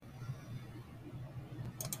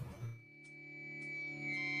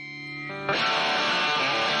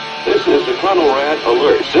This is the Colorado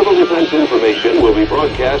Alert. Civil defense information will be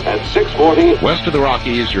broadcast at 6:40. West of the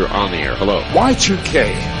Rockies, you're on the air. Hello.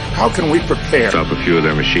 Y2K, how can we prepare? Stop a few of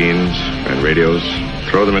their machines and radios.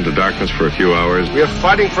 Throw them into darkness for a few hours. We are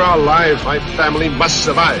fighting for our lives. My family must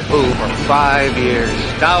survive. Over 5 years,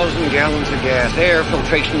 1,000 gallons of gas, air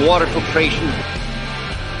filtration, water filtration.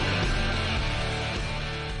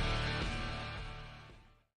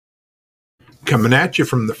 Coming at you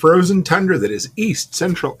from the frozen tundra that is East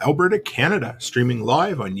Central Alberta, Canada, streaming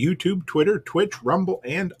live on YouTube, Twitter, Twitch, Rumble,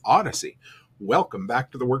 and Odyssey. Welcome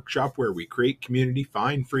back to the workshop where we create community,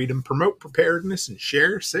 find freedom, promote preparedness, and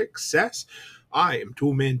share success. I am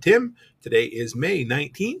Toolman Tim. Today is May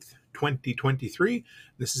 19th, 2023.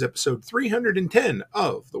 This is episode 310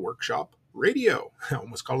 of the Workshop Radio. I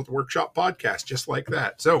almost call it the Workshop Podcast, just like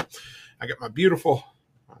that. So I got my beautiful,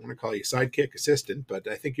 I'm going to call you sidekick assistant, but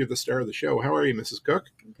I think you're the star of the show. How are you, Mrs. Cook?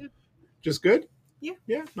 I'm good. Just good? Yeah.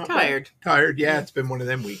 Yeah. Not Tired. bad. Tired. Yeah, it's been one of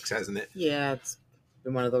them weeks, hasn't it? Yeah, it's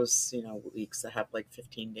been one of those, weeks that have like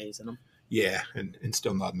 15 days in them. Yeah, and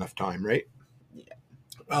still not enough time, right? Yeah.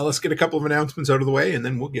 Well, let's get a couple of announcements out of the way, and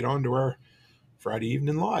then we'll get on to our Friday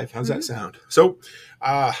evening live. How's that sound? So,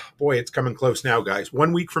 boy, it's coming close now, guys.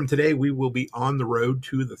 1 week from today, we will be on the road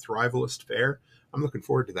to the Thrivalist Fair. I'm looking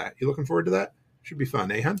forward to that. You looking forward to that? Should be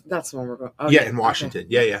fun, eh, hon? That's the one we're going. Okay. Yeah, in Washington.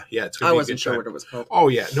 Okay. Yeah. It's gonna I be wasn't a good sure time. what it was called. Oh,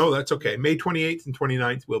 yeah. No, that's okay. May 28th and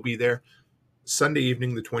 29th, we'll be there. Sunday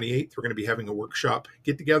evening, the 28th, we're going to be having a workshop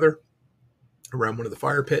get-together around one of the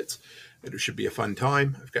fire pits. It should be a fun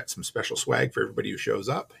time. I've got some special swag for everybody who shows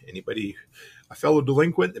up. Anybody, a fellow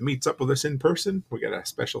delinquent that meets up with us in person, we got a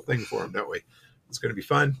special thing for them, don't we? It's going to be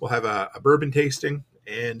fun. We'll have a bourbon tasting,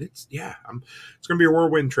 and it's going to be a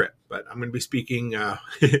whirlwind trip. But I'm going to be speaking.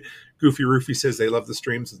 Goofy Roofy says they love the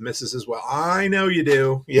streams with Mrs. as well. I know you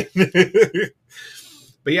do. Yeah.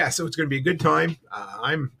 But yeah, so it's going to be a good time.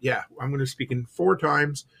 I'm going to be speaking 4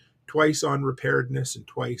 times. Twice on preparedness and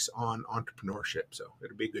twice on entrepreneurship. So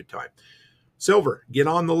it'll be a good time. Silver, get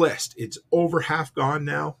on the list. It's over half gone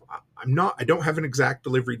now. I don't have an exact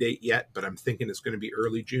delivery date yet, but I'm thinking it's going to be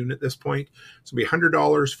early June at this point. So it'll be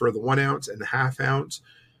 $100 for the 1 ounce and the half ounce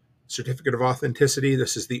certificate of authenticity.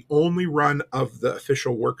 This is the only run of the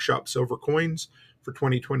official workshop silver coins for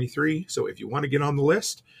 2023. So if you want to get on the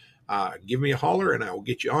list, give me a holler and I will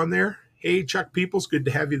get you on there. Hey, Chuck Peoples, good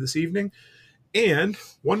to have you this evening. And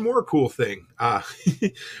one more cool thing,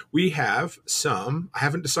 we have some, I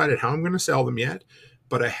haven't decided how I'm going to sell them yet,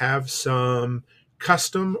 but I have some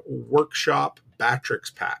custom workshop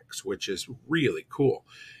Batrix packs, which is really cool.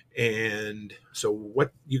 And so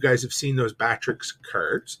what you guys have seen those Batrix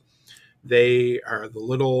cards, they are the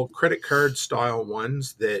little credit card style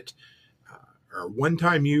ones that are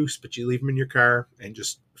one-time use, but you leave them in your car and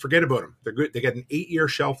just forget about them. They're good. They got an 8-year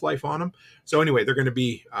shelf life on them. So anyway, they're going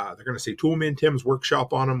to say Toolman Tim's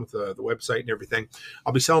Workshop on them with the website and everything.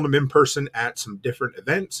 I'll be selling them in person at some different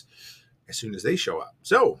events as soon as they show up.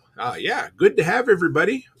 So good to have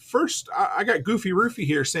everybody. First, I got Goofy Roofy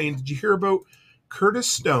here saying, did you hear about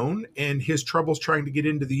Curtis Stone and his troubles trying to get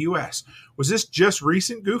into the U.S.? Was this just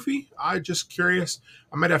recent, Goofy? I'm just curious.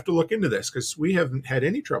 I might have to look into this because we haven't had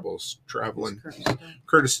any troubles traveling.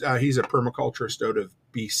 Curtis, he's a permaculturist out of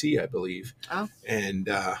BC, I believe. Oh. And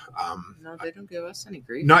no, they don't give us any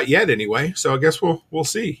grief. Not yet, anyway. So I guess we'll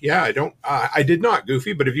see. Yeah, I did not,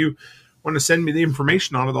 Goofy. But if you want to send me the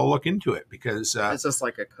information on it, I'll look into it because is this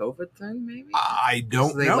like a COVID thing, maybe? I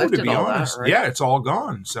don't know, to be honest. That, right? Yeah, it's all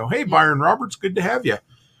gone. So hey, Byron Roberts, good to have you.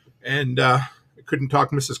 And I couldn't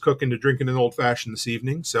talk Mrs. Cook into drinking an old fashioned this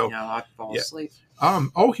evening. So I'd fall asleep.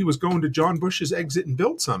 He was going to John Bush's Exit and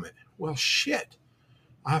Build Summit. Well, shit.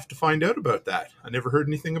 I have to find out about that. I never heard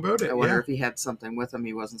anything about it. I wonder if he had something with him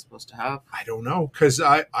he wasn't supposed to have. I don't know, because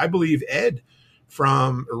I believe Ed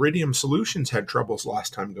from Iridium Solutions had troubles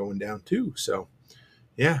last time going down too. So,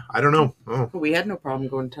 yeah, I don't know. Oh. But we had no problem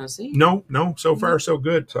going to Tennessee. No, so far so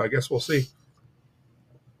good. So I guess we'll see.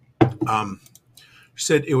 She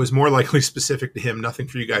said it was more likely specific to him. Nothing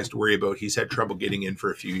for you guys to worry about. He's had trouble getting in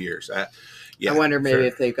for a few years. I wonder maybe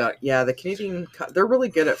if they got the Canadian. They're really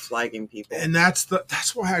good at flagging people, and that's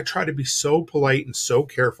why I try to be so polite and so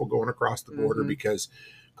careful going across the border because,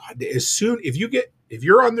 God, if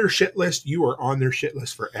you're on their shit list, you are on their shit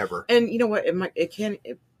list forever. And you know what?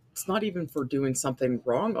 It's not even for doing something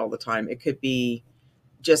wrong all the time. It could be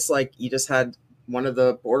just like you just had one of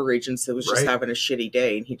the border agents that was just having a shitty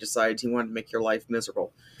day and he decides he wanted to make your life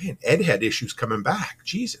miserable. Man, Ed had issues coming back.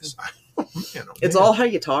 Jesus. Man, oh, It's man. all how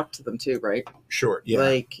you talk to them too, right? Sure. Yeah.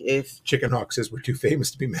 Like if Chicken Hawk says we're too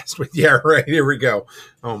famous to be messed with. Yeah, right. Here we go.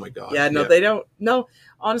 Oh my God. yeah, no, they don't. No,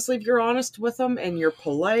 honestly, if you're honest with them and you're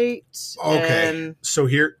polite, Okay. and So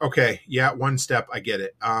here, okay. Yeah, one step. I get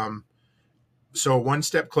it. So one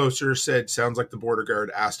step closer said, sounds like the border guard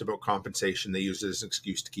asked about compensation. They used it as an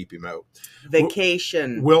excuse to keep him out.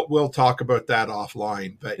 vacation. We'll talk about that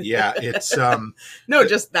offline. But yeah, it's No,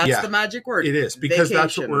 just that's yeah, the magic word. it is, because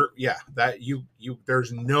that's what Vacation. that you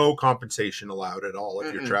there's no compensation allowed at all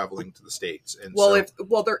if you're traveling to the States. And Well,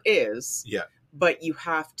 so, there is, yeah. but you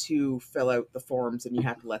have to fill out the forms and you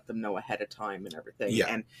have to let them know ahead of time and everything.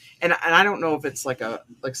 Yeah. And I don't know if it's like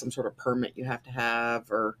some sort of permit you have to have,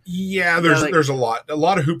 or Yeah, there's a lot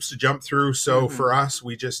of hoops to jump through. So for us,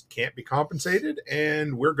 we just can't be compensated,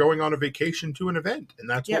 and we're going on a vacation to an event, and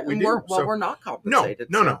that's what we do. We're not compensated.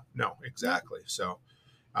 No, exactly. So,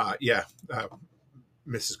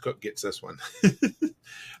 Mrs. Cook gets this one.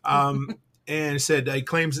 And it said he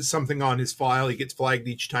claims it's something on his file. He gets flagged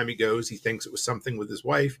each time he goes. He thinks it was something with his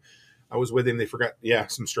wife. I was with him. They forgot,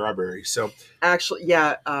 some strawberries. So Actually,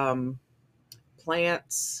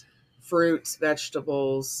 plants, fruits,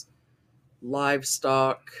 vegetables,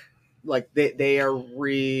 livestock, like they are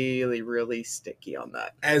really, really sticky on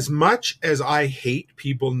that. as much as I hate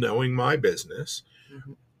people knowing my business,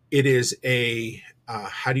 it is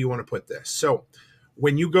how do you want to put this? So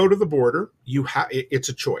when you go to the border, it's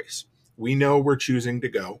a choice. We know we're choosing to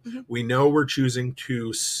go. We know we're choosing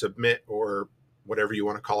to submit, or whatever you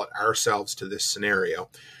want to call it, ourselves to this scenario.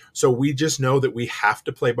 So we just know that we have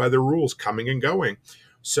to play by the rules coming and going.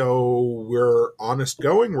 So we're honest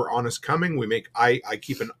going, we're honest coming. I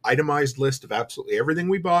keep an itemized list of absolutely everything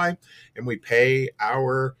we buy, and we pay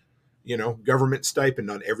our, government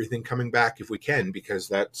stipend on everything coming back if we can, because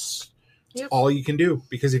that's all you can do.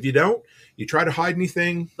 Because if you don't, you try to hide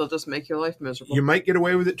anything, they'll just make your life miserable. You might get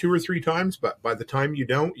away with it 2 or 3 times, but by the time you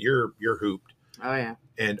don't, you're hooped. Oh yeah.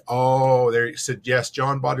 And there said, yes,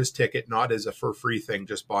 John bought his ticket not as a for free thing,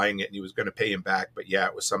 just buying it, and he was going to pay him back. But yeah,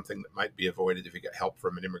 it was something that might be avoided if he got help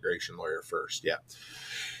from an immigration lawyer first. Yeah.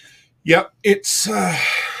 Yep. It's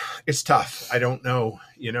tough. I don't know.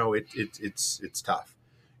 It's tough.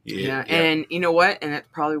 Yeah. And you know what? And it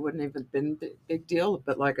probably wouldn't have been a big deal.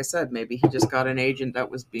 But like I said, maybe he just got an agent that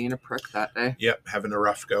was being a prick that day. Yep. Having a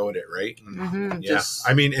rough go at it, right? And, Just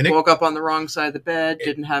and woke up on the wrong side of the bed,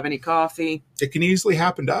 didn't have any coffee. It can easily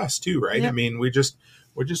happen to us too, right? Yep. I mean, we just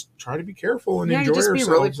try to be careful and enjoy just ourselves.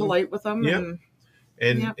 Be really polite with them. Yep.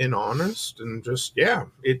 And honest, and just,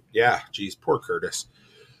 geez, poor Curtis.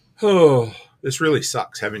 Oh, this really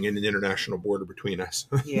sucks having an international border between us.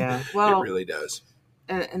 Yeah. Well, it really does.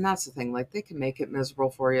 And that's the thing, like they can make it miserable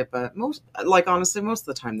for you, but honestly, most of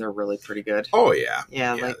the time they're really pretty good. Oh yeah.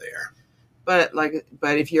 Yeah, they are. But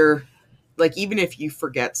if you're even if you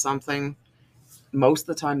forget something, most of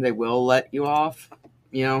the time they will let you off,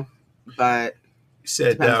 but he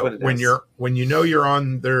said when you're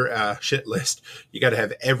on their shit list, you got to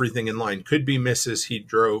have everything in line. Could be Mrs. He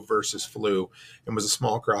drove versus flew and was a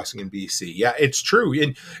small crossing in BC. Yeah, it's true.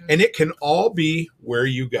 And it can all be where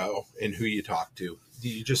you go and who you talk to.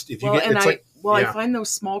 I find those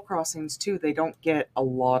small crossings too, they don't get a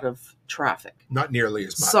lot of traffic. Not nearly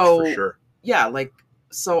as much, for sure. Yeah,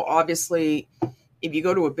 so obviously if you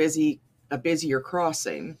go to a busier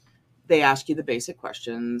crossing, they ask you the basic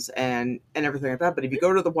questions and everything like that. But if you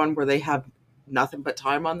go to the one where they have nothing but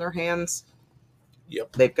time on their hands,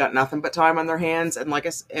 they've got nothing but time on their hands. And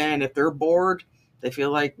and if they're bored, they feel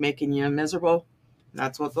like making you miserable.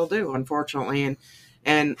 That's what they'll do, unfortunately.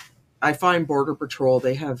 And I find Border Patrol,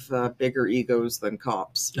 they have bigger egos than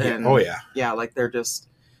cops. And, they're just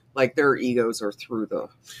their egos are through the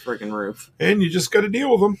friggin' roof. And you just got to deal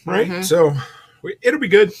with them, right? So it'll be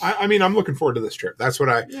good. I'm looking forward to this trip. That's what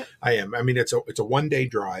I am. I mean, it's a 1-day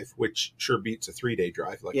drive, which sure beats a 3-day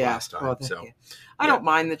drive last time. So I don't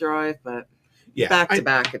mind the drive, but back to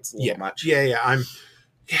back, it's a little much.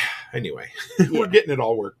 Anyway, we're getting it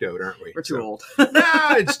all worked out, aren't we? We're too old.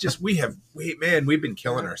 It's just we've been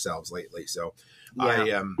killing ourselves lately. So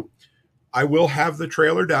I will have the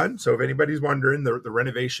trailer done. So if anybody's wondering, the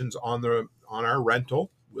renovations on our rental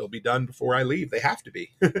will be done before I leave. They have to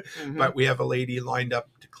be. But we have a lady lined up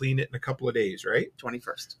to clean it in a couple of days, right?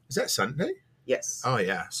 21st. Is that Sunday? Yes. Oh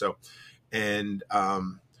yeah. So, and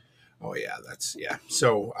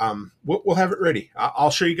So we'll have it ready. I'll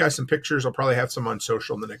show you guys some pictures. I'll probably have some on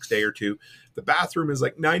social in the next day or two. The bathroom is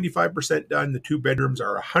like 95% done. The 2 bedrooms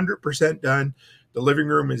are 100% done. The living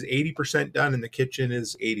room is 80% done, and the kitchen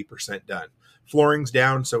is 80% done. Flooring's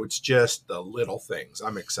down, so it's just the little things.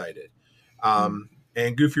 I'm excited.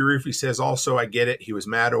 And Goofy Roofy says, also, I get it. He was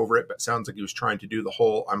mad over it, but sounds like he was trying to do the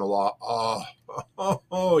whole I'm a law.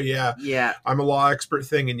 Oh, yeah. Yeah. I'm a law expert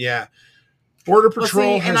thing. And yeah, Border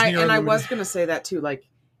Patrol and has I was going to say that too. Like,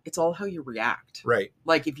 it's all how you react. Right.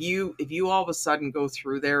 Like if you all of a sudden go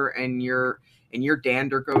through there and your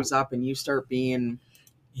dander goes up and you start being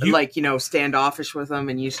standoffish with them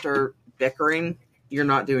and you start bickering, you're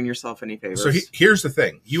not doing yourself any favors. So here's the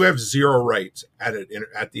thing. You have zero rights at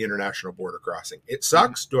the international border crossing. It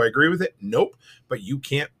sucks. Do I agree with it? Nope. But you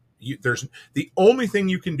can't. There's the only thing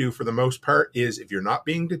you can do for the most part is, if you're not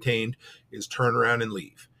being detained, is turn around and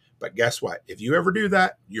leave. But guess what? If you ever do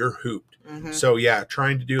that, you're hooped. Mm-hmm. So yeah,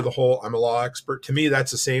 trying to do the whole I'm a law expert, to me,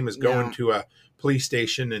 that's the same as going to a police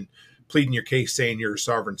station and pleading your case saying you're a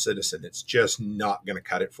sovereign citizen. It's just not going to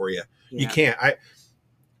cut it for you. Yeah. You can't.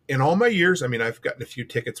 In all my years, I mean, I've gotten a few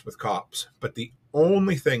tickets with cops, but the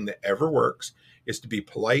only thing that ever works is to be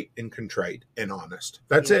polite and contrite and honest.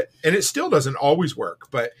 That's it. And it still doesn't always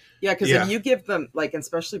work, but because if you give them, like,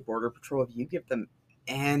 especially Border Patrol, if you give them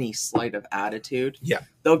any slight of attitude,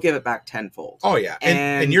 they'll give it back tenfold. Oh yeah.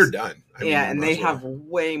 And you're done. I mean, and they have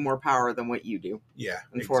way more power than what you do. Yeah.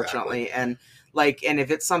 Unfortunately. Exactly. And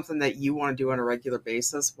if it's something that you want to do on a regular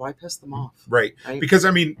basis, why piss them off? Right. Because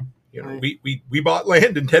I mean, we bought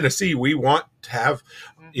land in Tennessee. We want to have,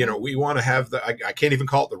 we want to have I can't even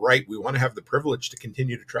call it the right. We want to have the privilege to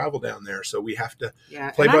continue to travel down there. So we have to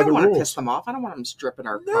play by the rules. I don't want to piss them off. I don't want them stripping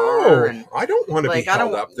our car. And, I don't want to be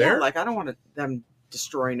held up there. I don't want them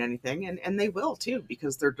destroying anything. And they will too,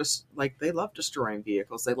 because they're just they love destroying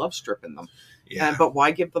vehicles. They love stripping them. Yeah. But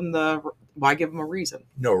why give them a reason?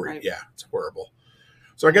 No reason. Right? Yeah, it's horrible.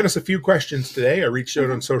 So I got us a few questions today. I reached out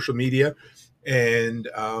on social media. And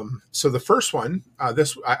so the first one, I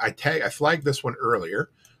flagged this one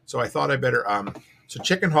earlier, so I thought I better. So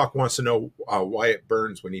Chicken Hawk wants to know why it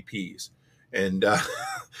burns when he pees, and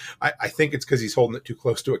I think it's because he's holding it too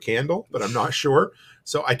close to a candle, but I'm not sure.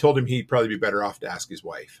 So I told him he'd probably be better off to ask his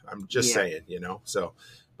wife. I'm just saying, So,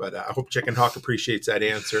 but I hope Chicken Hawk appreciates that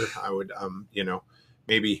answer. I would,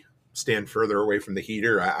 maybe stand further away from the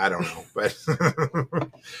heater. I don't know, but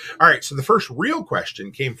all right. So the first real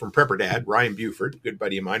question came from Prepper Dad, Ryan Buford, good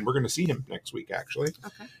buddy of mine. We're going to see him next week, actually,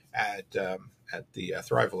 at the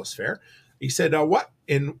Thrivalist Fair. He said,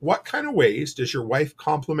 in what kind of ways does your wife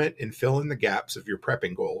complement and fill in the gaps of your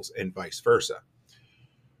prepping goals and vice versa?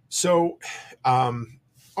 So, one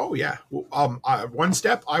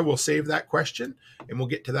step, I will save that question and we'll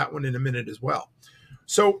get to that one in a minute as well.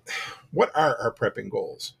 So what are our prepping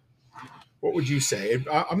goals? What would you say?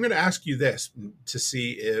 I'm going to ask you this to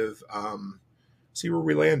see see where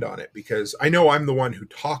we land on it, because I know I'm the one who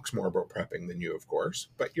talks more about prepping than you, of course,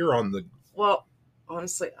 but you're on the... Well,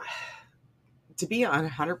 honestly, to be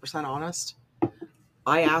 100% honest,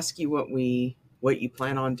 I ask you what you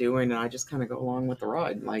plan on doing, and I just kind of go along with the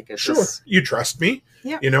ride. Like, it's sure, you trust me.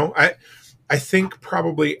 Yeah. I think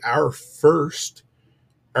probably our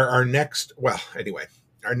next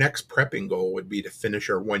prepping goal would be to finish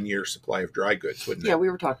our 1 year supply of dry goods, wouldn't it? Yeah, we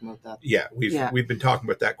were talking about that. Yeah, we've been talking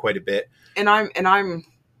about that quite a bit.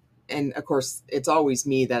 And of course, it's always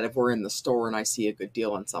me that if we're in the store and I see a good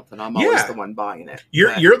deal on something, I'm always the one buying it.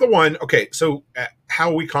 You're the one. Okay, so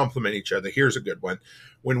how we complement each other. Here's a good one.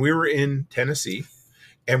 When we were in Tennessee,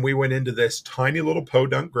 and we went into this tiny little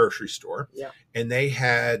podunk grocery store, and they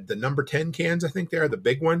had the number 10 cans, I think they are, the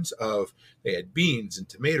big ones, they had beans and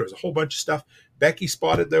tomatoes, a whole bunch of stuff. Becky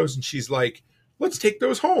spotted those, and she's like, let's take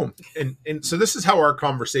those home. And so this is how our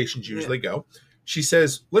conversations usually go. She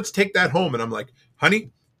says, let's take that home. And I'm like,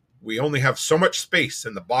 honey, we only have so much space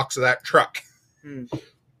in the box of that truck.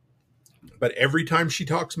 But every time she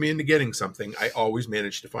talks me into getting something, I always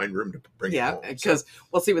manage to find room to bring it home. Yeah, because,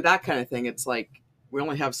 see, with that kind of thing, it's like, we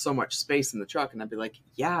only have so much space in the truck. And I'd be like,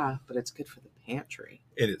 yeah, but it's good for the pantry.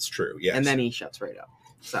 And it's true, yes. And then he shuts right up.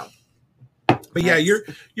 So... But yeah,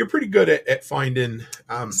 you're pretty good at finding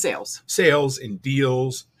sales and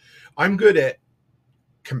deals. I'm good at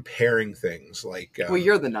comparing things, like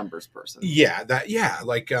you're the numbers person.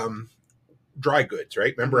 Like dry goods,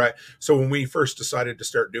 right? Remember, so when we first decided to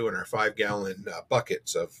start doing our 5-gallon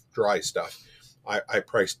buckets of dry stuff, I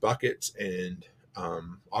priced buckets and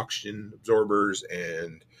oxygen absorbers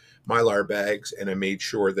and Mylar bags, and I made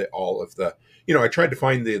sure that all of the, I tried to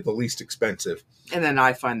find the least expensive. And then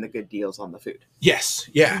I find the good deals on the food. Yes.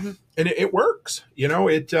 Yeah. Mm-hmm. And it works.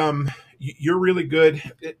 You're really good.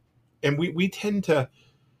 And we tend to,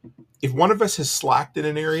 if one of us has slacked in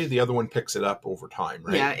an area, the other one picks it up over time,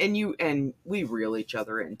 right? Yeah. And we reel each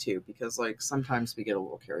other in too, because sometimes we get a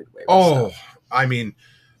little carried away with stuff. I mean,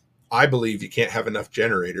 I believe you can't have enough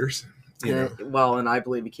generators. You know? Well, and I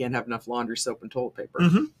believe you can't have enough laundry soap and toilet paper,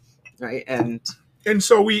 right? And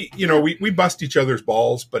so we bust each other's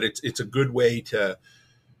balls, but it's a good way to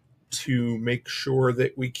make sure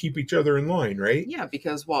that we keep each other in line, right? yeah,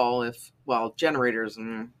 because generators,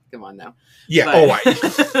 come on now. Yeah.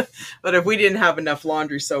 But if we didn't have enough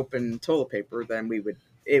laundry soap and toilet paper, then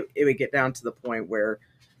it would get down to the point where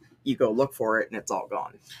you go look for it and it's all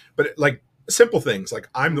gone. But like simple things, like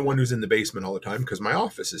I'm the one who's in the basement all the time because my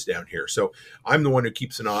office is down here. So I'm the one who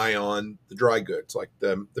keeps an eye on the dry goods, like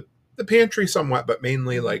the pantry somewhat, but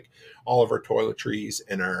mainly like all of our toiletries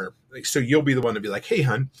and so you'll be the one to be like, hey,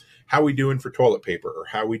 hun, how we doing for toilet paper, or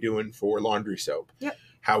how we doing for laundry soap? Yep.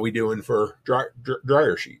 How we doing for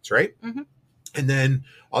dryer sheets, right? Mm-hmm. And then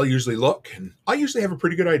I'll usually look, and I usually have a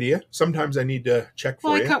pretty good idea. Sometimes I need to check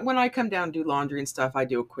for you. When I come down and do laundry and stuff, I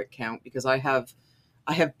do a quick count because I have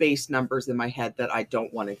base numbers in my head that I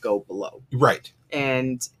don't want to go below. Right.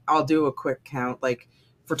 And I'll do a quick count. Like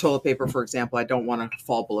for toilet paper, for example, I don't want to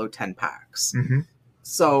fall below 10 packs. Mm-hmm.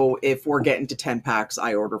 So if we're getting to 10 packs,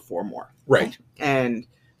 I order 4 more. Right. And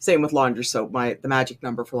same with laundry soap. The magic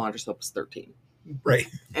number for laundry soap is 13. Right.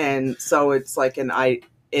 And so it's like,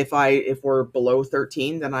 if we're below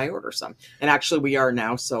 13, then I order some. And actually we are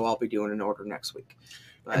now, so I'll be doing an order next week.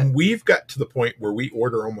 But and we've got to the point where we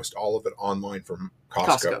order almost all of it online from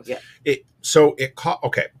Costco. Yeah.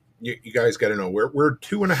 Okay. You guys got to know we're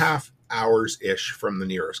 2.5 hours ish from the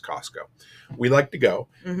nearest Costco. We like to go,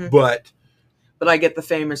 but I get the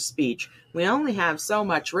famous speech. We only have so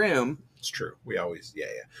much room. It's true. We always,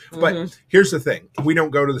 But here's the thing. We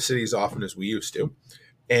don't go to the city as often as we used to.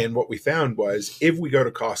 And what we found was if we go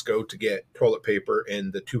to Costco to get toilet paper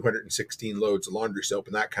and the 216 loads of laundry soap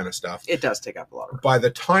and that kind of stuff, it does take up a lot of room. By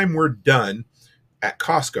the time we're done at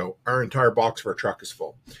Costco, our entire box of our truck is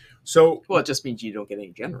full. So, it just means you don't get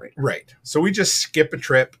any generator. Right. So we just skip a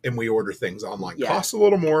trip and we order things online. Yeah. Costs a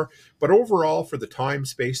little more, but overall for the time,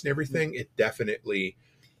 space, and everything, it definitely...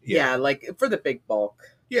 Yeah, like for the big bulk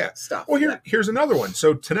stuff. Well, here's another one.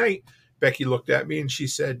 So tonight, Becky looked at me and she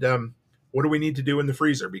said, what do we need to do in the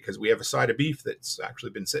freezer? Because we have a side of beef that's actually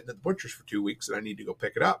been sitting at the butcher's for 2 weeks and I need to go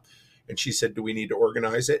pick it up. And she said, do we need to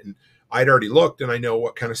organize it? And I'd already looked and I know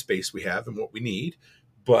what kind of space we have and what we need.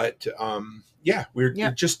 But we're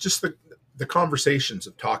just the conversations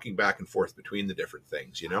of talking back and forth between the different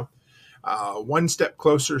things, One Step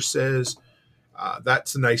Closer says,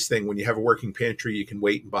 that's a nice thing. When you have a working pantry, you can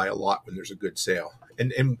wait and buy a lot when there's a good sale.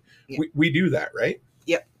 And we do that, right?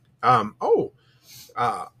 Yep.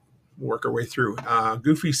 Work our way through.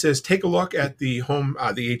 Goofy says, take a look at the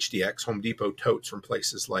HDX Home Depot totes from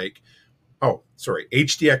places like,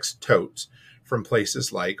 HDX totes from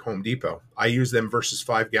places like Home Depot. I use them versus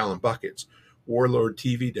 5-gallon buckets. Warlord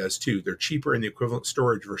TV does too. They're cheaper in the equivalent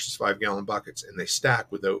storage versus 5-gallon buckets, and they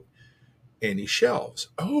stack without any shelves.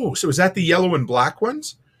 Oh, so is that the yellow and black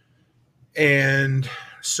ones? And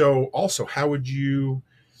so also, how would you,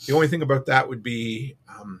 the only thing about that would be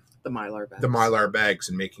the Mylar bags. The Mylar bags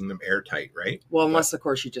and making them airtight, right? Well, unless of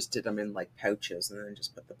course you just did them in like pouches and then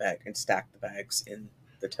just put the bag and stack the bags in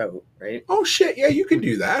the tote, right? Oh shit, yeah, you could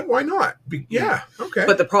do that. Why not? Okay.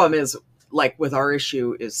 But the problem is, like with our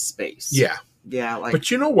issue, is space. Yeah.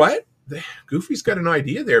 But you know what? Goofy's got an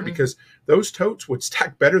idea there because those totes would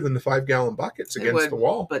stack better than the 5-gallon buckets against the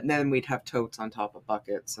wall. But then we'd have totes on top of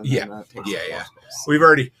buckets. And that takes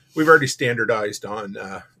We've already standardized on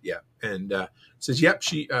and says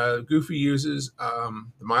Goofy uses the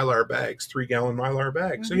Mylar bags, 3-gallon Mylar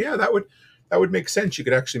bags. So that would make sense. You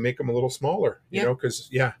could actually make them a little smaller, because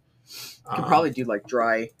you could probably do like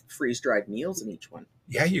freeze-dried meals in each one.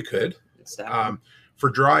 Yeah, you could. For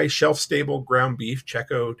dry, shelf-stable ground beef,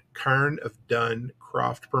 check out Karn of Dunn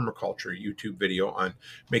Croft Permaculture YouTube video on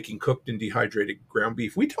making cooked and dehydrated ground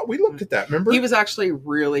beef. We looked at that, remember? He was actually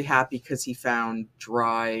really happy because he found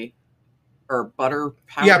dry or butter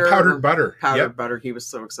powder. Yeah, powdered butter. Powdered butter. He was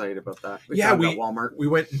so excited about that. We found at Walmart. We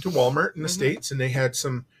went into Walmart in the States and they had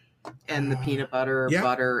some... And the peanut butter,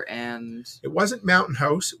 butter, and... It wasn't Mountain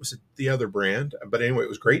House. It was the other brand. But anyway, it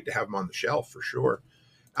was great to have them on the shelf for sure.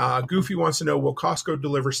 Goofy wants to know, will Costco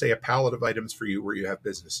deliver, say, a pallet of items for you where you have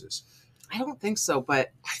businesses? I don't think so,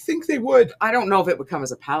 but... I think they would. I don't know if it would come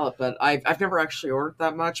as a pallet, but I've never actually ordered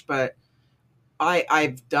that much, but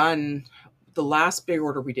I've done... The last big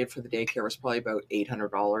order we did for the daycare was probably about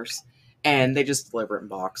 $800, and they just deliver it in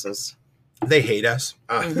boxes. They hate us.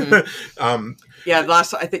 Yeah,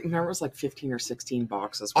 last I think remember it was like 15 or 16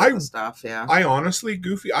 boxes worth of stuff. Yeah, I honestly,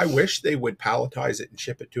 Goofy, I wish they would palletize it and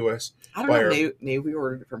ship it to us. I don't know. Maybe we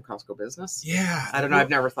ordered it from Costco Business. Yeah, I don't know. I've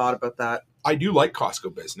never thought about that. I do like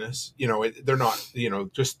Costco Business. They're not,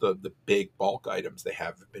 just the big bulk items they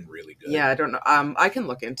have been really good. Yeah, I don't know. I can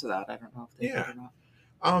look into that. I don't know if they did or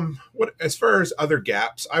not. What as far as other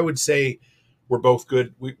gaps, I would say we're both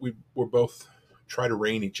good. We're both try to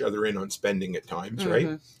rein each other in on spending at times,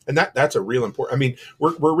 right? And that's a real important. I mean,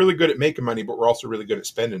 we're really good at making money, but we're also really good at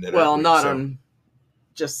spending it. Well, not on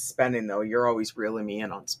just spending though. You're always reeling me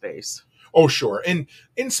in on space. Oh, sure. And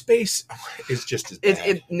in space is just as bad.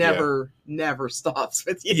 It never stops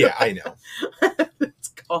with you. Yeah, I know. It's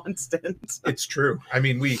constant. It's true. I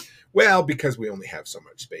mean, because we only have so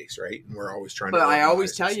much space, right? And we're always trying to. But I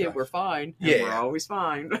always tell you we're fine. Yeah. We're always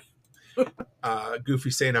fine.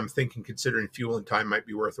 Goofy saying, I'm thinking considering fuel and time might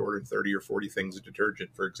be worth ordering 30 or 40 things of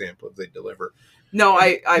detergent, for example, if they deliver. No,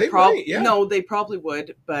 No, they probably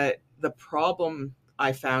would. But the problem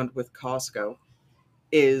I found with Costco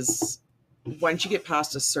is once you get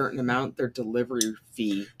past a certain amount, their delivery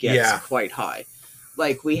fee gets quite high.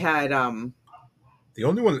 Like we had the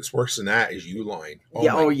only one that's worse than that is Uline.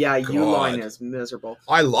 Uline is miserable.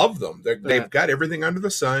 I love them. They've got everything under the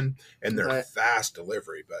sun, and they're fast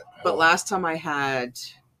delivery. But last time I had,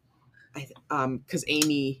 because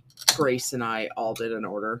Amy, Grace, and I all did an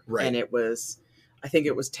order, right. And I think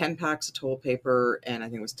it was 10 packs of toilet paper, and I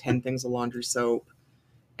think it was 10 things of laundry soap,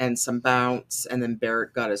 and some Bounce, and then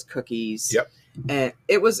Barrett got his cookies. Yep. And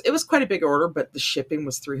it was quite a big order, but the shipping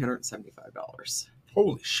was $375.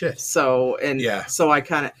 Holy shit. So I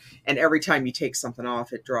kind of, and every time you take something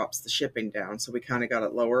off, it drops the shipping down. So we kind of got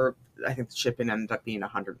it lower. I think the shipping ended up being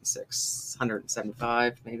 106,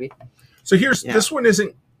 175 maybe. So this one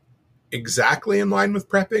isn't exactly in line with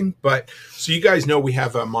prepping, but so you guys know we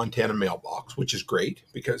have a Montana mailbox, which is great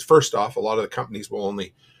because first off, a lot of the companies will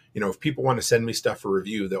only, if people want to send me stuff for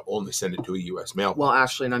review, they'll only send it to a U.S. mailbox. Well,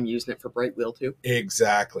 Ashley and I'm using it for Bright Wheel too.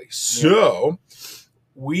 Exactly. So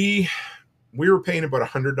we were paying about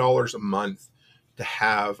 $100 a month to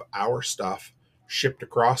have our stuff shipped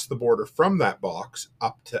across the border from that box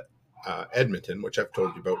up to Edmonton, which I've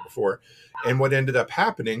told you about before. And what ended up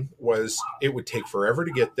happening was it would take forever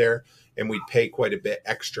to get there, and we'd pay quite a bit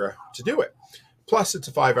extra to do it. Plus, it's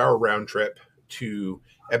a 5-hour round trip to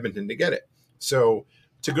Edmonton to get it. So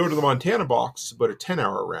to go to the Montana box is about a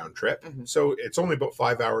 10-hour round trip. Mm-hmm. So it's only about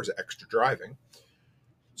 5 hours of extra driving.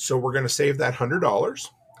 So we're going to save that $100.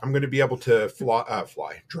 I'm going to be able to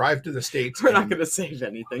drive to the States. We're not going to save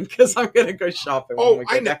anything because I'm going to go shopping. Oh,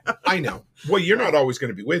 I know. Well, you're not always going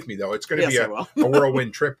to be with me, though. It's going to be a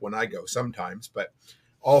whirlwind trip when I go sometimes, but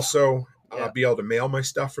also I'll be able to mail my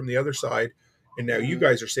stuff from the other side. And now you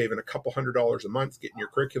guys are saving a couple $100 a month getting your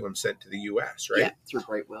curriculum sent to the U.S., right? Yeah, through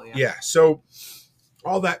Bright Wheel, Yeah, so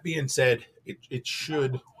all that being said, it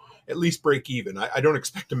should at least break even. I don't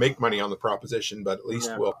expect to make money on the proposition, but at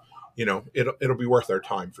least we'll... it'll be worth our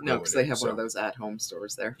time for because they have one of those at-home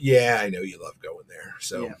stores there. Yeah, I know you love going there.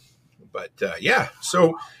 So, but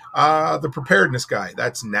so the preparedness guy,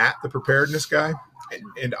 that's Nat, the preparedness guy,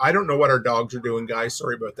 and I don't know what our dogs are doing, guys.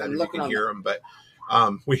 Sorry about that. If you can hear them, but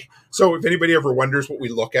so if anybody ever wonders what we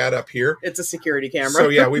look at up here, it's a security camera.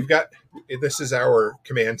 So we've got this is our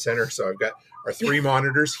command center. So I've got our 3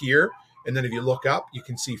 monitors here, and then if you look up, you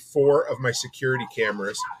can see 4 of my security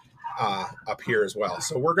cameras up here as well.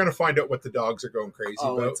 So we're going to find out what the dogs are going crazy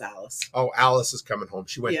about. Oh, it's Alice. Oh, Alice is coming home.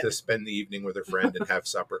 She went to spend the evening with her friend and have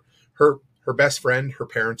supper. Her best friend, her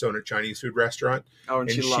parents own a Chinese food restaurant. Oh, and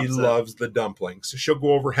she loves the dumplings. So she'll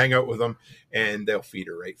go over, hang out with them, and they'll feed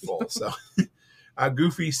her right full. So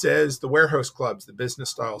Goofy says the warehouse clubs, the business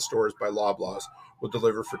style stores by Loblaws, will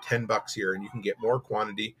deliver for $10 here, and you can get more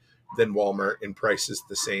quantity than Walmart and prices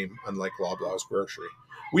the same, unlike Loblaws grocery.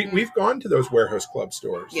 We've gone to those warehouse club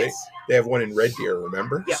stores. Yes. They have one in Red Deer,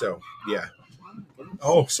 remember? Yeah. So, yeah.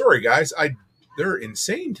 Oh, sorry, guys. They're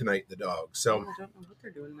insane tonight, the dogs. So, I don't know what they're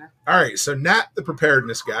doing there. All right. So, Nat, the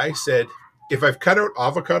preparedness guy, said, if I've cut out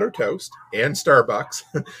avocado toast and Starbucks,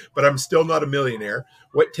 but I'm still not a millionaire,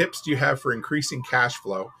 what tips do you have for increasing cash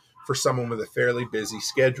flow for someone with a fairly busy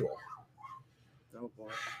schedule? Oh,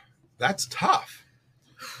 boy. That's tough.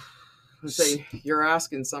 So you're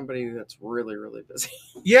asking somebody that's really, really busy.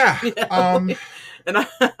 Yeah. And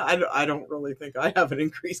I don't really think I have an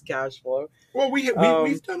increased cash flow. Well, we've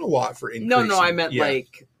done a lot for increasing. No, I meant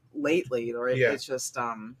like lately, right? Yeah. It's just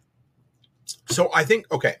So I think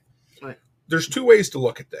there's 2 ways to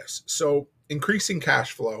look at this. So increasing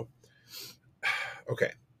cash flow,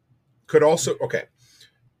 could also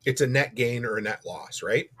it's a net gain or a net loss,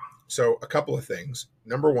 right? So a couple of things.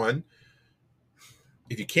 Number one,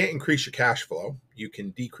 if you can't increase your cash flow, you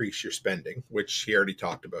can decrease your spending, which he already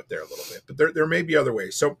talked about there a little bit. But there may be other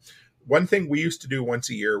ways. So one thing we used to do once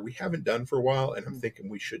a year, we haven't done for a while, and I'm thinking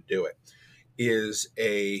we should do it, is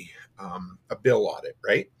a bill audit,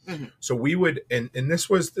 right? Mm-hmm. So we would, and this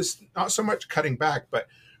not so much cutting back, but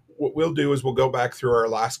what we'll do is we'll go back through our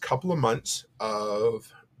last couple of months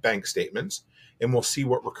of bank statements, and we'll see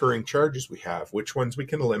what recurring charges we have, which ones we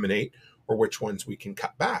can eliminate or which ones we can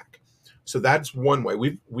cut back. So that's one way.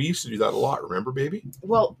 We used to do that a lot. Remember, baby?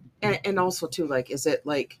 Well, and also too, like, is it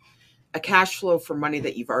like a cash flow for money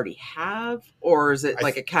that you've already have, or is it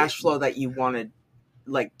like a cash flow that you wanted,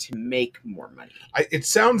 like, to make more money? It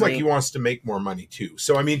sounds like he wants to make more money too.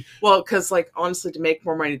 So I mean, well, because like honestly, to make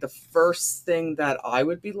more money, the first thing that I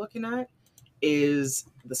would be looking at is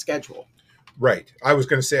the schedule. Right. I was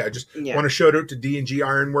going to say, I just want to shout out to D&G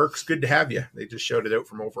Ironworks. Good to have you. They just showed it out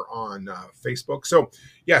from over on Facebook. So,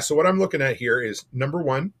 yeah. So what I'm looking at here is, number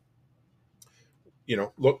one,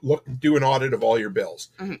 do an audit of all your bills,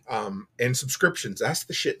 and subscriptions. That's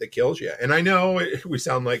the shit that kills you. And I know we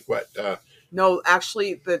sound like what? No,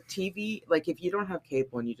 actually, the TV, like if you don't have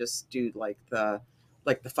cable and you just do like the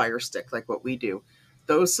Fire Stick, like what we do,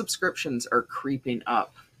 those subscriptions are creeping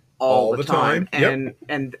up all the time.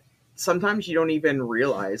 And sometimes you don't even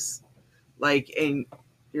realize, like, and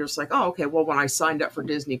you're just like, oh, okay, well, when I signed up for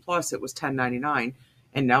Disney Plus, it was $10.99,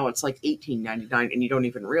 and now it's like $18.99, and you don't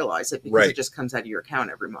even realize it because it just comes out of your account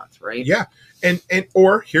every month, right? Yeah,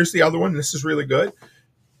 or here's the other one. This is really good.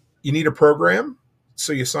 You need a program,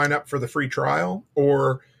 so you sign up for the free trial,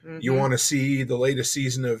 or you want to see the latest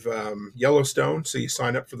season of Yellowstone, so you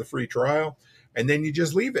sign up for the free trial, and then you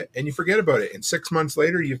just leave it and you forget about it. And 6 months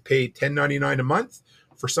later, you've paid $10.99 a month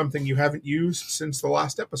for something you haven't used since the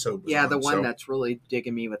last episode was on. The one that's really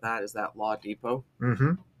digging me with that is that Law Depot.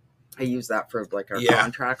 Mm-hmm. I use that for like our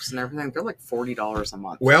contracts and everything. They're like $40 a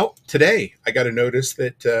month. Well, today I got a notice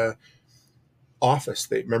that Office,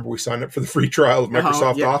 remember we signed up for the free trial of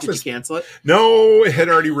Microsoft Office. Did you cancel it? No, it had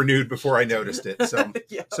already renewed before I noticed it. So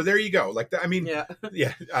so there you go. Like that. I mean,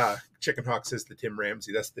 Chicken Hawk says the Tim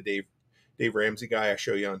Ramsey. That's the Dave Ramsey guy I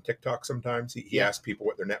show you on TikTok sometimes. He asks people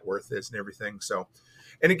what their net worth is and everything. So,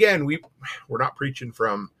 and again, we're not preaching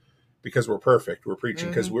because we're perfect. We're preaching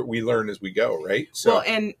because we learn as we go, right? So,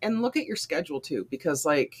 well, and look at your schedule too, because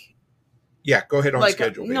like, go ahead on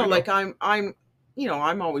schedule. No, like I'm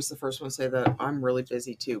always the first one to say that I'm really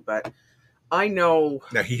busy too, but I know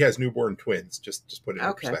now he has newborn twins. Just put it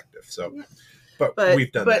in perspective. So, but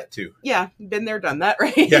we've done that too. Yeah, been there, done that,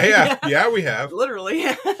 right? Yeah, we have literally.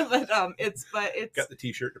 but it's got the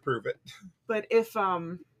T-shirt to prove it. But if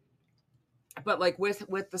but like with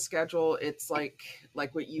the schedule, it's like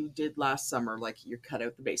what you did last summer, like you cut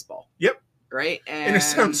out the baseball. Yep. Right. And it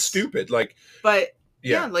sounds stupid, like, but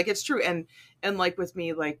like it's true. And like with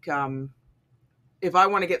me, like if I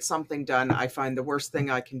want to get something done, I find the worst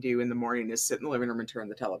thing I can do in the morning is sit in the living room and turn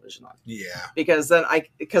the television on. Yeah. Because then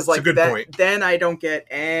then I don't get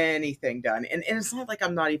anything done. And it's not like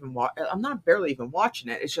I'm not barely even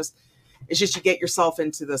watching it. It's just you get yourself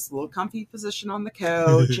into this little comfy position on the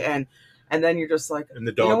couch and then you're just like, and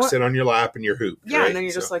the dog sit on your lap and you're hooped. Yeah. Right? And then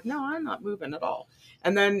you're just like, no, I'm not moving at all.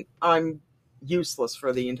 And then I'm useless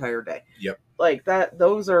for the entire day. Yep. Like that.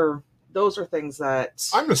 Those are things that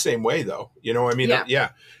I'm the same way though. I mean,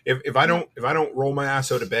 if I don't roll my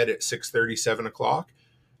ass out of bed at 6:30, 7 o'clock,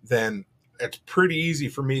 then it's pretty easy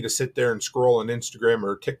for me to sit there and scroll on Instagram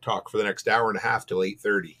or TikTok for the next hour and a half till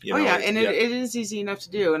 8:30. It is easy enough to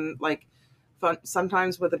do. And like,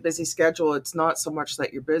 sometimes with a busy schedule, it's not so much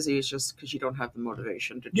that you're busy; it's just because you don't have the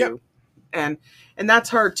motivation to do, and that's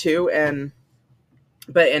hard too.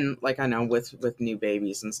 But like I know with new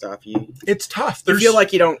babies and stuff, it's tough. You feel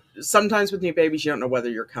like you don't. Sometimes with new babies, you don't know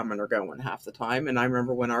whether you're coming or going half the time. And I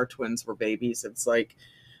remember when our twins were babies, it's like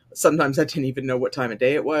sometimes I didn't even know what time of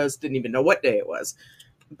day it was, didn't even know what day it was.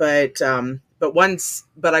 But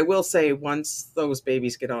I will say once those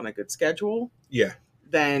babies get on a good schedule,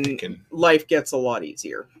 then life gets a lot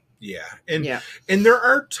easier. Yeah. And there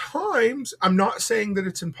are times, I'm not saying that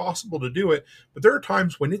it's impossible to do it, but there are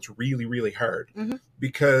times when it's really, really hard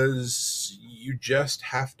because you just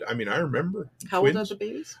have to. I mean, I remember. How old are the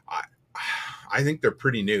babies? I think they're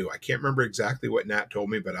pretty new. I can't remember exactly what Nat told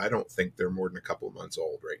me, but I don't think they're more than a couple of months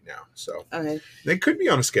old right now. So they could be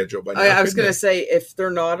on a schedule. But I was going to say, if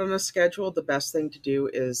they're not on a schedule, the best thing to do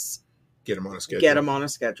is get them on a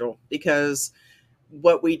schedule. Because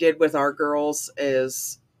what we did with our girls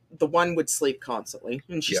is the one would sleep constantly,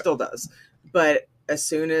 and she still does. But as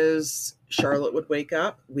soon as Charlotte would wake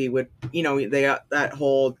up, we would, they got that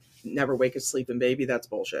whole never wake a sleeping baby, that's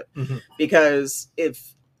bullshit. Mm-hmm. Because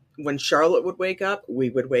when Charlotte would wake up, we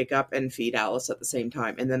would wake up and feed Alice at the same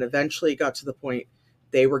time. And then eventually it got to the point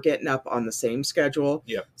they were getting up on the same schedule.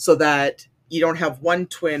 Yep. So that you don't have one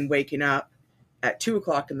twin waking up at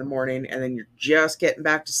 2:00 in the morning and then you're just getting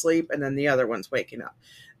back to sleep and then the other one's waking up.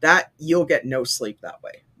 That you'll get no sleep that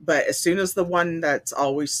way. But as soon as the one that's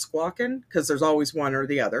always squawking, because there's always one or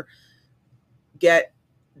the other, get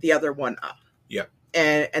the other one up. Yep.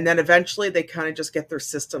 And then eventually they kind of just get their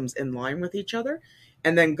systems in line with each other.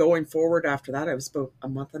 And then going forward after that, I was about a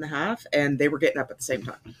month and a half, and they were getting up at the same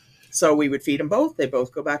time. So we would feed them both. They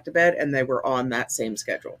both go back to bed, and they were on that same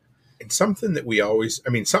schedule. And something that we always,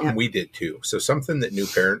 something we did too. So something that new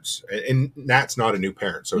parents, and Nat's not a new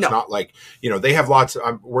parent. So it's not like, they have lots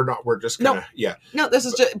of, we're just going to, No, this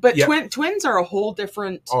is just, but twins are a whole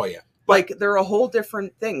different. Oh yeah. Like they're a whole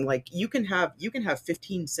different thing. Like you can have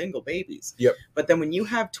 15 single babies. Yep. But then when you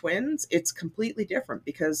have twins, it's completely different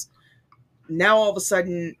because now all of a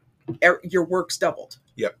sudden your work's doubled.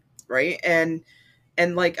 Yep. Right. And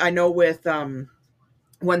like I know with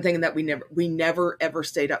one thing that we never ever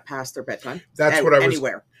stayed up past their bedtime. That's what I was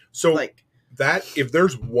anywhere. So like that if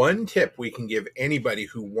there's one tip we can give anybody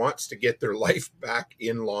who wants to get their life back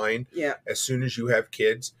in line, as soon as you have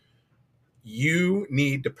kids, you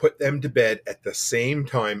need to put them to bed at the same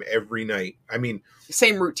time every night.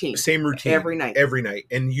 Same routine every night,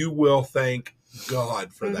 and you will thank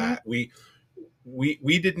God for that. We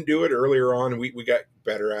didn't do it earlier on. We got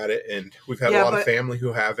better at it, and we've had a lot of family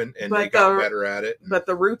who haven't, and they got better at it. But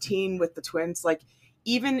the routine with the twins, like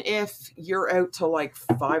even if you're out till like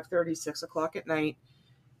 5:30, 6 o'clock at night,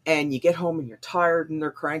 and you get home and you're tired and they're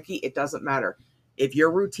cranky, it doesn't matter. If your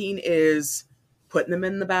routine is putting them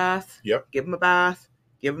in the bath, give them a bath,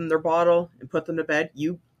 give them their bottle, and put them to bed,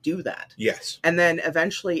 you do that. Yes. And then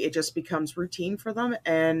eventually it just becomes routine for them.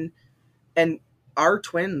 And our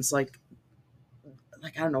twins, like I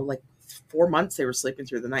don't know, like 4 months they were sleeping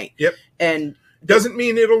through the night. Yep. And doesn't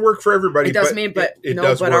mean it'll work for everybody. It doesn't mean, but it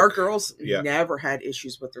does work. Our girls never had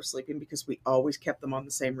issues with their sleeping because we always kept them on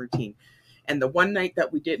the same routine. And the one night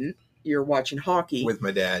that we didn't, you're watching hockey with my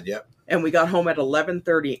dad. Yep. And we got home at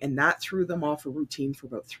 11:30, and that threw them off a routine for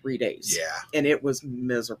about 3 days. Yeah. And it was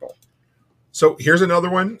miserable. So here's another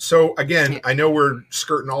one. So again, I know we're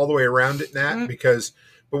skirting all the way around it, Nat,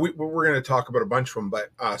 but we're going to talk about a bunch of them. But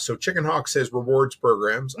so Chicken Hawk says rewards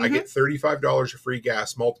programs. I get $35 of free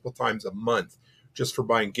gas multiple times a month just for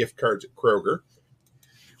buying gift cards at Kroger.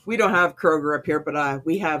 We don't have Kroger up here, but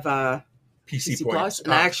we have PC Plus. points.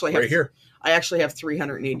 And I actually have here. I actually have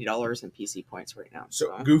 $380 in PC points right now.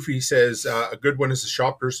 So Goofy says a good one is the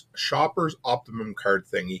Shoppers Optimum card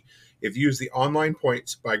thingy. If you use the online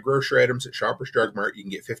points, buy grocery items at Shoppers Drug Mart, you can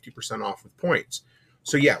get 50% off with points.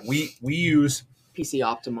 So yeah, we use PC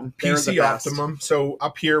Optimum. PC Optimum. So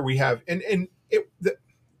up here we have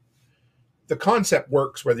the concept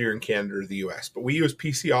works whether you're in Canada or the US, but we use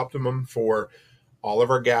PC Optimum for all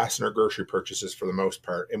of our gas and our grocery purchases for the most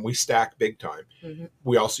part, and we stack big time.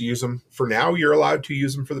 We also use them for now. You're allowed to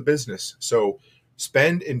use them for the business. So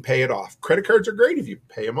spend and pay it off. Credit cards are great if you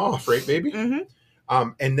pay them off, right, baby?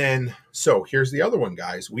 And then, so here's the other one,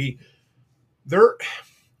 guys.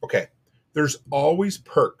 There's always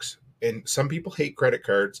perks, and some people hate credit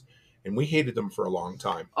cards, and we hated them for a long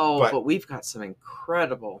time. But we've got some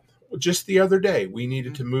incredible. Just the other day, we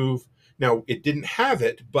needed to move. Now, it didn't have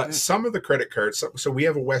it, but some of the credit cards, so we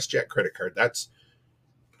have a WestJet credit card. That's,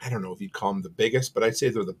 I don't know if you'd call them the biggest, but I'd say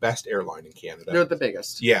they're the best airline in Canada. They're the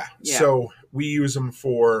biggest. Yeah. So we use them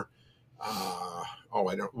for, we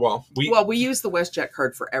use the WestJet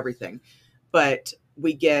card for everything, but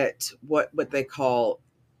we get what they call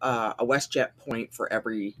a WestJet point for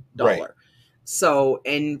every dollar. Right. So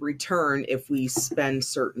in return, if we spend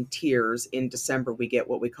certain tiers in December, we get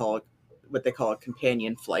what they call a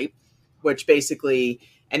companion flight, which basically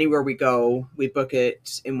anywhere we go, we book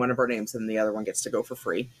it in one of our names and the other one gets to go for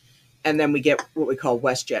free. And then we get what we call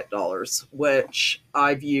WestJet dollars, which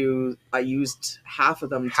I used half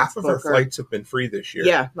of them. Half of our flights have been free this year.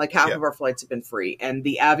 Yeah, like half of our flights have been free. And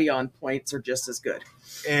the Avion points are just as good.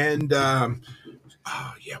 And,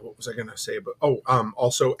 what was I going to say about?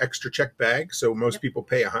 Also extra check bags. So most people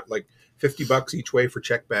pay like $50 each way for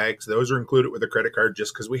check bags. Those are included with a credit card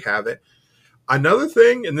just because we have it. Another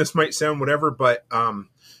thing, and this might sound whatever, but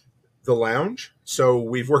the lounge. So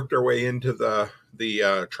we've worked our way into the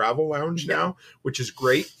travel lounge now, which is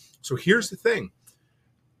great. So here's the thing.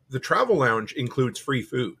 The travel lounge includes free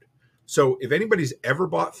food. So if anybody's ever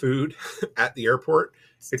bought food at the airport,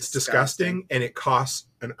 it's disgusting and it costs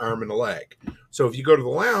an arm and a leg. So if you go to the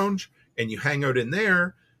lounge and you hang out in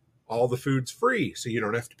there, all the food's free, so you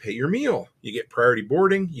don't have to pay your meal. You get priority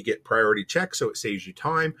boarding, you get priority check, so it saves you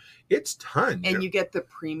time. It's ton. And you get the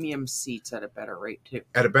premium seats at a better rate too.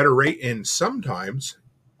 At a better rate, and sometimes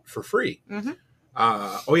for free.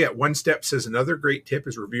 Mm-hmm. One Step says another great tip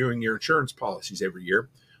is reviewing your insurance policies every year.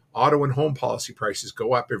 Auto and home policy prices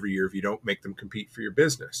go up every year if you don't make them compete for your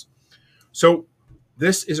business. So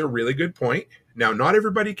this is a really good point. Now, not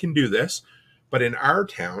everybody can do this, but in our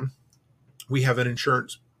town, we have an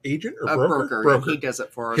insurance agent or broker. He does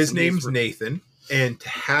it for us. His name's Nathan. And to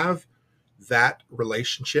have that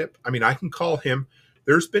relationship, I mean, I can call him.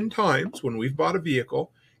 There's been times when we've bought a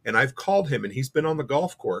vehicle and I've called him and he's been on the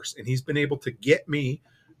golf course and he's been able to get me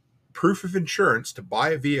proof of insurance to buy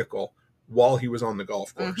a vehicle while he was on the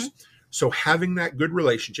golf course. Mm-hmm. So having that good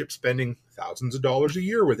relationship, spending thousands of dollars a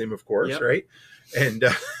year with him, of course, yep. Right? And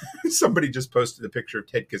somebody just posted a picture of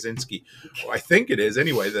Ted Kaczynski. Well, I think it is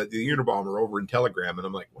anyway, the Unabomber over in Telegram. And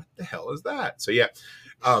I'm like, what the hell is that? So, yeah.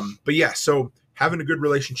 So having a good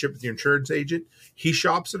relationship with the insurance agent, he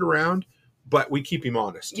shops it around, but we keep him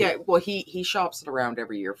honest. Yeah, well, he shops it around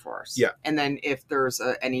every year for us. Yeah. And then if there's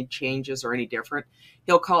any changes or any different,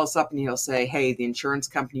 he'll call us up and he'll say, hey, the insurance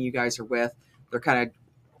company you guys are with, they're kind of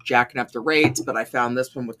jacking up the rates, but I found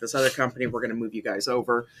this one with this other company. We're going to move you guys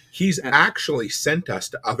over. He's actually sent us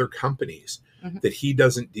to other companies mm-hmm. that he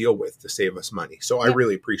doesn't deal with to save us money. So I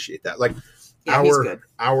really appreciate that. Like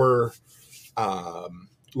our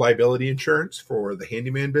liability insurance for the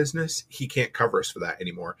handyman business, he can't cover us for that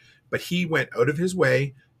anymore. But he went out of his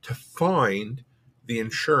way to find the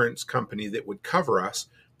insurance company that would cover us,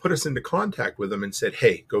 put us into contact with them and said,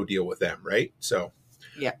 hey, go deal with them. Right. So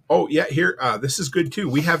yeah. Oh, yeah. Here, this is good too.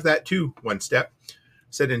 We have that too. One Step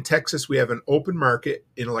said in Texas, we have an open market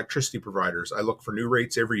in electricity providers. I look for new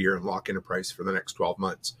rates every year and lock in a price for the next 12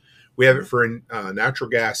 months. We have it for natural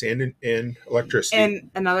gas and in electricity. And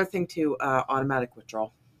another thing too, automatic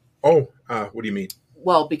withdrawal. Oh, what do you mean?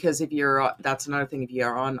 Well, because if you're, that's another thing. If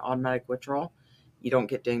you're on automatic withdrawal, you don't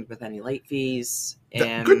get dinged with any late fees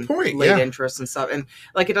and good point. Late interest and stuff. And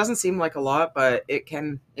like, it doesn't seem like a lot, but it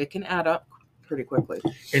can add up pretty quickly.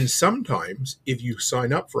 And sometimes if you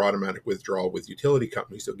sign up for automatic withdrawal with utility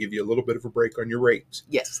companies, they'll give you a little bit of a break on your rates.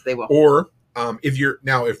 Yes, they will. Or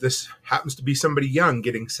if this happens to be somebody young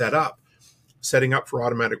getting setting up for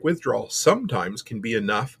automatic withdrawal sometimes can be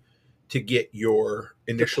enough to get your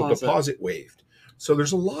initial deposit waived. So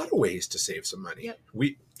there's a lot of ways to save some money. Yep.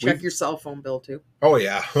 Check your cell phone bill too. Oh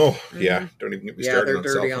yeah. Yeah. Don't even get me started on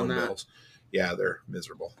cell phone bills. Yeah, they're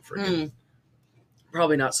miserable.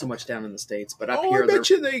 Probably not so much down in the States, but up here. I bet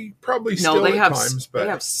you they probably still they have times. But they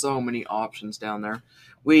have so many options down there.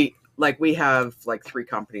 We have like 3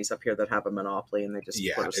 companies up here that have a monopoly, and they just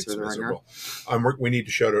put us through the ringer. We need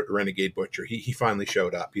to shout out to Renegade Butcher. He finally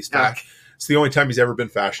showed up. He's back. It's the only time he's ever been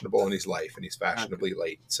fashionable in his life, and he's fashionably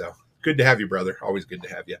late. So good to have you, brother. Always good to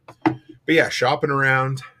have you. But yeah, shopping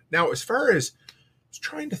around. Now, as far as I was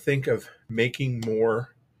trying to think of making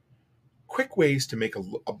more quick ways to make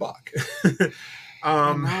a buck.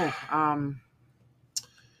 Man,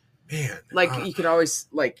 like you could always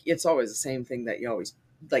it's always the same thing that you always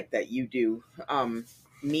that you do.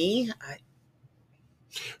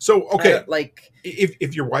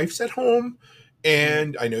 If your wife's at home,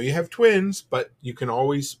 and I know you have twins, but you can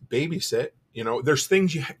always babysit. There's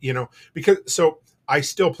things because I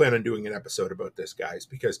still plan on doing an episode about this, guys,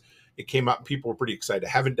 because it came up. People were pretty excited. I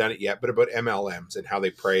haven't done it yet, but about MLMs and how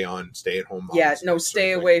they prey on stay-at-home moms. Yeah, no,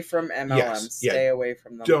 stay away from MLMs. Yes, stay away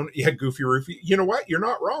from them. Goofy roofy. You know what? You're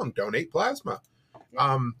not wrong. Donate plasma.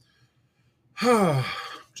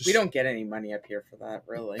 We don't get any money up here for that,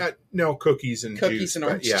 really. No, cookies and juice, and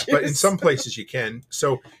orange juice. But in some places you can.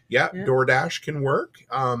 So DoorDash can work.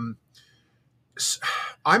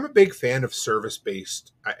 I'm a big fan of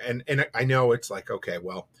service-based, and I know it's like, okay,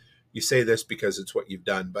 well, you say this because it's what you've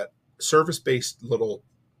done, but service-based little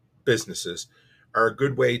businesses are a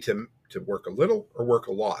good way to work a little or work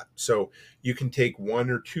a lot. So you can take 1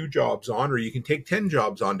 or 2 jobs on, or you can take 10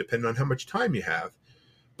 jobs on, depending on how much time you have.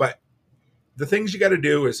 But the things you got to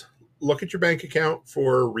do is look at your bank account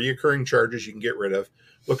for reoccurring charges you can get rid of,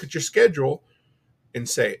 look at your schedule and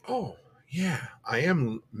say, oh, yeah, I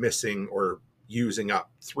am missing or using up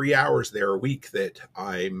 3 hours there a week that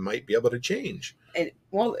I might be able to change. And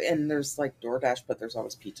there's like DoorDash, but there's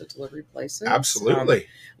always pizza delivery places. Absolutely.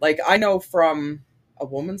 I know from a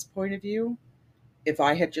woman's point of view, if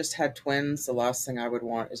I had just had twins, the last thing I would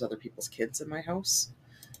want is other people's kids in my house.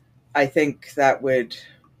 I think that would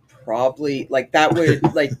probably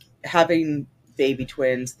having baby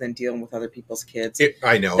twins, then dealing with other people's kids.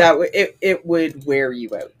 I know it would wear you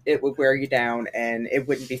out. It would wear you down, and it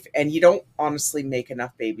wouldn't be. And you don't honestly make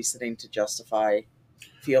enough babysitting to justify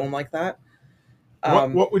feeling like that.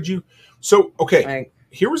 What would you? So okay,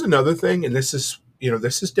 here was another thing, and this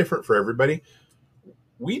is different for everybody.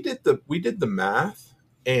 We did the math,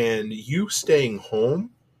 and you staying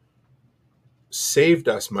home saved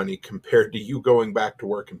us money compared to you going back to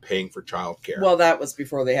work and paying for childcare. Well, that was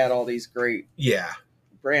before they had all these great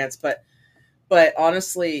brands, but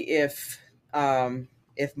honestly, if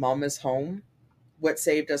mom is home, what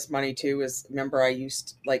saved us money too is, remember I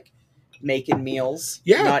used like making meals,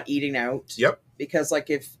 not eating out. Yep. Because like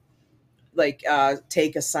if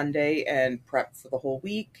take a Sunday and prep for the whole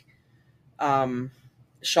week,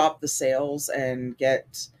 shop the sales and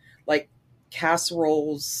get like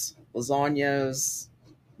casseroles, lasagnas,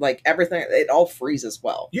 like everything, it all freezes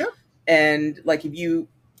well. Yeah. And like if you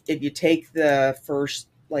take the first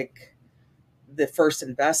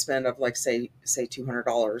investment of like say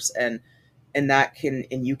 $200 and that can,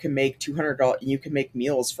 and you can make $200, you can make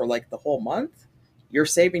meals for like the whole month, you're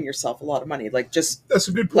saving yourself a lot of money. Like just, that's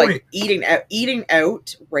a good point. Like eating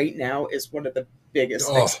out right now is one of the biggest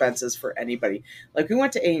expenses for anybody. Like we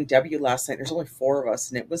went to A&W last night. There's only 4 of us,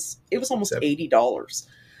 and it was almost $80.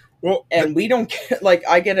 Well, and we don't get, like,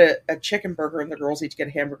 I get a chicken burger and the girls each get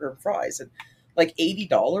a hamburger and fries, and like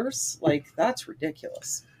 $80, like that's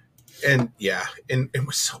ridiculous. And and it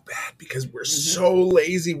was so bad because we're so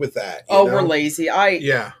lazy with that. We're lazy.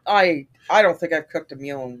 I don't think I've cooked a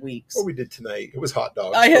meal in weeks. What we did tonight, it was hot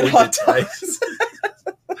dogs. I had hot dogs.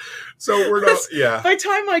 So we're not, By the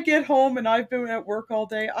time I get home and I've been at work all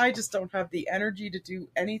day, I just don't have the energy to do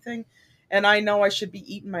anything. And I know I should be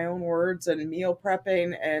eating my own words and meal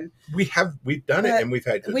prepping, and we've done it, and we've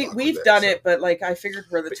had good luck we've with done it, but like I figured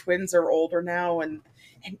where the twins are older now, and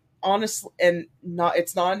honestly, and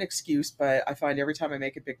it's not an excuse, but I find every time I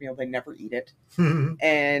make a big meal, they never eat it,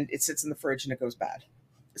 and it sits in the fridge and it goes bad.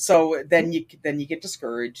 So then you get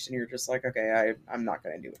discouraged, and you're just like, okay, I'm not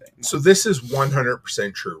going to do it anymore. So this is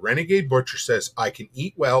 100% true. Renegade Butcher says, I can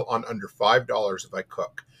eat well on under $5 if I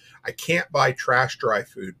cook. I can't buy trash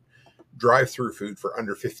drive-through food for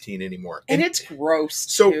under $15 anymore. And it's gross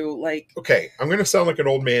too. Like, okay, I'm going to sound like an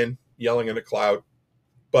old man yelling in a cloud,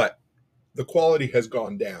 but the quality has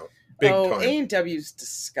gone down big time. A&W's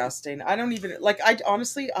disgusting. I don't even like. I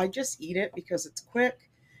just eat it because it's quick,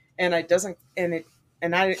 and it doesn't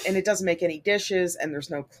make any dishes, and there's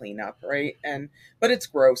no cleanup, right? But it's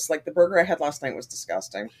gross. Like the burger I had last night was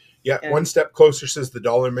disgusting. Yeah, One Step Closer says the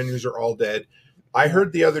dollar menus are all dead. I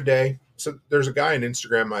heard the other day. So there's a guy on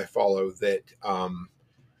Instagram I follow that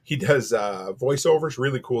he does voiceovers,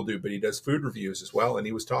 really cool dude, but he does food reviews as well. And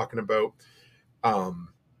he was talking about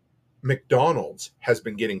McDonald's has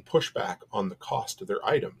been getting pushback on the cost of their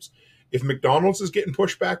items. If McDonald's is getting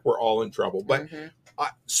pushback, we're all in trouble. But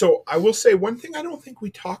so I will say one thing I don't think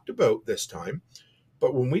we talked about this time,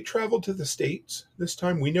 but when we traveled to the States this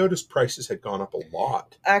time, we noticed prices had gone up a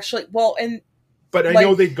lot. Actually, but I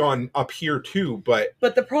know they'd gone up here too, but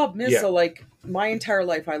the problem is, so like my entire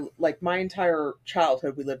life, my entire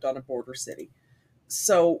childhood, we lived on a border city.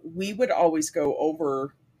 So we would always go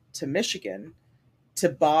over to Michigan to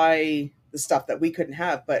buy the stuff that we couldn't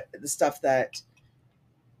have, but the stuff that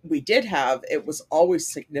we did have, it was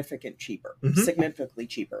always significantly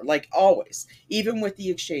cheaper, like always, even with the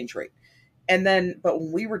exchange rate. And then, but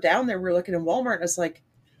when we were down there, we were looking in Walmart, and it's like,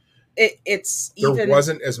 there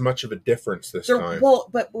wasn't as much of a difference this time. Well,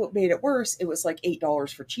 but what made it worse, it was like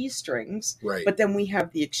 $8 for cheese strings. Right. But then we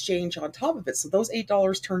have the exchange on top of it. So those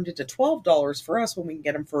 $8 turned into $12 for us when we can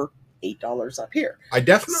get them for $8 up here. I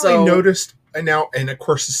definitely noticed, and of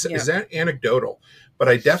course, is that anecdotal, but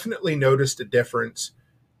I definitely noticed a difference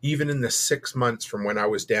even in the 6 months from when I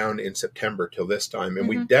was down in September till this time. And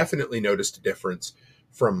we definitely noticed a difference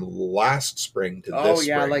from last spring to this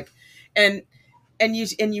spring. Like, and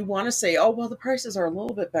you want to say, oh, well, the prices are a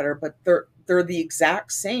little bit better, but they're the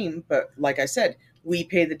exact same. But like I said, we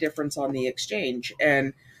pay the difference on the exchange.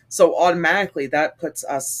 And so automatically that puts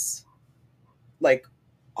us like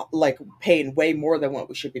paying way more than what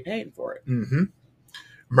we should be paying for it. Mm-hmm.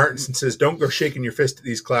 Martinson says, don't go shaking your fist at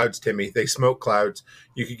these clouds, Timmy. They smoke clouds.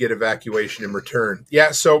 You could get evacuation in return.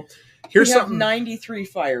 Yeah, so here's something. We have 93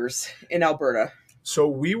 fires in Alberta. So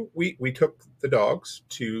we took the dogs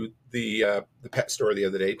to the pet store the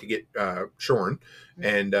other day to get shorn,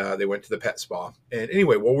 and they went to the pet spa. And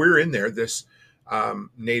anyway, while we were in there, this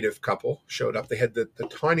native couple showed up. They had the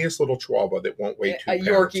tiniest little chihuahua that won't weigh 2 pounds.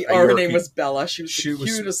 Yorkie. Her name was Bella. She was the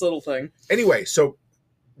cutest little thing. Anyway, so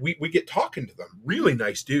we get talking to them. Really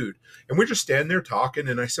nice dude. And we're just standing there talking.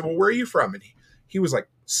 And I said, well, where are you from? And he was like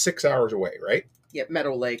 6 hours away, right? Yeah,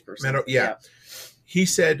 Meadow Lake or something. Yeah. He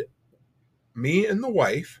said, me and the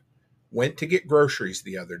wife went to get groceries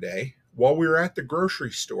the other day. While we were at the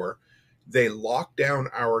grocery store, they locked down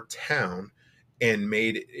our town and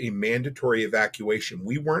made a mandatory evacuation.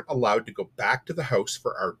 We weren't allowed to go back to the house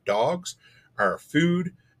for our dogs, our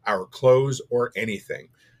food, our clothes, or anything.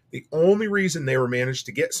 The only reason they were managed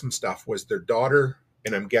to get some stuff was their daughter,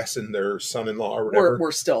 and I'm guessing their son-in-law or whatever.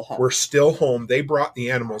 We're still home. We're still home. They brought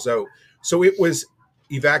the animals out. So it was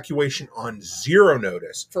evacuation on zero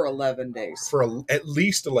notice. For 11 days. For at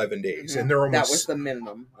least 11 days. Mm-hmm. And they're almost... That was the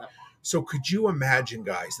minimum. So could you imagine,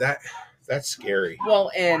 guys? That's scary.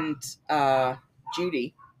 Well, and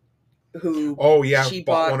Judy, who... Oh, yeah. She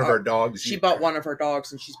bought one of our dogs. She bought one of her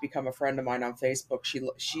dogs, and she's become a friend of mine on Facebook.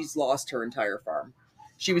 She's lost her entire farm.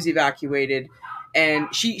 She was evacuated,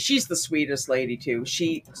 and she's the sweetest lady, too.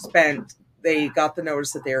 They got the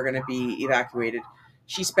notice that they were going to be evacuated.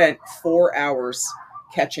 She spent 4 hours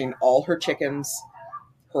catching all her chickens,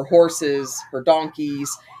 her horses, her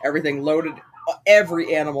donkeys, everything, loaded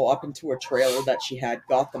every animal up into a trailer that she had,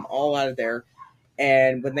 got them all out of there.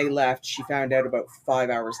 And when they left, she found out about 5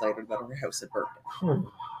 hours later that her house had burned.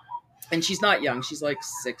 And she's not young. She's like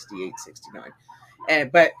 68,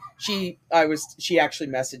 69. But she actually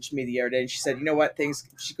messaged me the other day, and she said, you know what,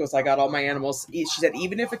 she goes, I got all my animals. She said,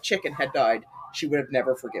 even if a chicken had died, she would have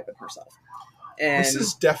never forgiven herself. And this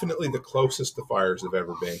is definitely the closest the fires have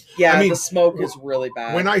ever been. Yeah, I mean, the smoke is really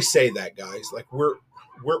bad. When I say that, guys, like we're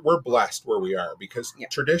blessed where we are, because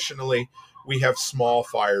traditionally we have small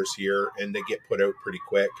fires here and they get put out pretty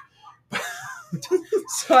quick.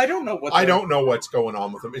 So I don't know what's going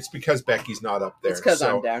on with them. It's because Becky's not up there. It's because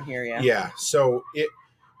I'm down here, yeah. Yeah. So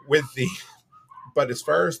but as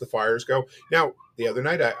far as the fires go, now the other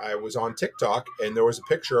night I was on TikTok and there was a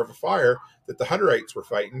picture of a fire that the Hutterites were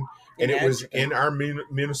fighting, and it was in our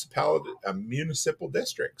municipal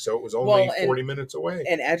district, so it was only 40 minutes away.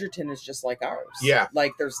 And Edgerton is just like ours. Yeah,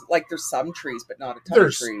 like there's some trees, but not a ton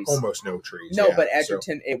of trees. Almost no trees. No, but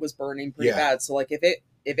Edgerton, it was burning pretty bad. So like if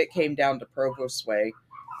it came down to Provost's way,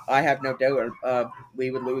 I have no doubt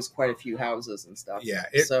we would lose quite a few houses and stuff. Yeah,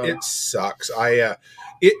 it sucks.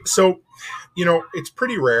 So it's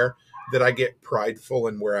pretty rare that I get prideful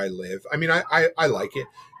in where I live. I mean, I like it.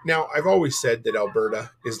 Now, I've always said that Alberta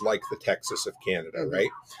is like the Texas of Canada, mm-hmm. right?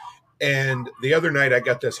 And the other night I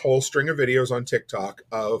got this whole string of videos on TikTok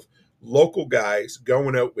of local guys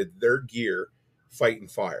going out with their gear fighting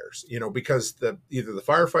fires, because either the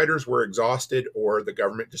firefighters were exhausted or the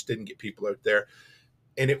government just didn't get people out there.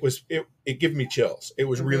 And it gave me chills. It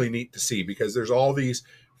was mm-hmm. really neat to see, because there's all these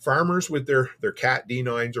farmers with their Cat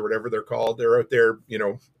D9s or whatever they're called. They're out there,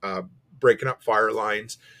 breaking up fire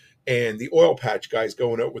lines, and the oil patch guys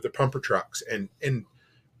going out with the pumper trucks and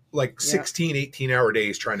like 16, 18-hour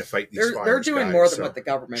days trying to fight these fires. They're doing more than what the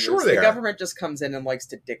government is. The government just comes in and likes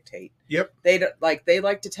to dictate. Yep. They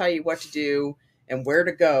like to tell you what to do and where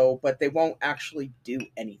to go, but they won't actually do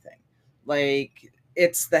anything. Like,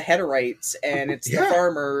 it's the Hutterites and it's the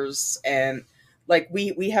farmers, and like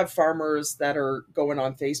we have farmers that are going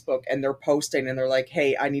on Facebook and they're posting and they're like,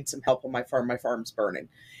 hey, I need some help on my farm. My farm's burning.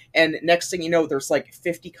 And next thing you know, there's like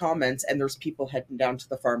 50 comments and there's people heading down to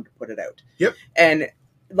the farm to put it out. Yep. And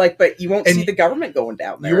but you won't see the government going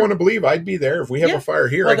down there. You want to believe I'd be there if we have a fire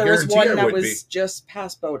here. Well, I guarantee I would be. there was one that was just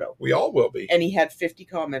past Bodo. We all will be. And he had 50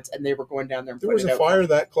 comments and they were going down there and putting it out. There was a fire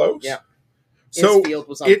that close? Yeah. So his field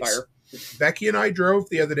was on fire. Becky and I drove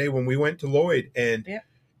the other day when we went to Lloyd, and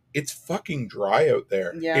it's fucking dry out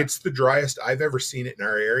there. Yeah. It's the driest I've ever seen it in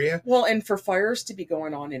our area. Well, and for fires to be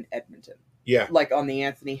going on in Edmonton. Yeah. Like on the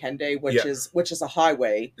Anthony Henday, which is a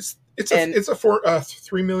highway. It's a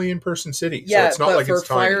 3 million person city. Yeah, so it's not but like for it's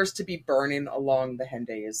tiny. fires to be burning along the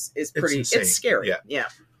Henday is pretty, it's scary. Yeah.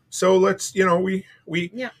 So let's,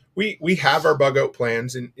 we have our bug out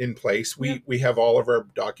plans in place. We have all of our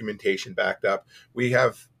documentation backed up. We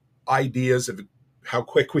have ideas of how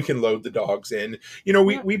quick we can load the dogs in.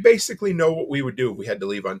 We basically know what we would do if we had to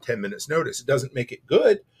leave on 10 minutes notice. It doesn't make it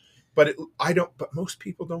good, but most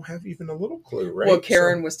people don't have even a little clue, right? Well,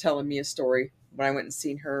 Karen was telling me a story when I went and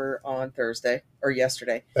seen her on Thursday or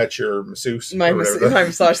yesterday. That's your masseuse. My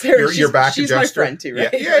massage therapist. Your back she's adjuster. My friend too,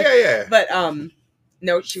 right? Yeah. But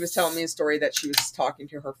no, she was telling me a story that she was talking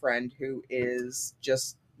to her friend who is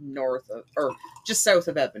just just south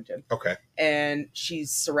of Edmonton. Okay. And she's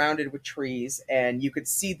surrounded with trees and you could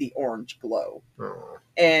see the orange glow. Oh.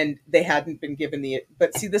 And they hadn't been given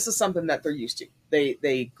but see, this is something that they're used to.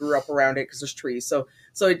 They grew up around it because there's trees. So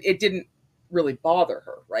it didn't really bother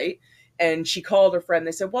her, right? And she called her friend.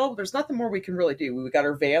 They said, well, there's nothing more we can really do. We got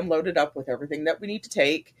our van loaded up with everything that we need to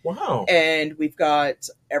take. Wow. And we've got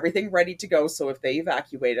everything ready to go. So if they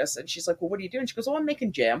evacuate us, and she's like, well, what are you doing? She goes, oh, I'm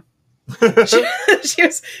making jam.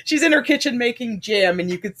 She's in her kitchen making jam, and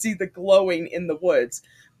you could see the glowing in the woods.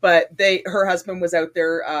 But her husband was out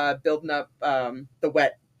there building up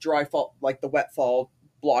the dry fall, like the wet fall,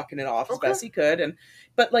 blocking it off as best he could.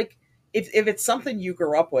 But like, if it's something you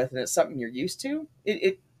grew up with and it's something you're used to,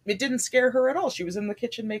 it didn't scare her at all. She was in the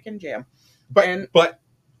kitchen making jam. But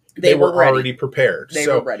they were already prepared. They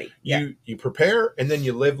were ready. Yeah. You prepare, and then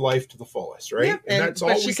you live life to the fullest, right? Yeah. And that's all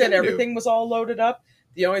but we she said can everything do. was all loaded up.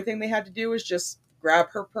 The only thing they had to do was just grab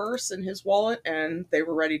her purse and his wallet, and they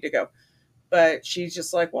were ready to go. But she's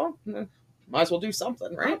just like, well, might as well do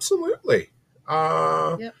something, right? Absolutely.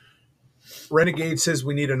 Yep. Renegade says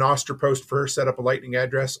we need an Oster post for her, set up a lightning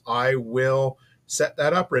address. I will set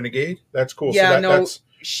that up, Renegade. That's cool. Yeah, so that's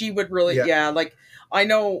she would really, like, I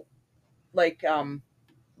know, like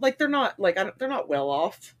they're not, they're not well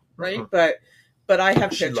off, right? Uh-huh. But I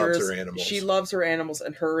have she pictures. Loves her animals. She loves her animals,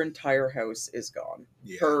 and her entire house is gone.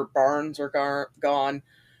 Yeah. Her barns are gone.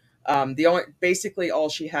 Basically all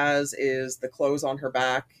she has is the clothes on her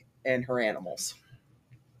back and her animals.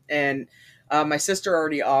 And my sister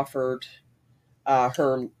already offered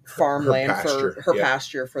her farmland for her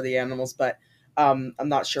pasture for the animals, but I'm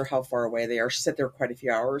not sure how far away they are. She said they're quite a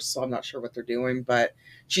few hours, so I'm not sure what they're doing. But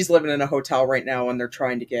she's living in a hotel right now, and they're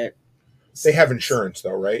trying to get. They have insurance,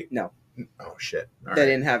 though, right? No. Oh shit! They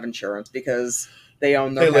didn't have insurance because they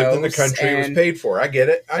own their house. They lived in the country. It was paid for. I get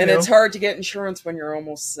it. I know. It's hard to get insurance when you're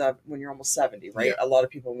almost 70, right? Yeah. A lot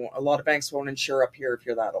of banks won't insure up here if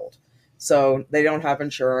you're that old. So they don't have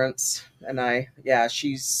insurance, and I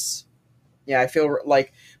feel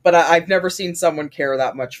like, but I've never seen someone care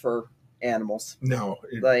that much for animals. No,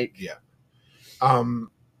 yeah.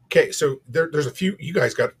 Okay, so there's a few. You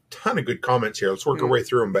guys got a ton of good comments here. Let's work our way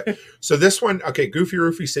through them. But so this one, okay, Goofy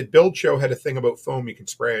Roofy said, Build Show had a thing about foam you can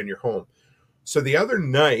spray on your home. So the other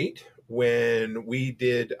night when we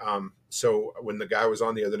did, when the guy was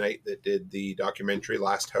on the other night that did the documentary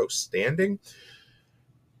Last House Standing,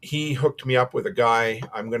 he hooked me up with a guy.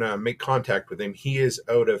 I'm going to make contact with him. He is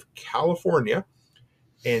out of California,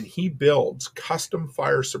 and he builds custom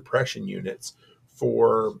fire suppression units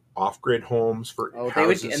for off-grid homes, for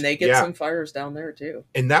houses. They get some fires down there too.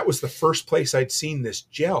 And that was the first place I'd seen this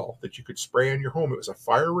gel that you could spray on your home. It was a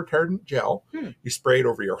fire retardant gel. You spray it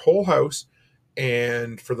over your whole house,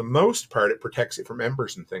 and for the most part, it protects it from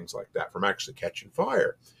embers and things like that, from actually catching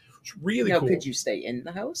fire. It's really cool. Could you stay in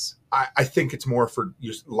the house? I think it's more for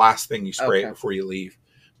last thing you spray it before you leave.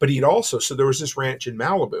 But he'd also, so there was this ranch in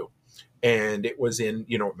Malibu, and it was in,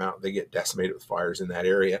 they get decimated with fires in that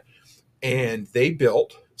area. And they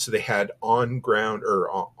built, so they had on-ground or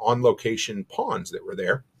on-location ponds that were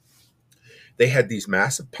there. They had these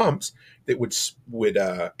massive pumps that would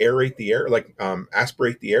aerate the air,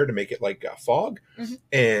 aspirate the air to make it like fog. Mm-hmm.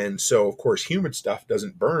 And so, of course, humid stuff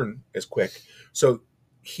doesn't burn as quick. So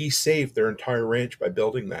he saved their entire ranch by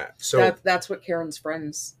building that. So that's what Karen's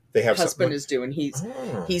friend's husband is doing. He's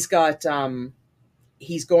got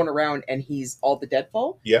he's going around, and he's all the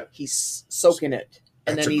deadfall. Yeah, he's soaking it.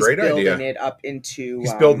 And That's then a great he's building idea. it up into...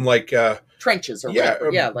 He's building trenches or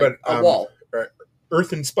whatever. Yeah, a wall.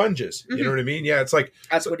 Earthen sponges. Mm-hmm. You know what I mean? Yeah, it's like...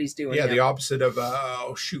 That's what he's doing. Yeah, the opposite of...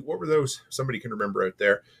 what were those? Somebody can remember out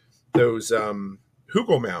there. Those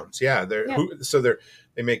hugel mounds. Yeah, they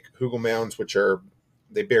make hugel mounds, which are...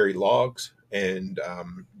 They bury logs and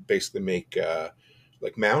basically make...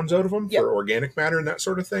 like mounds out of them for organic matter and that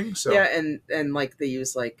sort of thing. So yeah, and like they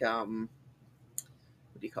use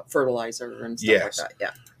fertilizer and stuff like that.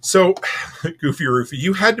 Yeah. So, Goofy Roofy,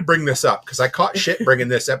 you had to bring this up because I caught shit bringing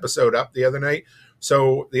this episode up the other night.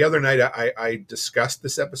 So the other night I discussed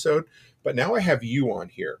this episode, but now I have you on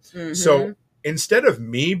here. Mm-hmm. So instead of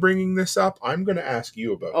me bringing this up, I'm going to ask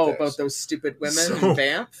you about this. About those stupid women in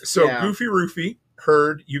Banff? So Goofy Roofy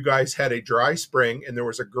heard you guys had a dry spring, and there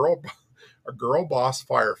was a girl boss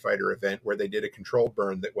firefighter event where they did a controlled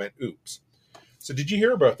burn that went oops. So did you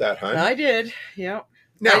hear about that, hon? I did. Yeah.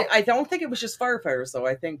 Now, I don't think it was just firefighters, though.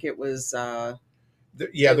 I think it was... there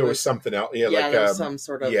was something else. Yeah, there was some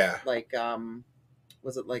sort of...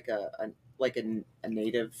 was it like a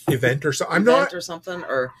native... event or something? Or something?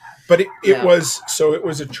 But it was... So it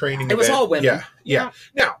was a training event. It was all women. Yeah.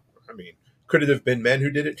 Now, I mean, could it have been men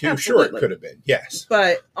who did it too? Absolutely. Sure, it could have been. Yes.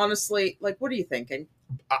 But honestly, what are you thinking?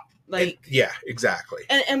 Yeah, exactly.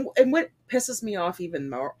 And what pisses me off even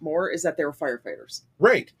more is that they were firefighters.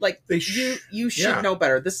 Right. You should know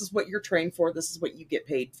better. This is what you're trained for. This is what you get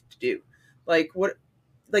paid to do.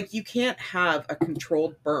 You can't have a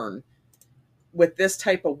controlled burn with this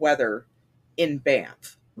type of weather in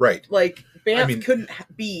Banff. Right. Like Banff I mean- couldn't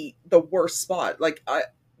be the worst spot. Like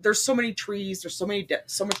there's so many trees, there's so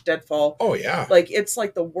much deadfall. Oh yeah. Like it's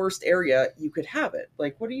like the worst area you could have it.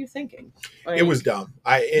 Like what are you thinking? Like, It was dumb.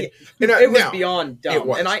 it was now, beyond dumb. it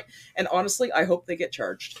was. And honestly, I hope they get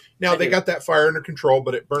charged. Now I they do. got that fire under control,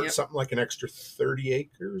 but it burnt Yep. something like an extra 30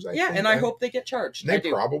 acres. I Yeah, think. and I hope they get charged. they I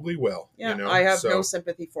do. probably will. Yeah, you know? I have So, no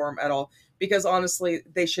sympathy for them at all because honestly,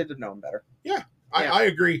 they should have known better. Yeah, Yeah. I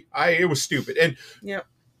agree. It was stupid. And Yeah.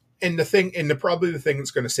 And probably the thing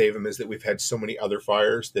that's going to save them is that we've had so many other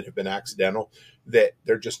fires that have been accidental that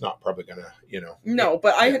they're just not probably going to, No,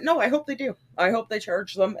 but I hope they do. I hope they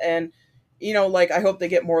charge them, and I hope they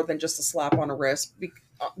get more than just a slap on a wrist.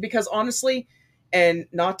 Because honestly, and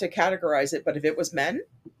not to categorize it, but if it was men,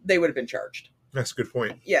 they would have been charged. That's a good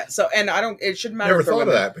point. Yeah. So, and I don't. It shouldn't matter. Never if they're thought of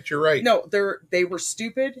women. that, but you're right. No, they were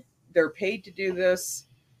stupid. They're paid to do this.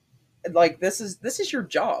 Like this is your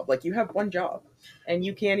job. Like you have one job, and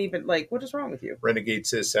you can't even what is wrong with you? Renegade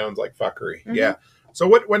says sounds like fuckery. Mm-hmm. Yeah. So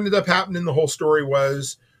what ended up happening? The whole story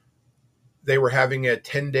was they were having a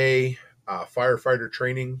 10-day firefighter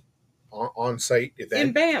training on site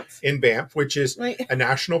event In Banff, which is Like- a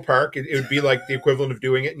national park. It would be like the equivalent of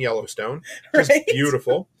doing it in Yellowstone. Just Right?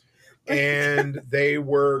 beautiful. And they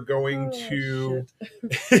were going to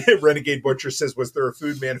Renegade Butcher says, was there a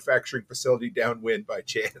food manufacturing facility downwind by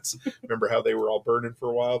chance? Remember how they were all burning for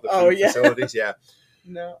a while? The food facilities? Yeah.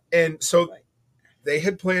 No. And so they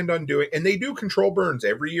had planned on doing, and they do control burns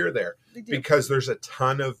every year there They do. because there's a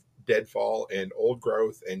ton of deadfall and old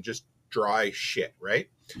growth and just dry shit, right?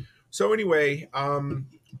 So anyway,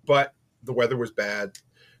 but the weather was bad.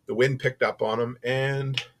 The wind picked up on them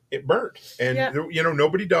and it burnt. And,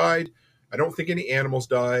 nobody died. I don't think any animals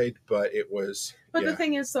died, but it was. But the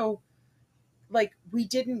thing is, though, we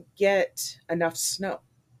didn't get enough snow.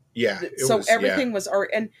 Yeah. So everything was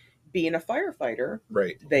already, and being a firefighter,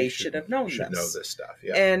 right. they should have known Should this. know this stuff.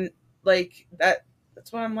 Yeah. And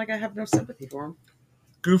that's why I'm I have no sympathy for him.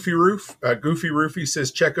 Goofy Roofy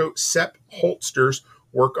says, check out Sepp Holster's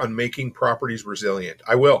work on making properties resilient.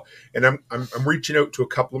 I will. And I'm reaching out to a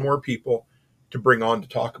couple of more people to bring on to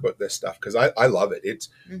talk about this stuff because I love it. It's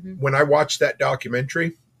when I watched that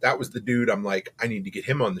documentary, that was the dude I'm like, I need to get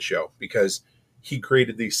him on the show because he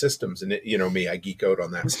created these systems and me, I geek out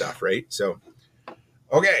on that stuff, right? So,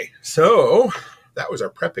 okay. So that was our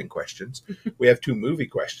prepping questions. We have 2 movie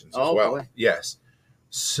questions as well. Boy. Yes.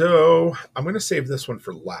 So I'm going to save this one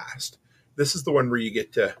for last. This is the one where you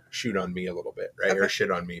get to shoot on me a little bit, right? Okay. Or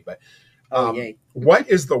shit on me. But Yay. what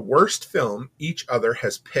is the worst film each other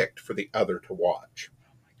has picked for the other to watch?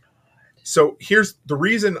 So here's the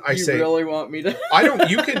reason I say. You really want me to? I don't.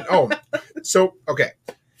 You can. Oh, so okay.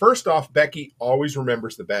 First off, Becky always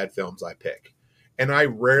remembers the bad films I pick, and I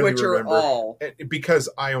rarely Which remember are all. because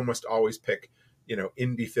I almost always pick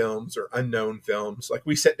indie films or unknown films. Like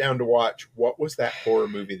we sat down to watch, what was that horror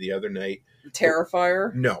movie the other night?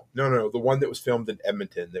 Terrifier? No. The one that was filmed in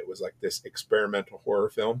Edmonton that was like this experimental horror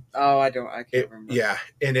film. Oh, I can't remember. Yeah,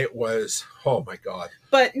 and it was, oh my God.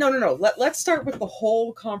 But no. Let's start with the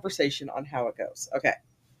whole conversation on how it goes. Okay.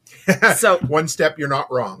 So one step, you're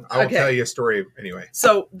not wrong. I will tell you a story anyway.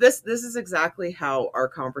 So this is exactly how our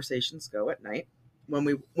conversations go at night when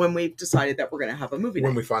we've decided that we're going to have a movie night.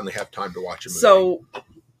 When we finally have time to watch a movie. So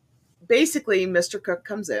basically, Mr. Cook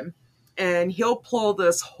comes in and he'll pull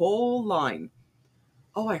this whole line.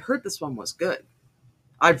 Oh, I heard this one was good.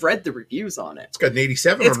 I've read the reviews on it. It's got an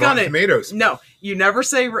 87 on Rotten Tomatoes. No, you never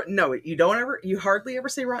say no. You hardly ever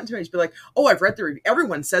say Rotten Tomatoes. Be like, oh, I've read the review.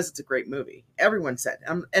 Everyone says it's a great movie. Everyone said,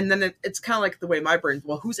 and then it's kind of like the way my brain.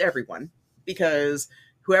 Well, who's everyone? Because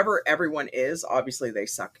whoever everyone is, obviously they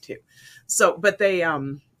suck too. So, but they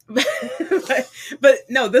but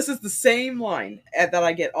no, this is the same line that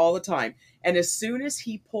I get all the time. And as soon as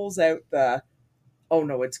he pulls out the, oh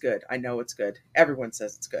no, it's good. I know it's good. Everyone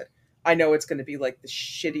says it's good. I know it's going to be like the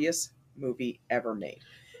shittiest movie ever made.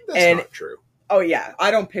 That's not true. Oh yeah, I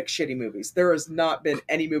don't pick shitty movies. There has not been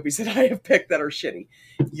any movies that I have picked that are shitty.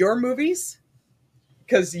 Your movies,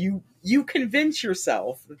 because you convince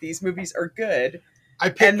yourself that these movies are good,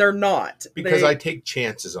 and they're not because I take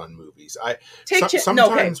chances on movies.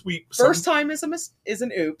 Sometimes first time is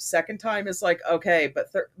an oops. Second time is like okay, but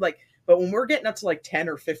when we're getting up to like 10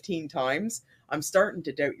 or 15 times, I'm starting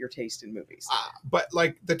to doubt your taste in movies. But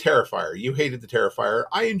like the Terrifier, you hated the Terrifier.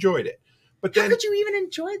 I enjoyed it. But How then, could you even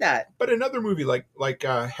enjoy that? but another movie like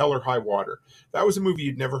Hell or High Water, that was a movie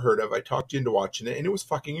you'd never heard of. I talked you into watching it, and it was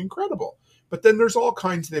fucking incredible. But then there's all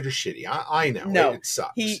kinds that are shitty. I know. No, it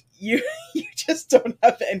sucks. You just don't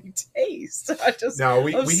have any taste. No,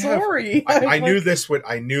 I'm sorry. I I'm knew like, this would.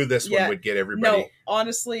 I knew this one would get everybody. No,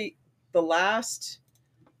 honestly,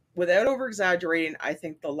 without over exaggerating, I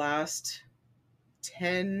think the last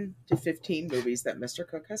 10 to 15 movies that Mr.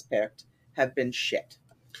 Cook has picked have been shit.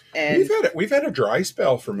 And we've had a dry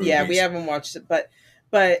spell for movies. yeah, we haven't watched it, but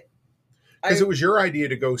because it was your idea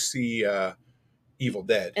to go see Evil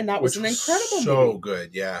Dead, and that was an incredible movie. So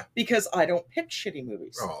good, yeah. Because I don't pick shitty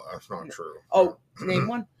movies. Oh, that's not true. Oh, name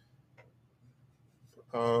one.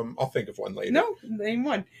 I'll think of one later. No, name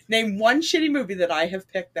one. Name one shitty movie that I have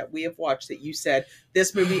picked that we have watched that you said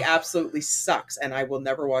this movie absolutely sucks and I will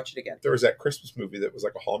never watch it again. There was that Christmas movie that was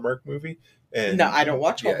like a Hallmark movie. And no, I don't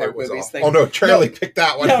watch Hallmark movies. Oh no, Charlie picked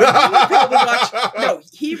that one.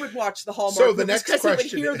 He would watch the Hallmark so the movies next because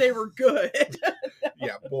question he would hear they were good.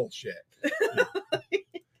 Yeah, bullshit.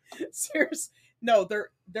 Seriously. No,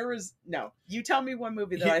 there is no. You tell me one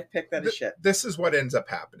movie that I've picked that is shit. This is what ends up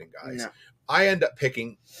happening, guys. No. I end up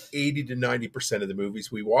picking 80 to 90% of the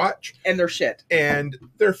movies we watch. And they're shit. And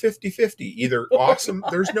they're 50-50. Either awesome.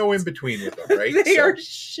 There's no in between with them, right? They are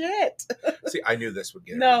shit. See, I knew this would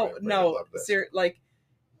get no.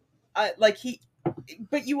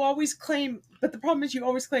 But you always claim, but the problem is you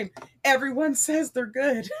always claim everyone says they're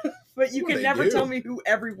good, but you can never tell me who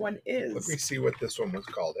everyone is. Let me see what this one was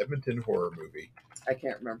called. Edmonton Horror Movie. I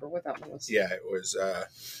can't remember what that one was. Yeah, it was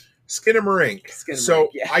Skinamarink. So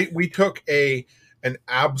we took an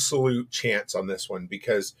absolute chance on this one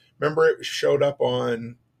because remember it showed up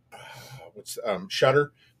on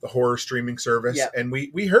Shudder, the horror streaming service, and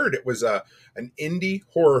we heard it was an indie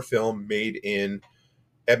horror film made in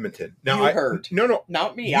Edmonton. Now you heard. No,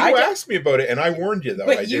 not me. You asked me about it, and I warned you though.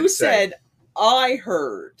 But you said I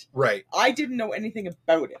heard. Right. I didn't know anything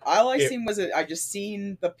about it. All I seen was I just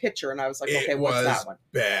seen the picture, and I was like, okay, what's that one?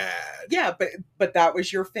 Bad. Yeah, but that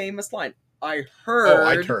was your famous line. I heard. Oh,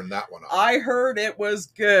 I turned that one off. I heard it was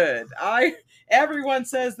good. Everyone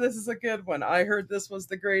says this is a good one. I heard this was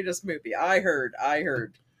the greatest movie. I heard.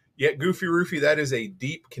 Yeah, Goofy Roofy, that is a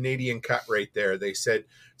deep Canadian cut right there. They said,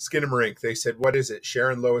 Skinamarink, they said, what is it?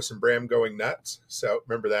 Sharon, Lois, and Bram going nuts? So,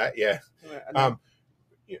 remember that? Yeah.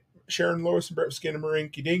 Sharon, Lois, and Bram,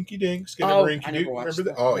 Skinamarink, dinky dink, Skinamarink, dink. Remember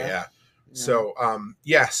that? Oh, yeah. No. So,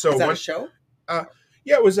 So, is that a show?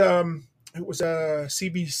 Yeah, it was a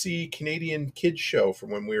CBC Canadian kids show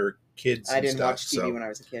from when we were kids. I didn't watch TV when I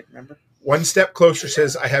was a kid, remember? One Step Closer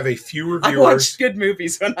says, I have a few reviewers. I watched good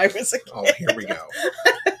movies when I was a kid. Oh, here we go.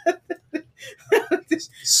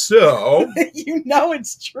 So you know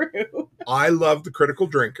it's true. I love The Critical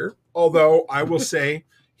Drinker, although I will say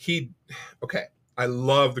I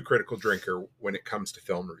love The Critical Drinker when it comes to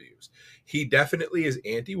film reviews. He definitely is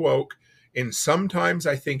anti-woke, and sometimes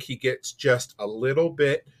I think he gets just a little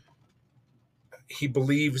bit, he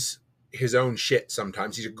believes his own shit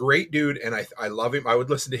sometimes. He's a great dude, and I love him. I would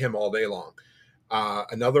listen to him all day long.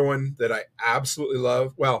 Another one that I absolutely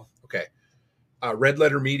love, Red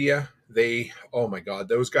Letter Media. Oh my God,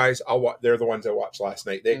 those guys! They're the ones I watched last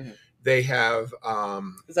night. They have.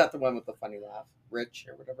 Is that the one with the funny laugh, Rich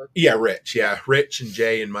or whatever? Yeah, Rich. Yeah, Rich and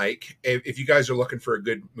Jay and Mike. If you guys are looking for a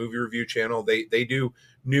good movie review channel, they do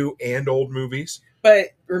new and old movies. But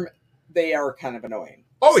they are kind of annoying.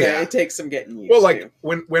 Oh, so yeah. It takes some getting used to.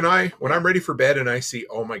 Well, when I'm ready for bed and I see,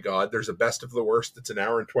 oh my God, there's a best of the worst that's an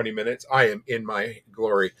hour and 20 minutes, I am in my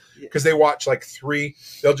glory. Because they watch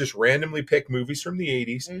they'll just randomly pick movies from the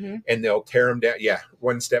 80s and they'll tear them down. Yeah,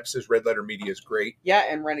 One Step says Red Letter Media is great. Yeah,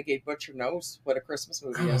 and Renegade Butcher knows what a Christmas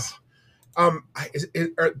movie is.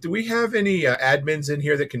 Do we have any admins in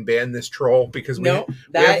here that can ban this troll? Because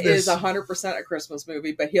that is 100% a Christmas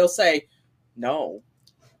movie, but he'll say, no.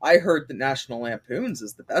 I heard that National Lampoons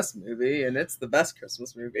is the best movie, and it's the best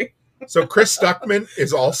Christmas movie. So Chris Stuckman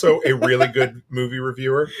is also a really good movie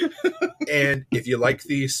reviewer. And if you like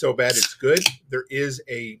these So Bad It's Good, there is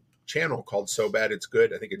a channel called So Bad It's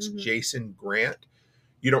Good. I think it's Jason Grant.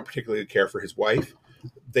 You don't particularly care for his wife.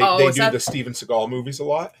 They do the Steven Seagal movies a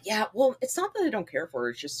lot. Yeah, well, it's not that I don't care for her.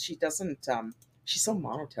 It's just she doesn't... she's so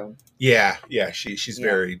monotone. Yeah, she's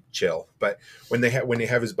very chill. But when they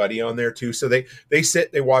have his buddy on there too, so they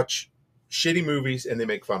watch shitty movies and they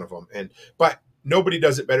make fun of them. But nobody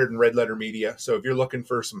does it better than Red Letter Media. So if you're looking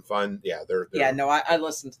for some fun, they're I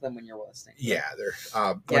listen to them when you're listening. Yeah, they're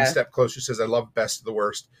One Step Closer says I love Best of the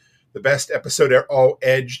Worst. The best episode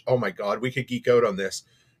edged. Oh my God, we could geek out on this.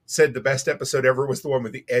 Said the best episode ever was the one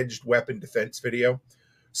with the edged weapon defense video.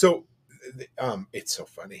 So It's so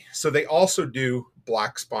funny. So they also do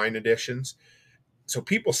black spine editions. So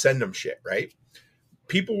people send them shit, right?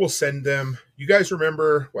 People will send them. You guys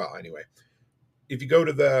remember? Well, anyway, if you go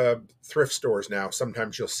to the thrift stores now,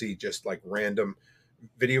 sometimes you'll see just like random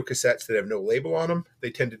video cassettes that have no label on them. They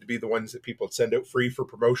tended to be the ones that people would send out free for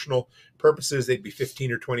promotional purposes. They'd be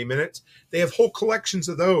 15 or 20 minutes. They have whole collections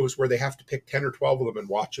of those where they have to pick 10 or 12 of them and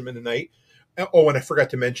watch them in a night. Oh, and I forgot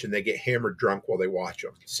to mention they get hammered drunk while they watch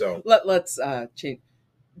them. So let's change.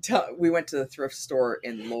 We went to the thrift store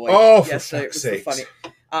in Lloyd yesterday. It was so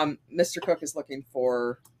funny. Mr. Cook is looking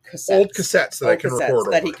for cassettes, old cassettes that I can record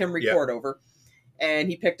over. That he can record over. And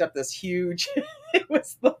he picked up this huge. It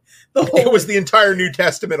was the whole. It was the entire New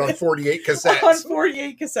Testament on 48 cassettes. On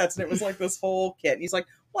 48 cassettes, and it was like this whole kit. And he's like,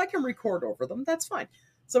 "Well, I can record over them. That's fine."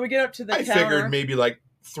 So we get up to the counter. I figured maybe like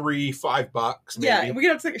 $3-5. Maybe. Yeah, and we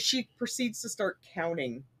get up to. She proceeds to start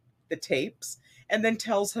counting the tapes, and then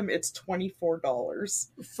tells him it's $24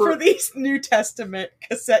 for these New Testament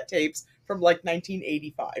cassette tapes from like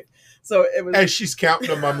 1985. So it was. As she's counting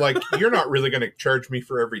them, I'm like, "You're not really going to charge me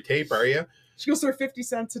for every tape, are you?" She goes, "They're 50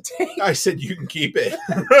 cents a tape." I said, "You can keep it."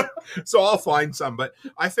 So I'll find some, but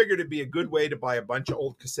I figured it'd be a good way to buy a bunch of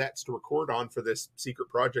old cassettes to record on for this secret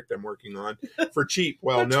project I'm working on for cheap.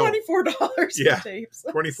 Well, no, $24 for tapes.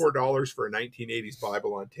 $24 for a 1980s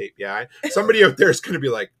Bible on tape. Yeah, somebody out there is going to be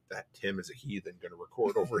like, "That Tim is a heathen going to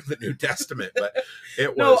record over the New Testament." But it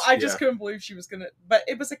was. No, I just couldn't believe she was going to. But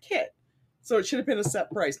it was a kit. So it should have been a set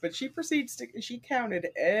price, but she proceeds to, she counted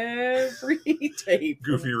every tape.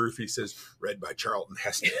 Goofy Roofy says, read by Charlton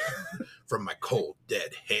Heston from my cold,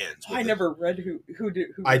 dead hands. I never read who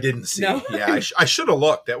I didn't see. No? Yeah, I should have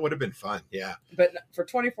looked. That would have been fun. Yeah. But for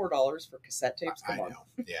 $24 for cassette tapes, come on. Know.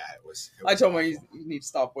 Yeah, it was I told him you need to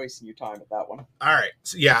stop wasting your time at that one. All right.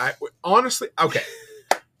 So yeah, honestly, okay.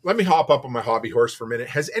 Let me hop up on my hobby horse for a minute.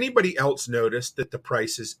 Has anybody else noticed that the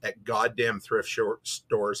prices at goddamn thrift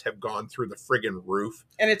stores have gone through the friggin' roof?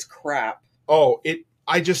 And it's crap. Oh,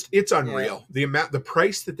 it's unreal. Yeah. The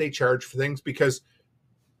price that they charge for things, because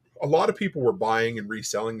a lot of people were buying and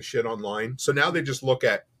reselling the shit online. So now they just look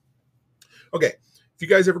at, okay, if you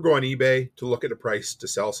guys ever go on eBay to look at a price to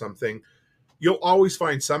sell something, you'll always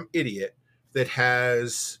find some idiot that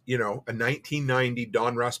has, a 1990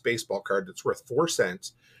 Don Russ baseball card that's worth 4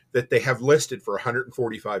 cents that they have listed for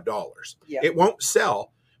 $145. Yeah. It won't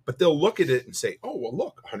sell, but they'll look at it and say, "Oh, well,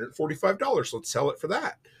 look, $145. Let's sell it for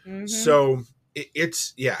that." Mm-hmm. So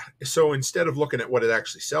So instead of looking at what it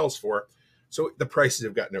actually sells for, so the prices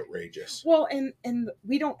have gotten outrageous. Well, and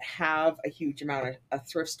we don't have a huge amount of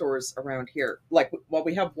thrift stores around here. Like, well,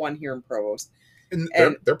 we have one here in Provost. And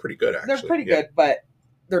they're pretty good, actually. They're pretty good, but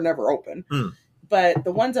they're never open. Mm. But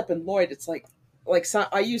the ones up in Lloyd, it's like some,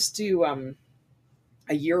 I used to,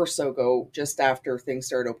 a year or so ago, just after things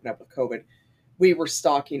started opening up with COVID, we were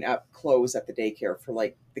stocking up clothes at the daycare for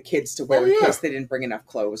like the kids to wear in case they didn't bring enough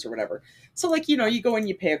clothes or whatever. So like, you go and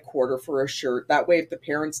you pay $0.25 for a shirt. That way, if the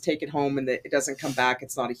parents take it home and it doesn't come back,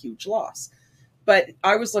 it's not a huge loss. But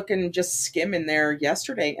I was just skimming there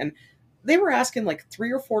yesterday, and they were asking like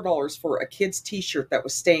 $3 or $4 for a kid's t-shirt that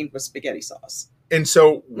was stained with spaghetti sauce. And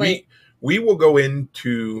so we will go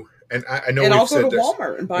into, and I know, and we've I'll said go to this,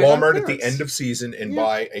 Walmart and buy Walmart at the end of season and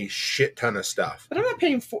buy a shit ton of stuff. But I'm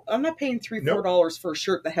not paying $3-4 for a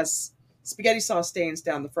shirt that has spaghetti sauce stains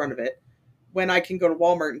down the front of it, when I can go to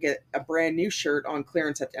Walmart and get a brand new shirt on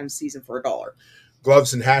clearance at the end of season for $1.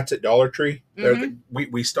 Gloves and hats at Dollar Tree. Mm-hmm.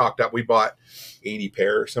 We stocked up. We bought 80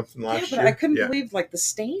 pair or something last year. But I couldn't believe like the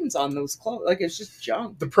stains on those clothes. Like, it's just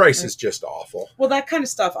junk. The price is just awful. Well, that kind of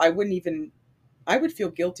stuff, I would feel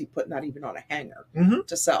guilty putting that even on a hanger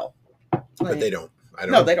to sell. But they don't.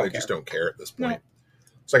 They just don't care at this point. No.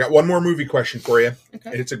 So I got one more movie question for you.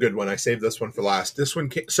 Okay. And it's a good one. I saved this one for last. This one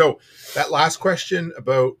so that last question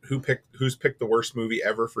about who's picked the worst movie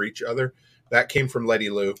ever for each other, that came from Letty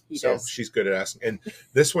Lou. She's good at asking. And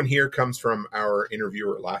this one here comes from our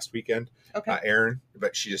interviewer last weekend, Erin,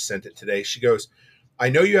 but she just sent it today. She goes, "I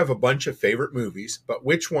know you have a bunch of favorite movies, but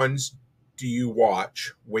which ones do you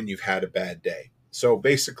watch when you've had a bad day?" So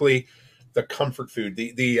basically, the comfort food,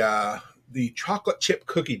 the chocolate chip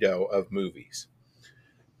cookie dough of movies.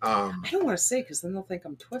 I don't want to say, because then they'll think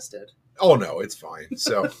I'm twisted. Oh no, it's fine.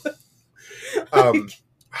 So,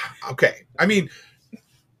 okay. I mean,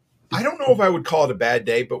 I don't know if I would call it a bad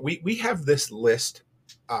day, but we have this list.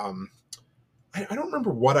 I don't remember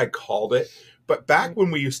what I called it, but back when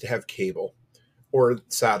we used to have cable or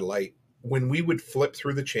satellite, when we would flip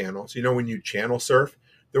through the channels, when you channel surf,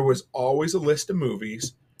 there was always a list of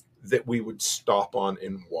movies that we would stop on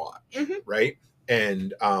and watch, right?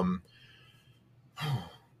 And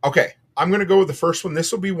okay, I'm going to go with the first one.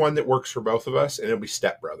 This will be one that works for both of us, and it'll be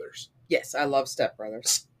Step Brothers. Yes, I love Step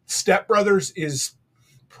Brothers. Step Brothers is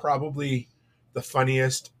probably the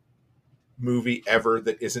funniest movie ever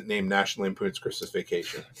that isn't named National Lampoon's Christmas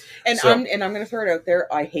Vacation. And I'm going to throw it out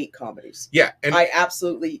there. I hate comedies. Yeah, and I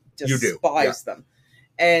absolutely despise them.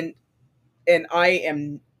 And I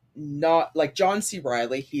am not like John C.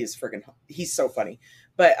 Reilly. He's so funny.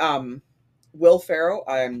 But Will Ferrell,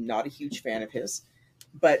 I'm not a huge fan of his.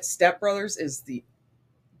 But Step Brothers is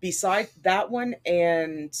beside that one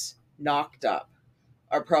and Knocked Up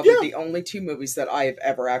are probably the only two movies that I've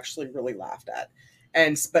ever actually really laughed at.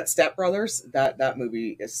 But Step Brothers, that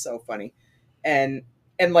movie is so funny. And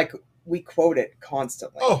like we quote it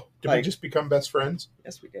constantly. Oh, did we just become best friends?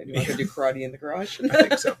 Yes, we did. You want to do karate in the garage? I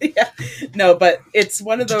think so. Yeah. No, but it's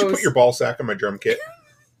one of those. Did you put your ball sack on my drum kit?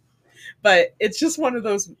 But it's just one of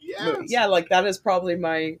those. Yes. Yeah, like that is probably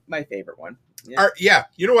my favorite one. Yeah.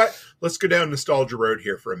 You know what? Let's go down nostalgia road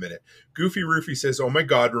here for a minute. Goofy Roofy says, "Oh my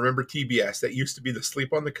God, remember TBS? That used to be the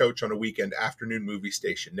sleep on the couch on a weekend afternoon movie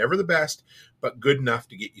station. Never the best, but good enough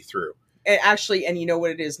to get you through." And you know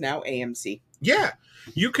what it is now? AMC. Yeah.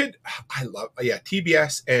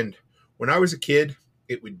 TBS. And when I was a kid,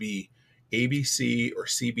 it would be ABC or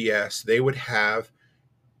CBS. They would have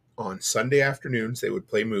on Sunday afternoons, they would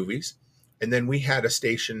play movies. And then we had a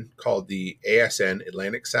station called the ASN,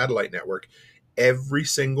 Atlantic Satellite Network. Every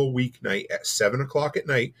single weeknight at 7:00 at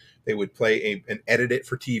night, they would play an edit it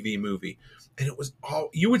for TV movie. And it was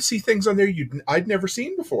you would see things on there I'd never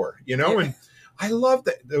seen before, and I love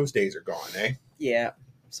that those days are gone, eh? Yeah.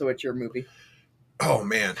 So it's your movie. Oh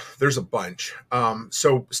man, there's a bunch.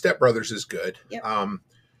 So Step Brothers is good. Yep.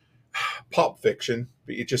 Pulp Fiction,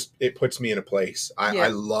 it puts me in a place.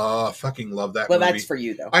 I fucking love that movie. Well, that's for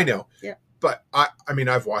you though. I know. Yeah. But I mean,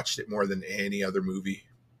 I've watched it more than any other movie,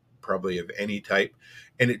 probably of any type,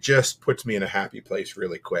 and it just puts me in a happy place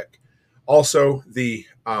really quick. Also, the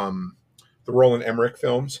Roland Emmerich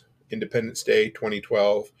films, Independence Day,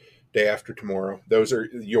 2012, Day After Tomorrow. Those are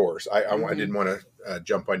yours. I didn't want to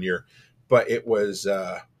jump on your, but it was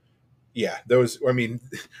those. I mean,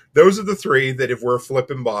 those are the three that if we're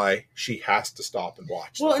flipping by, she has to stop and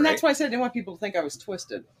watch. Well, them, and right? that's why I said I didn't want people to think I was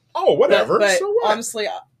twisted. Oh, whatever. But so what? honestly,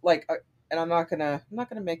 and I'm not gonna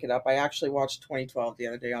make it up. I actually watched 2012 the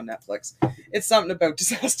other day on Netflix. It's something about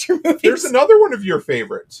disaster movies. There's another one of your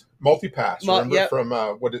favorites, Multipass. Remember yep.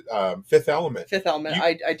 from Fifth Element. Fifth Element.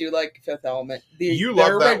 I do like Fifth Element. You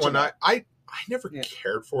love that one. I never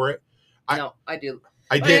cared for it. No, I do.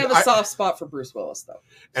 I did. I have a soft spot for Bruce Willis though,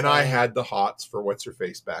 and I had the hots for what's her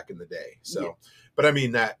face back in the day. So, but I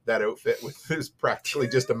mean that outfit is practically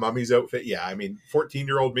just a mummy's outfit. Yeah, I mean,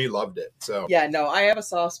 14-year-old me loved it. So yeah, no, I have a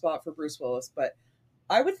soft spot for Bruce Willis, but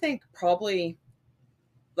I would think probably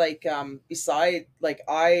beside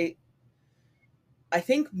I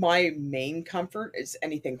think my main comfort is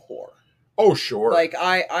anything horror. Oh sure. Like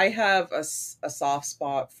I have a soft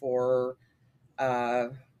spot for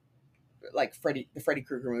the Freddy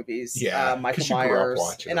Krueger movies, Michael Myers,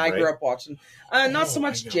 I grew up watching. Not so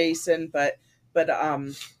much Jason, but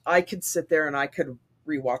I could sit there and I could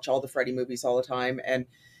rewatch all the Freddy movies all the time,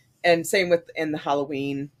 and same with the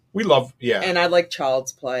Halloween. We love and I like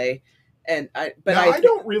Child's Play, I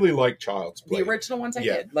don't really like Child's Play. The original ones I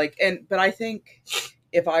did but I think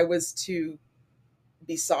if I was to,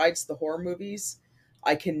 besides the horror movies,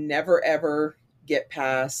 I can never ever get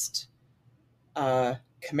past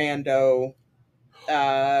Commando,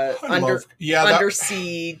 Under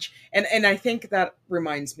Siege, and I think that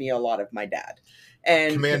reminds me a lot of my dad.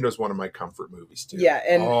 And Commando's one of my comfort movies too. Yeah,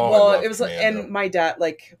 and it was Commando. And my dad,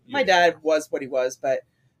 my dad was what he was, but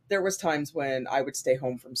there was times when I would stay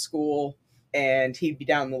home from school and he'd be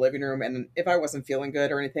down in the living room, and if I wasn't feeling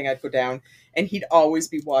good or anything, I'd go down and he'd always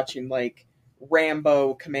be watching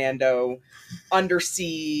Rambo, Commando, Under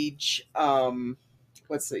Siege.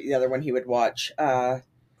 What's the other one he would watch?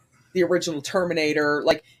 The original Terminator,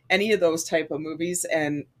 any of those type of movies,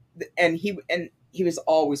 and he was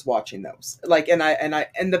always watching those.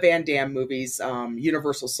 And the Van Damme movies,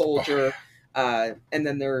 Universal Soldier, and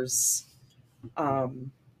then there's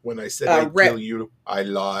when I said I'd kill you, I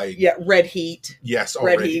lied. Yeah, Red Heat. Yes,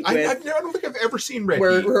 Red Heat. I don't think I've ever seen Red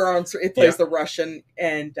Heat. Where it plays the Russian,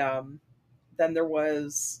 and then there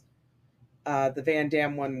was the Van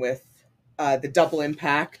Damme one with the Double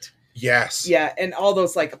Impact. Yes. Yeah, and all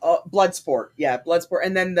those Bloodsport. Yeah, Bloodsport,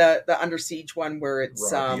 and then the Under Siege one where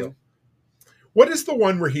it's what is the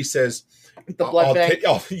one where he says the blood bank?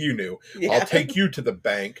 you knew. Yeah. I'll take you to the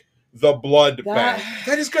bank. the blood That- bank.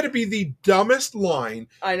 That is going to be the dumbest line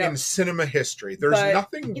I know. in cinema history. There's But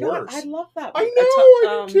nothing You know worse. what? I love that. I movie.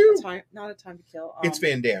 know, I do too. Not a Time to Kill. It's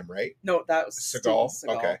Van Damme, right? No, that was Seagal?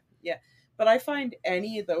 Steven Seagal. Okay. Yeah, but I find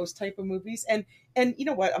any of those type of movies, and you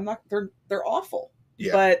know what? I'm not. They're awful.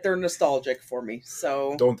 Yeah. But they're nostalgic for me.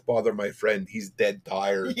 So Don't bother my friend. He's dead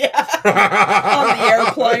tired. yeah, on the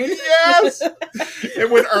airplane. Yes. And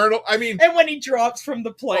when Arnold, I mean, and when he drops from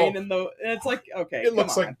the plane, Oh. and it's like, okay, it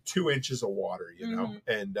looks come like 2 inches of water, you know.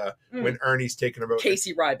 Mhm. And when Ernie's taking about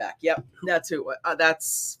Casey Ryback. Yep, that's who.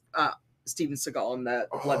 That's Steven Seagal in the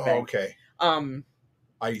Blood Bank. Okay. Um,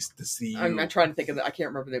 I used to see you. I'm trying to think of I can't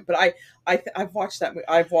remember the name, but I've watched that.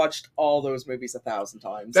 I've watched all those movies 1,000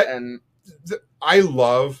 times, and I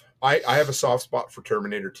have a soft spot for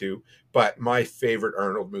Terminator 2, but my favorite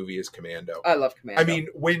Arnold movie is Commando. I love Commando. I mean,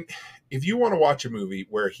 if you want to watch a movie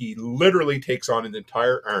where he literally takes on an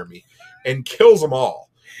entire army and kills them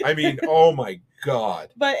all, I mean, oh my God.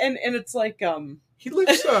 But and it's like He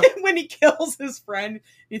lives when he kills his friend,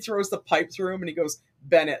 he throws the pipe through him, and he goes,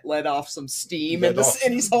 "Bennett let off some steam," and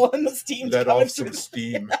he's holding the steam. let coming off some through.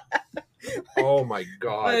 steam. Oh my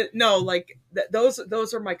God. But no, like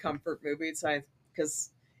those are my comfort movies.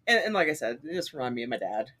 Because and like I said, they just remind me of my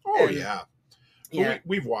dad. Oh And, yeah. yeah.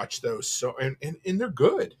 We've watched those so and they're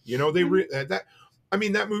good. You know, they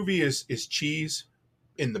that movie is cheese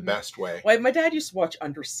in the best way. Well, my dad used to watch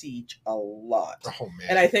Under Siege a lot. Oh man.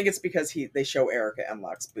 And I think it's because they show Erica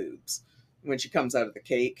Enlock's boobs when she comes out of the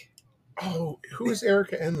cake. Oh, who is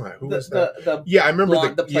Erica Enlock? Who was that? that? Yeah, I remember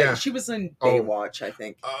blonde, the play. yeah. She was in Oh. Baywatch, I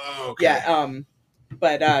think. Oh, okay. Yeah,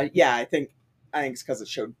 but yeah, I think it's because it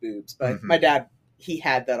showed boobs. But Mhm. my dad, he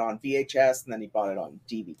had that on VHS, and then he bought it on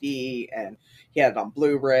DVD, and he had it on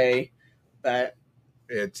Blu-ray. But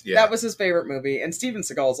that was his favorite movie. And Steven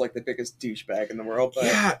Seagal is like the biggest douchebag in the world. But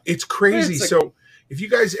yeah, it's crazy. It's So if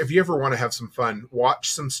you ever want to have some fun,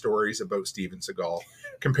 watch some stories about Steven Seagal.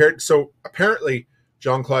 So apparently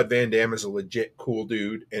Jean-Claude Van Damme is a legit cool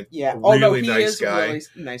dude and yeah, really he nice is guy. a really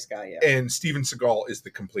nice guy. Yeah. And Steven Seagal is the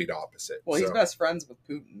complete opposite. Well, he's So best friends with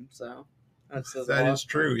Putin, so says a that lot. is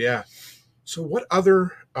true. Yeah. So what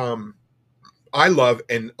other I love,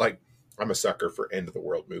 and like I'm a sucker for end of the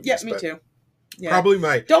world movies. Yeah, me but too. Yeah. Probably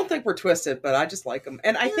my Don't think we're twisted, but I just like them,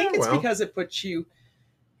 and I think it's because it puts you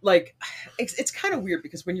like it's kind of weird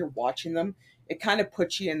because when you're watching them, it kind of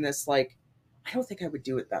puts you in this like I don't think I would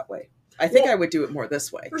do it that way. I think I would do it more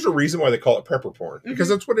this way. There's a reason why they call it prepper porn because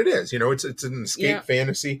that's what it is. You know, it's an escape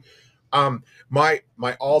fantasy. My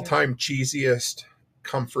all-time cheesiest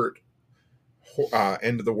comfort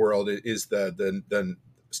end of the world is the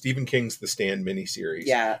Stephen King's The Stand miniseries.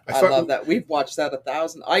 Yeah, I love that. We've watched that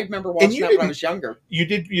 1,000. I remember watching that when I was younger. You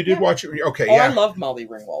did watch it. Okay, oh, yeah. I love Molly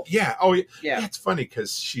Ringwald. Yeah. Oh, yeah. Yeah. It's funny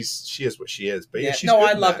because she is what she is. But yeah, she's no, good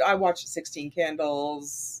I in loved. that. I watched 16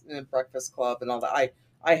 Candles, Breakfast Club, and all that.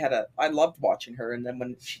 I loved watching her, and then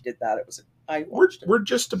when she did that, it was we're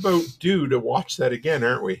just about due to watch that again,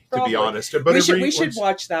 aren't we? Probably. To be honest, but we should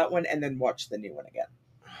watch that one and then watch the new one again.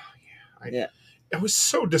 I was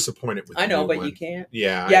so disappointed with. I know, the new but one. you can't.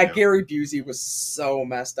 Yeah, yeah. Gary Busey was so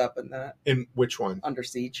messed up in that. In which one? Under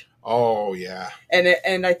Siege. Oh yeah.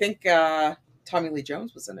 And I think Tommy Lee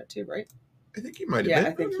Jones was in it too, right? I think he might have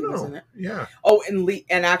been. I think he was in it. Yeah. Oh, and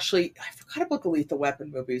actually, I forgot about the Lethal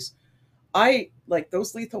Weapon movies. I like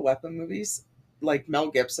those Lethal Weapon movies, like Mel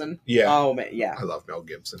Gibson. Yeah. Oh man, yeah. I love Mel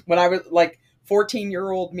Gibson. When I was like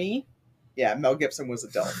 14-year-old me, yeah, Mel Gibson was a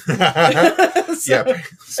DILF. Yeah.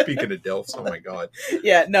 Speaking of DILFs, oh my God.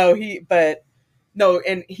 Yeah,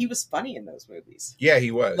 and he was funny in those movies. Yeah,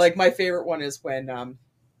 he was. Like my favorite one is when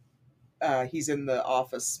he's in the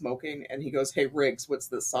office smoking, and he goes, "Hey Riggs, what's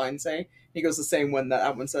the sign say?" He goes, "The same one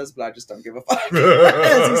that one says, but I just don't give a fuck."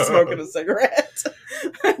 As he's smoking a cigarette.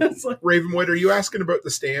 It's like, Ravenwood, are you asking about The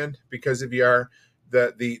Stand? Because if you are, the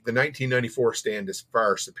 1994 Stand is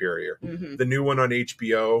far superior. mm-hmm. The new one on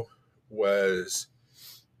HBO was.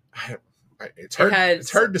 It's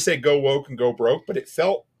hard to say go woke and go broke, but it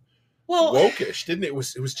felt wokish, didn't it? It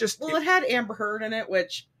was just. Well, it had Amber Heard in it,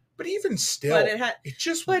 which. But even still, it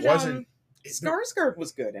just wasn't. Skarsgård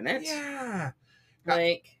was good in it. Yeah.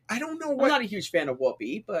 Like I don't know I'm what. not a huge fan of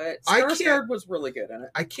Whoopi, but Skarsgård was really good in it.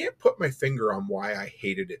 I can't put my finger on why I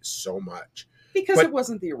hated it so much. Because it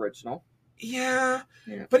wasn't the original. Yeah.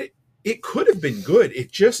 But it could have been good.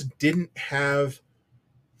 It just didn't have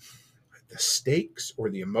the stakes or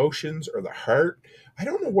the emotions or the heart. I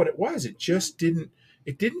don't know what it was. It just didn't.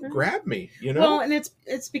 It didn't grab me, you know? Well, and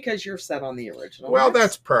it's because you're set on the original. Well,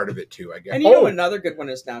 that's part of it too, I guess. And you know another good one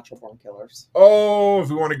is Natural Born Killers. Oh, if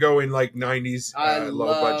we want to go in like 90s I low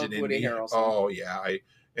love budget Woody indie. Harrelson. Oh, yeah.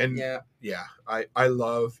 And I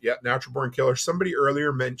love Natural Born Killers. Somebody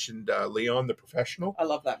earlier mentioned Leon the Professional. I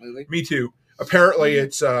love that movie. Me too. Apparently,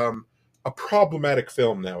 it's a problematic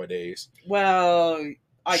film nowadays. Well,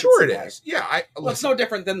 Sure it is. Yeah, it's no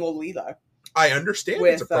different than Lolita. I understand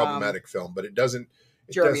it's a problematic film, but it doesn't.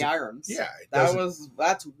 Jeremy Irons. Yeah,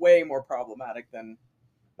 that's way more problematic than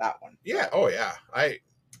that one. Yeah. Oh yeah.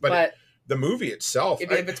 But the movie itself.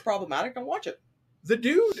 If it's problematic, don't watch it. The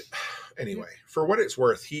dude. Anyway, for what it's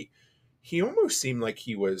worth, he almost seemed like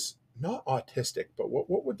he was not autistic, but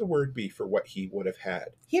what would the word be for what he would have had?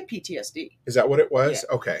 He had PTSD. Is that what it was?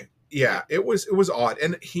 Yeah. Okay. Yeah, it was odd,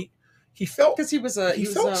 and he felt because he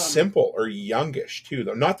felt simple or youngish too,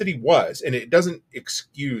 though. Not that he was, and it doesn't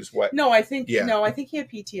excuse what. No, I think he had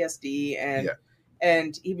PTSD,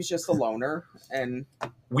 and he was just a loner. And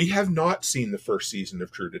we have not seen the first season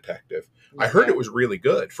of True Detective. I heard it was really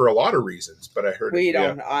good for a lot of reasons, but I heard we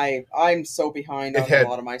don't. Yeah. I'm so behind on a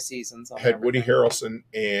lot of my seasons. Had Woody Harrelson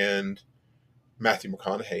and Matthew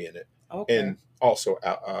McConaughey in it, and also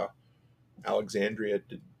Alexandria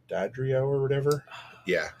Daddario or whatever.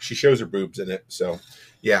 Yeah, she shows her boobs in it. So,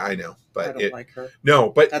 yeah, I know, but I don't like her. No,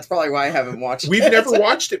 but that's probably why I haven't watched. We've never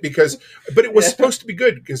watched it but it was supposed to be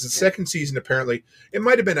good because the second season apparently it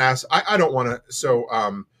might have been I don't want to.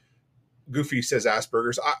 So, Goofy says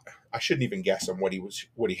Asperger's. I shouldn't even guess on what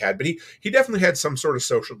he had, but he definitely had some sort of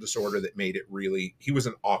social disorder that made it really. He was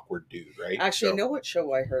an awkward dude, right? Actually, you know what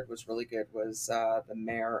show I heard was really good was the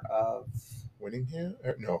Mayor of Winningham.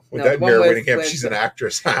 No, that Mayor Winningham. She's an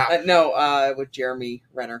actress. With Jeremy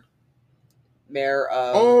Renner. Mayor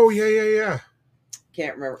of. Oh yeah.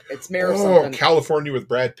 Can't remember. It's Mayor of something. California with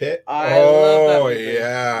Brad Pitt. I love that movie.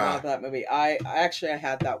 Yeah. I love that movie. I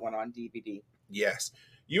had that one on DVD. Yes.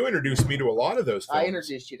 You introduced me to a lot of those films. I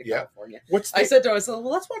introduced you to California. I said to him,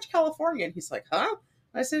 well, let's watch California. And he's like, huh?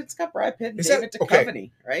 I said, it's got Brad Pitt and David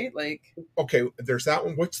Duchovny, right? Like, okay, there's that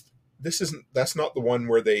one. That's not the one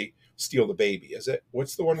where they steal the baby, is it?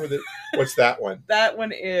 What's the one what's that one? That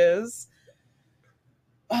one is,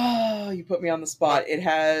 you put me on the spot. It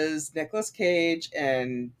has Nicolas Cage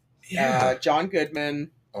and John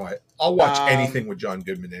Goodman. Oh, I'll watch anything with John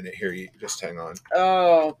Goodman in it. Here, you just hang on.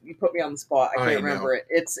 Oh, you put me on the spot. I can't remember it.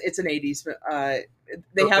 It's an 80s.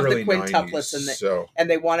 They have the quintuplets 90s, and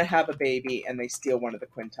they want to have a baby, and they steal one of the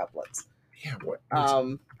quintuplets. Yeah, what?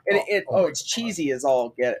 It's cheesy as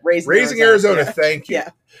all get it. Raising Arizona, thank you.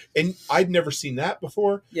 Yeah. And I'd never seen that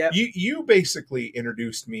before. Yeah. You basically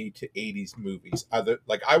introduced me to 80s movies.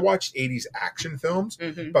 I watched 80s action films,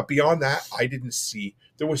 but beyond that, I didn't see.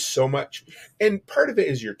 There was so much. And part of it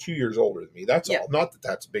is you're 2 years older than me. That's all. Not that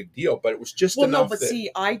that's a big deal, but it was just enough.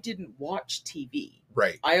 See, I didn't watch TV.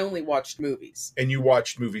 Right. I only watched movies. And you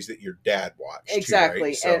watched movies that your dad watched.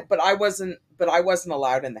 Exactly. Too, right? But I wasn't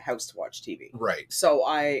allowed in the house to watch TV. Right. So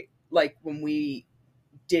when we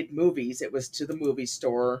did movies, it was to the movie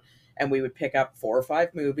store and we would pick up 4 or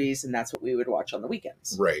 5 movies and that's what we would watch on the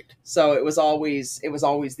weekends. Right. So it was always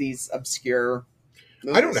these obscure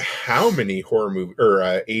movies. I don't know how many horror movie or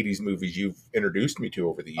 80s movies you've introduced me to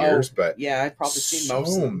over the years, but I've probably seen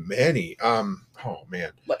most of them. So many. Oh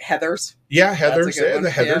man. Like Heathers. Yeah, Heathers. The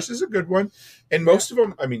Heathers is a good one. And most of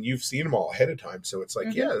them, I mean, you've seen them all ahead of time, so it's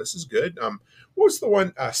like, this is good. What was the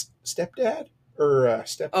one? Stepdad or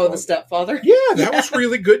Stepfather? Oh, The Stepfather. Yeah, that was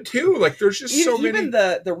really good too. Like, there's just so many. Even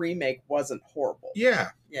the remake wasn't horrible. Yeah.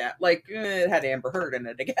 Yeah, like it had Amber Heard in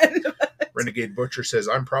it again. Renegade Butcher says,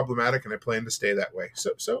 I'm problematic and I plan to stay that way.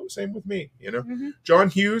 So same with me, you know. John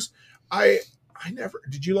Hughes, I never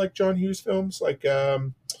did you like John Hughes films like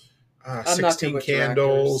 16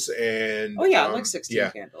 Candles and I like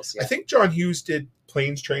 16 Candles. Yeah. I think John Hughes did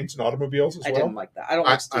Planes, Trains, and Automobiles as well. I didn't like that. I don't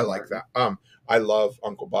like I like that. I love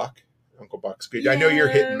Uncle Buck. Uncle Buck's good. Yeah, I know you're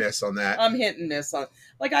hit and miss on that. I'm hit and miss on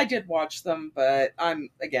I did watch them, but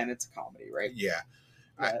it's a comedy, right? Yeah.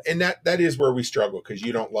 And that is where we struggle because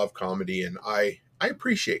you don't love comedy and I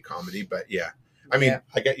appreciate comedy, but I mean,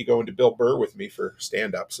 I got you going to Bill Burr with me for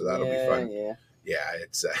stand up, so that'll be fun. Yeah,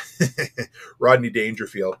 it's Rodney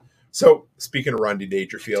Dangerfield. So speaking of Rodney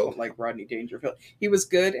Dangerfield, I don't like Rodney Dangerfield. He was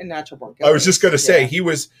good in Natural Born Killers. I was just going to say he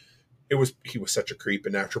was such a creep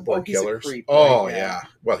in Natural Born Killers. Creep, yeah.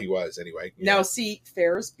 Well, he was anyway. Now see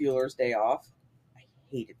Ferris Bueller's Day Off. I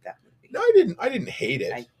hated that movie. No, I didn't hate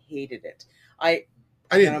it. I hated it. I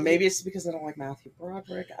don't know, maybe it's because I don't like Matthew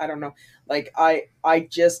Broderick. I don't know. Like I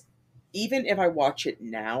just even if I watch it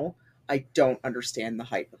now, I don't understand the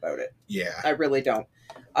hype about it. Yeah. I really don't.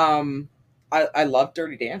 I love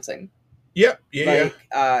Dirty Dancing. Yep. Yeah.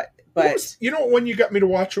 But when you got me to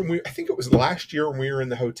watch I think it was last year when we were in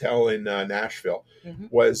the hotel in Nashville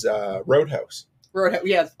was Roadhouse. Roadhouse.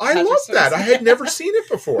 Yeah, I Patrick love Swayze. that. I had never seen it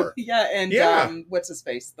before. Yeah, and Yeah. what's his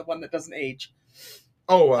face? The one that doesn't age.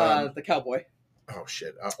 Oh, The cowboy. oh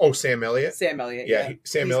shit. Sam Elliott. Sam Elliott. Yeah, Yeah.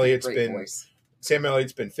 Sam He's got a Elliott's great been voice. Sam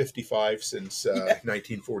Elliott's been 55 since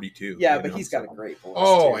 1942. Yeah, you but know, he's got a great voice.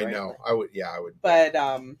 Oh, too, I right? know. I would.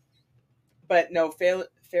 But no,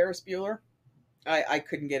 Ferris Bueller. I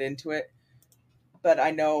couldn't get into it, but I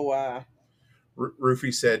know.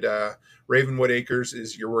 Rufy said, Ravenwood Acres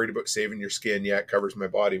is you're worried about saving your skin. Yeah, it covers my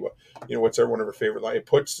body. What, what's one of her favorite lines? It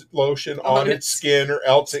puts lotion on its skin or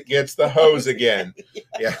else it gets the hose again.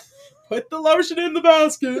 Yeah. Put the lotion in the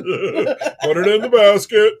basket. Put it in the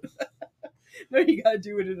basket. No, you gotta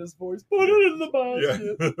do it in his voice. Put it in the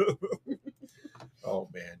basket. Yeah. Oh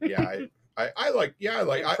man. Yeah. I like,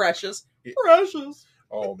 Precious. Yeah. Precious.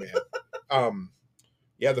 Oh man.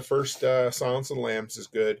 Yeah, the first Silence of the Lambs is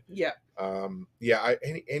good. Yeah.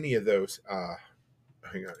 Any of those.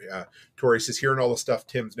 Hang on. Tori says, hearing all the stuff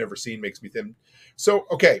Tim's never seen makes me thin. So,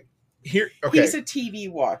 okay. He's a TV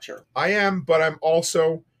watcher. I am, but I'm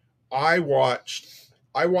also, I watched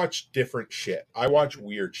different shit. I watch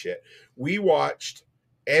weird shit. We watched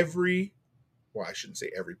I shouldn't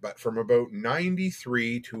say every, but from about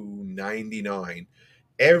 93 to 99,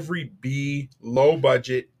 every B low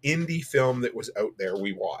budget indie film that was out there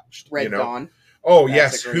we watched. Red Dawn. Oh,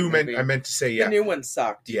 That's yes. I meant to say, The new one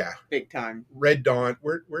sucked. Yeah. Big time. Red Dawn.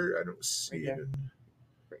 Where I don't see Okay. it.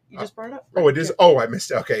 You just brought it up? Oh, it is. Oh, I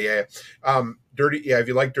missed it. Okay, yeah. Dirty. Yeah, if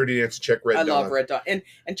you like Dirty Dancing, check Red Dawn. I love Red Dawn,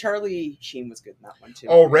 and Charlie Sheen was good in that one too.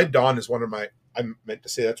 Oh, Red Dawn is one of my. I meant to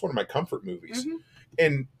say that's one of my comfort movies,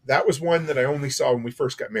 and that was one that I only saw when we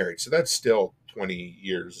first got married. So that's still 20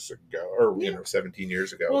 years ago, or 17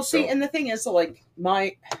 years ago. Well, see, and the thing is, so like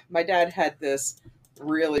my dad had this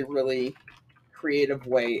really, really creative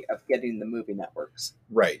way of getting the movie networks.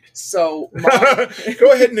 Right. So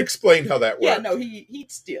go ahead and explain how that works. Yeah, no,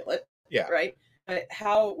 he'd steal it. Yeah. Right. But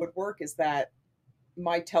how it would work is that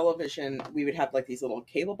my television, we would have like these little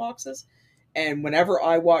cable boxes, and whenever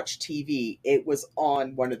I watched TV, it was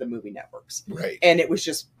on one of the movie networks. Right. And it was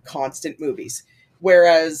just constant movies.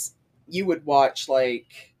 Whereas you would watch like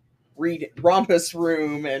Rompus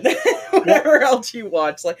Room and whatever else you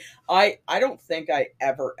watch. Like I don't think I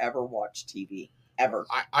ever watched TV ever.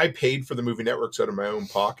 I paid for the movie networks out of my own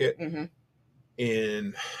pocket. Mm-hmm.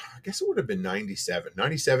 In, I guess it would have been 97,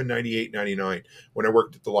 98, 99, when I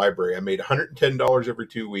worked at the library. I made $110 every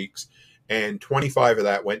 2 weeks, and 25 of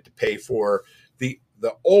that went to pay for the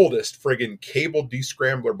oldest friggin' cable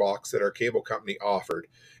descrambler box that our cable company offered.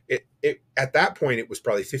 It at that point, it was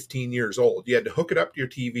probably 15 years old. You had to hook it up to your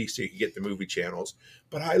TV so you could get the movie channels,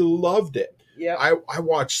 but I loved it. Yeah. I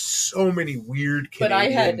watched so many weird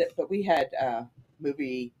Canadian... But we had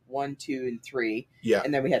movie 1, 2, and 3. Yeah.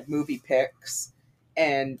 And then we had movie picks,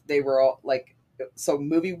 and they were all like, so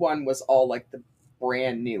movie 1 was all like the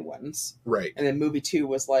brand new ones. Right. And then movie 2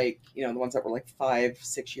 was like, the ones that were like 5,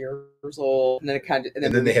 6 years old. And then it kind of, and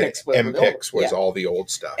then they had M-Pix was all the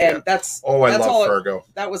old stuff. And yeah. that's, I love Fargo.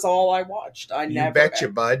 That was all I watched. You betcha,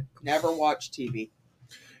 bud. Never watched TV.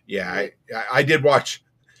 Yeah. I did watch.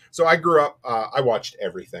 So I grew up, I watched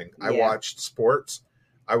everything. I watched sports.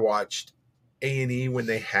 I watched A&E when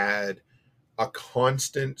they had a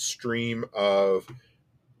constant stream of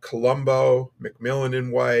Columbo, McMillan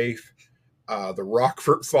and Wife, the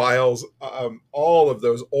Rockford Files, all of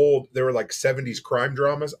those old, they were like 70s crime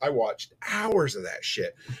dramas. I watched hours of that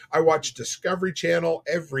shit. I watched Discovery Channel,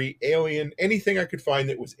 every alien, anything I could find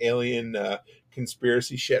that was alien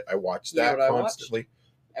conspiracy shit. I watched that constantly.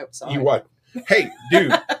 Outside. You what? Hey,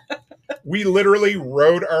 dude, we literally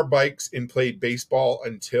rode our bikes and played baseball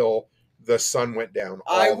until the sun went down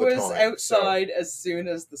all the time. I was outside as soon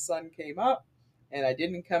as the sun came up, and I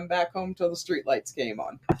didn't come back home till the streetlights came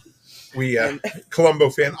on. Columbo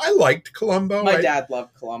fan. I liked Columbo. My dad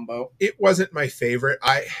loved Columbo. It wasn't my favorite.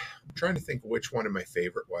 I'm trying to think which one of my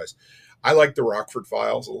favorite was. I liked the Rockford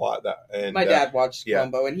Files a lot. My dad watched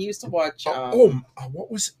Columbo, and he used to watch...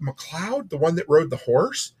 what was McLeod? The one that rode the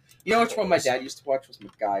horse? You know which one my dad used to watch was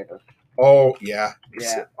MacGyver. Oh, yeah.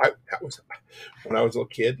 Yeah. That was when I was a little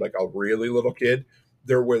kid, like a really little kid.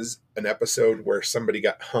 There was an episode where somebody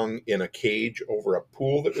got hung in a cage over a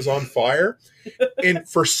pool that was on fire. And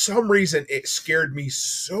for some reason, it scared me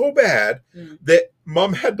so bad that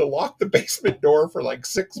Mom had to lock the basement door for like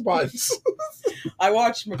 6 months. I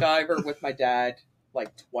watched MacGyver with my dad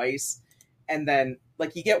like twice. And then,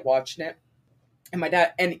 like, you get watching it. And my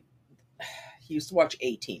dad, and he used to watch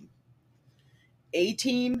A-Team.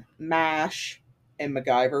 A-Team, MASH, and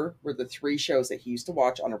MacGyver were the 3 shows that he used to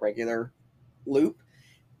watch on a regular loop.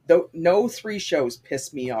 Though no 3 shows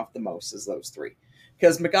pissed me off the most as those 3.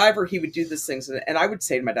 Because MacGyver, he would do these things, and I would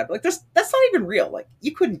say to my dad, like, that's not even real. Like,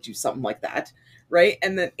 you couldn't do something like that, right?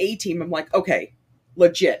 And then A-Team, I'm like, okay,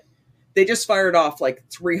 legit. They just fired off like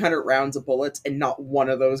 300 rounds of bullets, and not one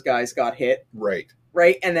of those guys got hit. Right.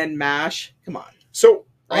 Right? And then MASH, come on. So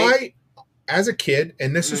Right? as a kid,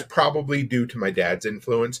 and this is probably due to my dad's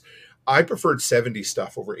influence, I preferred 70s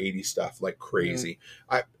stuff over 80s stuff like crazy.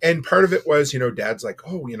 And part of it was, Dad's like,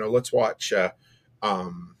 oh, let's watch,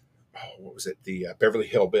 what was it? The Beverly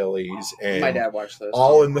Hillbillies and My dad watched those.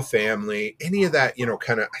 All in the Family. Any of that,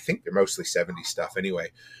 kind of, I think they're mostly 70s stuff anyway.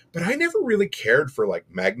 But I never really cared for like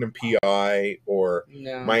Magnum PI or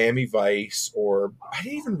Miami Vice, or I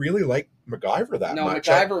didn't even really like MacGyver that much.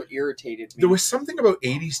 No, MacGyver irritated me. There was something about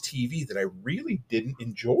 80s TV that I really didn't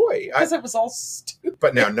enjoy. Because it was all stupid.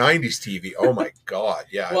 But now 90s TV, oh my God.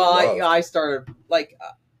 Yeah. Well, I started, like,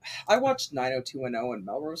 I watched 90210 and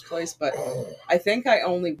Melrose Place, but I think I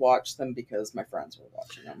only watched them because my friends were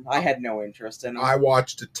watching them. I had no interest in them. I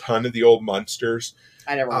watched a ton of the old Munsters.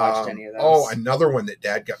 I never watched any of those. Oh, another one that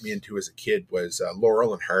Dad got me into as a kid was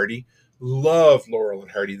Laurel and Hardy. Love Laurel and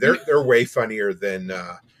Hardy. They're way funnier than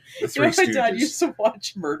the Three Stooges. My dad used to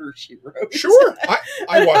watch Murder, She Wrote. Sure.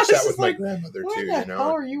 I watched that with like, my grandmother too. Why the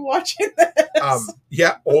hell are you watching this?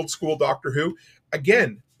 Yeah, old school Doctor Who.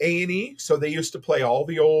 Again, A&E, so they used to play all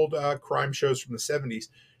the old crime shows from the 70s.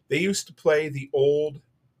 They used to play the old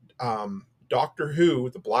Doctor Who,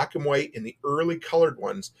 the black and white and the early colored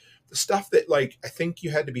ones. The stuff that, like, I think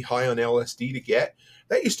you had to be high on LSD to get.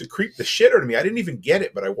 That used to creep the shit out of me. I didn't even get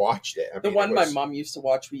it, but I watched it. The one my mom used to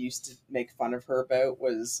watch, we used to make fun of her about,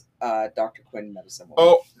 was Dr. Quinn Medicine Woman.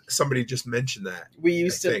 Oh, somebody just mentioned that. We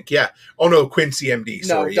used to think, yeah. Oh, no, Quincy MD.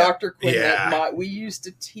 Sorry, no, Dr. Quinn. Yeah. We used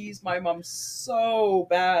to tease my mom so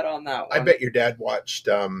bad on that one. I bet your dad watched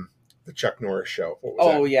the Chuck Norris show. What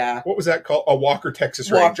was that? Yeah. What was that called? A Walker, Texas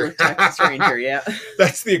Ranger. Walker, Texas Ranger, yeah.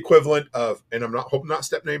 That's the equivalent of, and I'm not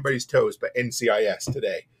stepping anybody's toes, but NCIS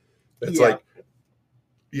today. That's like,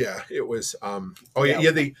 yeah, it was,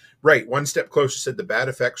 right. One Step Closer said the bad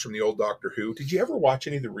effects from the old Doctor Who. Did you ever watch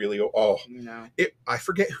any of the really old, no. I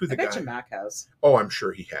forget who the guy. I bet you Mac has. Oh, I'm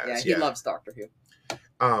sure he has. Yeah, he loves Doctor Who.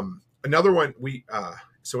 Another one,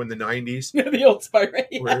 so in the 90s. the old Spider-Man.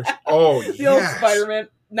 Yeah. The old Spider-Man.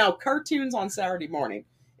 Now, cartoons on Saturday morning.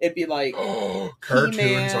 It'd be like cartoons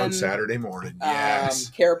He-Man, on Saturday morning. Yes.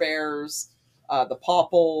 Care Bears, the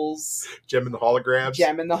Popples, Gem and the Holograms. The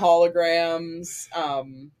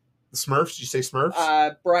Smurfs. Did you say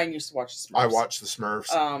Smurfs? Brian used to watch the Smurfs. I watched the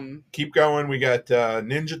Smurfs. Keep going. We got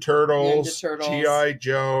Ninja Turtles, G.I.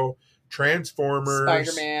 Joe,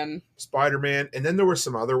 Transformers, Spider-Man, and then there were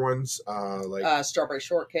some other ones like Strawberry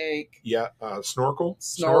Shortcake. Yeah,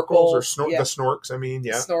 Snorkels or the Snorks. I mean,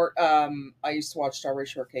 yeah. I used to watch Strawberry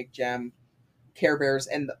Shortcake, Gem, Care Bears,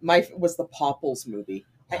 and was the Popples movie.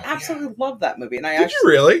 I absolutely love that movie, and Did you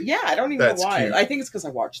really? Yeah, I don't even know why. Cute. I think it's because I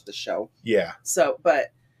watched the show. Yeah. So, but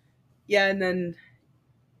yeah, and then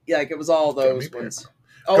like it was all those ones.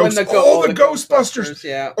 The Ghostbusters.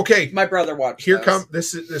 Yeah. Okay, my brother watched.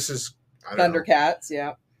 This is Thundercats.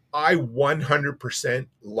 Yeah. I 100%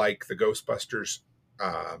 like the Ghostbusters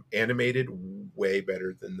animated way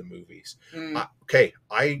better than the movies. Okay,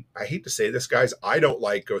 I hate to say this, guys. I don't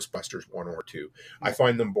like Ghostbusters 1 or 2. I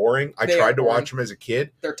find them boring. I tried to watch them as a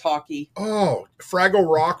kid. They're talky. Oh, Fraggle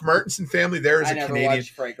Rock, Martinson Family. There is a Canadian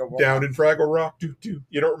down in Fraggle Rock. You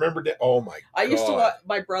don't remember that? Oh my God. I used to watch.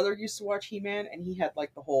 My brother used to watch He-Man, and he had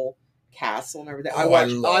like the whole castle and everything.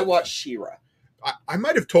 I watched She-Ra. I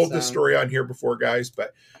might have told this story on here before, guys,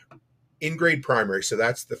 but in grade primary, so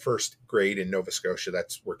that's the first grade in Nova Scotia.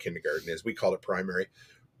 That's where kindergarten is. We call it primary.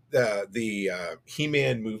 The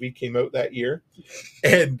He-Man movie came out that year,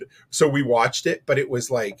 and so we watched it. But it was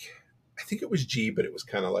like, I think it was G, but it was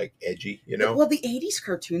kind of like edgy, you know. Well, the '80s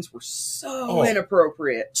cartoons were so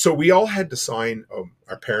inappropriate. So we all had to sign.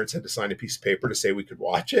 Our parents had to sign a piece of paper to say we could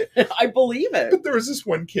watch it. I believe it. But there was this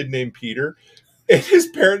one kid named Peter. And his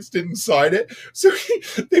parents didn't sign it, so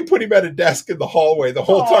they put him at a desk in the hallway the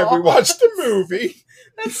whole time we watched the movie.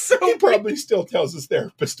 That's so he probably still tells his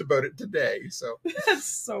therapist about it today. So that's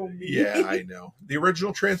so mean. Yeah, I know. The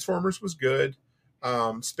original Transformers was good.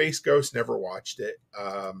 Space Ghost, never watched it.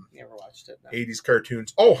 Never watched it. No. 80s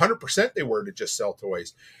cartoons. 100% they were to just sell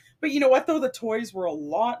toys. But you know what, though? The toys were a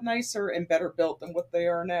lot nicer and better built than what they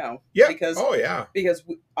are now. Yeah. Because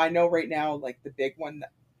I know right now, like the big one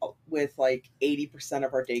with like 80%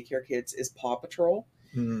 of our daycare kids is Paw Patrol,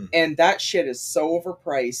 and that shit is so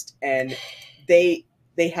overpriced. And they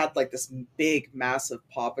had like this big, massive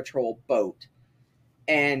Paw Patrol boat,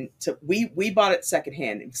 and we bought it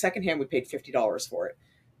secondhand. In secondhand, we paid $50 for it,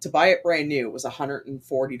 to buy it brand new, it was $140.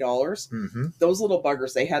 Mm-hmm. Those little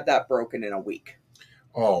buggers, they had that broken in a week.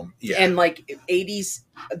 Oh, yeah. And like 80s,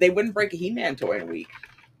 they wouldn't break a He-Man toy in a week.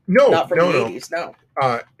 No, Not from no, the no. 80s, no.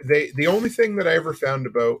 The only thing that I ever found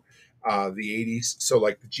about the 80s, so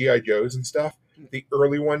like the G.I. Joes and stuff, the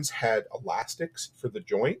early ones had elastics for the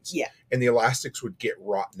joints. Yeah. And the elastics would get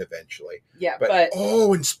rotten eventually. Yeah, but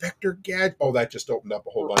Inspector Gadget. Oh, that just opened up a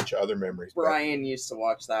whole bunch of other memories. Brian used to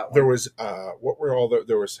watch that one. There was, what were all the,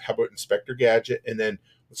 there was, how about Inspector Gadget? And then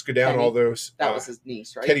let's go down Teddy. all those. That was his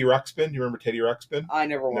niece, right? Teddy Ruxpin. You remember Teddy Ruxpin? I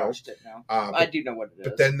never watched it, no. I do know what it is.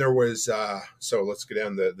 But then there was, so let's go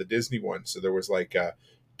down the Disney one. So there was like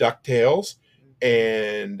DuckTales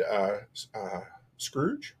and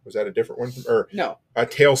Scrooge. Was that a different one? Or no.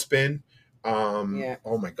 Tailspin. Yeah.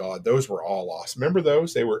 Oh my God, those were all awesome. Remember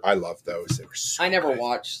those? I loved those. They were so I never good.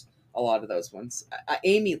 watched a lot of those ones.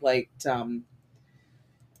 Amy liked the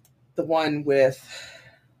one with,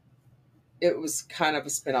 it was kind of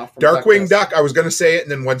a spin-off from Darkwing Duck. I was going to say it,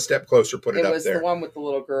 and then One Step Closer put it up there. It was the one with the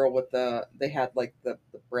little girl with they had like the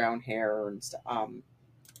brown hair and stuff.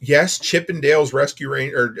 Yes, Chip and Dale's Rescue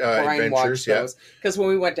Adventures. Yeah, because when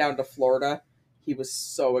we went down to Florida, he was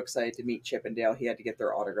so excited to meet Chip and Dale. He had to get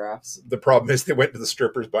their autographs. The problem is they went to the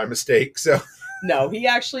strippers by mistake. So no, he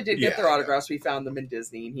actually did get their autographs. We found them in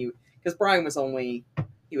Disney, and because Brian was he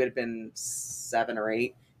would have been 7 or 8.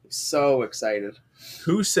 He was so excited.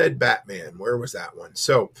 Who said Batman? Where was that one?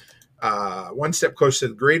 So, One Step Closer.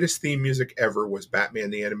 The greatest theme music ever was Batman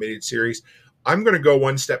the Animated Series. I'm going to go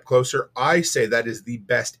one step closer. I say that is the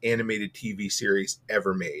best animated TV series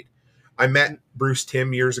ever made. I met Bruce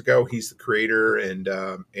Timm years ago. He's the creator and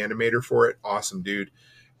animator for it. Awesome dude.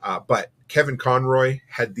 But Kevin Conroy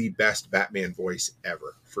had the best Batman voice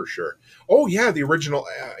ever, for sure. Oh yeah, the original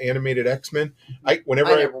animated X-Men. I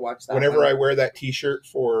never watched that. Whenever I wear that T-shirt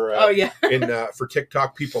for for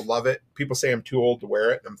TikTok, people love it. People say I'm too old to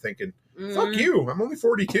wear it, and I'm thinking, fuck you. I'm only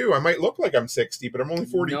 42. I might look like I'm 60, but I'm only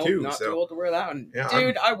 42. Nope, not too old to wear that one. Yeah,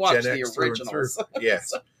 dude, I watched the originals.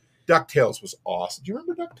 Yes. DuckTales was awesome. Do you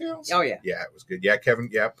remember DuckTales? Oh, yeah. Yeah, it was good. Yeah,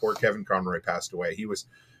 poor Kevin Conroy passed away. He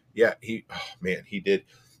did.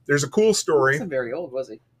 There's a cool story. He wasn't very old, was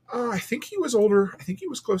he? I think he was older. I think he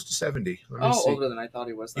was close to 70. Older than I thought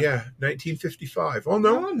he was then. Yeah, 1955. Oh,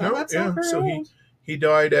 no, that's not very old. He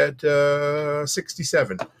died at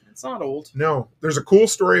 67. It's not old. No. There's a cool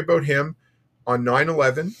story about him. On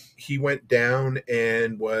 9/11, he went down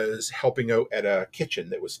and was helping out at a kitchen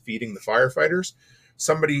that was feeding the firefighters.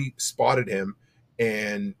 Somebody spotted him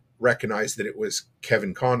and recognized that it was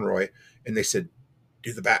Kevin Conroy, and they said,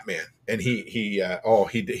 "Do the Batman." And he had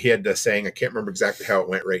the saying. I can't remember exactly how it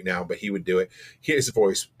went right now, but he would do it. His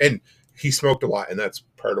voice, and he smoked a lot, and that's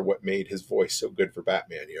part of what made his voice so good for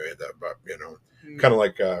Batman. You had that, kind of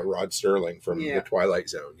like Rod Serling from the Twilight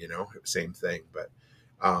Zone. Same thing. But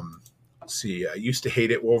see, I used to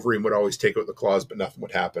hate it. Wolverine would always take out the claws, but nothing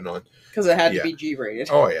would happen on because it had to be G-rated.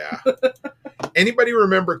 Oh yeah. Anybody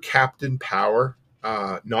remember Captain Power?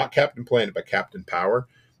 Not Captain Planet, but Captain Power.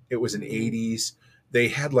 It was an 80s. They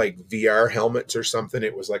had like VR helmets or something.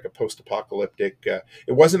 It was like a post-apocalyptic.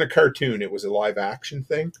 It wasn't a cartoon. It was a live action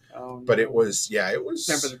thing. Oh, no. But it was.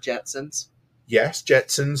 Remember the Jetsons? Yes,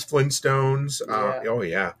 Jetsons, Flintstones. Oh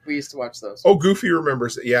yeah. We used to watch those. Oh, Goofy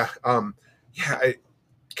remembers it. Yeah.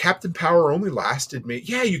 Captain Power only lasted me.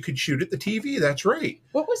 Yeah, you could shoot at the TV. That's right.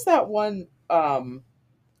 What was that one?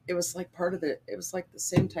 It was like part of it was like the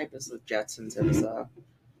same type as the Jetsons. It was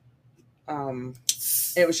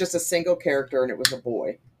it was just a single character, and it was a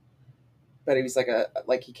boy, but he was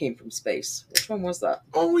like he came from space. Which one was that?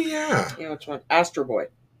 Oh yeah, which one? Astro Boy.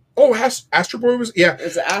 Oh, Astro Boy was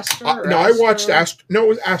Is it Astro? No, I watched Astro. No, it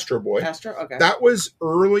was Astro Boy. Astro. Okay. That was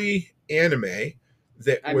early anime.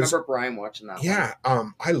 I remember Brian watching that. Yeah,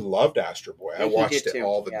 I loved Astro Boy. I watched it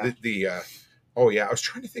all. Oh yeah, I was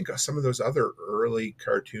trying to think of some of those other early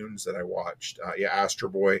cartoons that I watched. Astro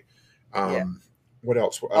Boy. What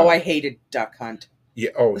else? I hated Duck Hunt.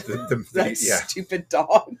 Yeah. Oh, that stupid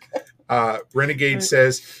dog. Renegade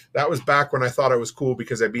says that was back when I thought I was cool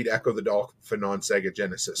because I beat Echo the Dolphin on Sega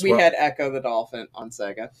Genesis. We had Echo the Dolphin on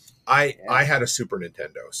Sega. I had a Super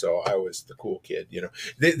Nintendo, so I was the cool kid.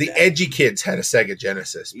 The edgy kids had a Sega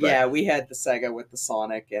Genesis. But... Yeah, we had the Sega with the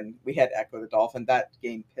Sonic, and we had Echo the Dolphin. That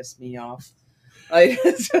game pissed me off. I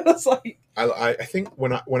think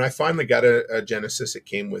when I finally got a Genesis, it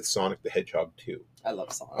came with Sonic the Hedgehog 2. I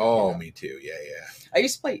love Sonic. Oh, me too. Yeah. I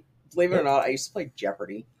used to play. Believe it or not, I used to play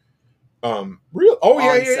Jeopardy. Real? Oh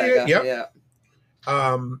Sega,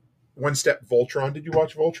 yeah. One Step Voltron. Did you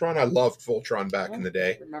watch Voltron? I loved Voltron back in the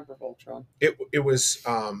day. I remember Voltron. It was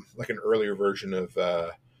like an earlier version of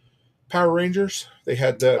Power Rangers. They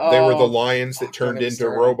had they were the lions that turned don't get me into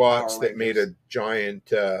started on robots Power that made a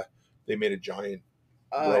giant. They made a giant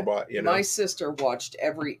robot. You know, my sister watched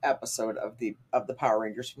every episode of the Power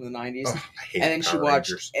Rangers from the 90s, I hate and then she Power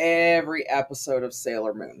watched Rangers. every episode of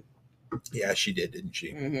Sailor Moon. Yeah, she did, didn't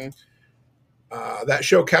she? Mm-hmm. That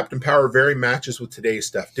show, Captain Power, very matches with today's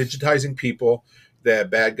stuff. Digitizing people. The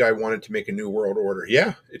bad guy wanted to make a new world order.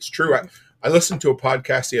 Yeah, it's true. I listened to a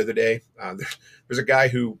podcast the other day. There's a guy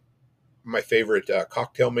who, my favorite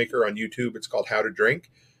cocktail maker on YouTube. It's called How to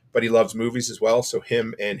Drink, but he loves movies as well. So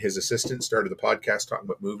him and his assistant started the podcast talking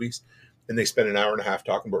about movies, and they spent an hour and a half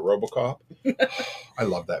talking about RoboCop. I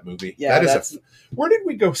love that movie. Yeah, where did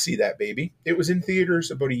we go see that, baby? It was in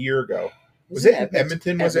theaters about a year ago. Was it in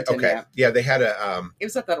Edmonton? Was it? Okay. Yeah, they had a. It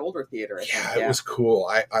was at that older theater. I think. It was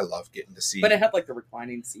cool. I love getting to see. But it had like the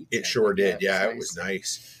reclining seats. It sure did. Yeah, it was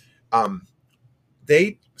nice.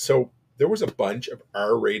 There was a bunch of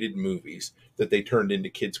R-rated movies that they turned into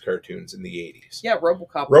kids' cartoons in the 80s. Yeah,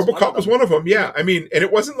 RoboCop. Was one of them. Yeah, I mean, and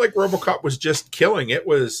it wasn't like RoboCop was just killing. It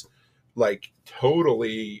was like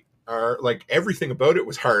totally R. Like everything about it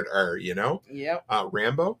was hard R. You know. Yep.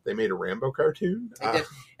 Rambo. They made a Rambo cartoon. They did,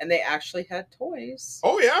 and they actually had toys.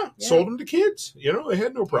 Oh yeah, sold them to kids. You know, they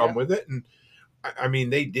had no problem with it, and I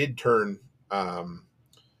mean, they did turn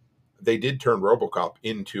RoboCop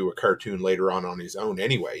into a cartoon later on his own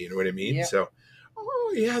anyway. You know what I mean? Yep. So,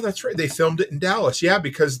 oh yeah, that's right. They filmed it in Dallas. Yeah,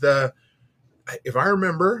 because if I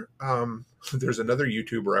remember, there's another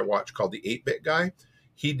YouTuber I watch called the 8-Bit Guy.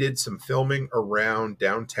 He did some filming around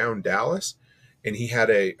downtown Dallas, and he had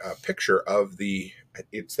a picture of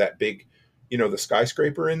it's that big, you know, the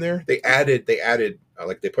skyscraper in there. They added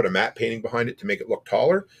like they put a matte painting behind it to make it look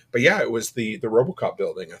taller. But yeah, it was the RoboCop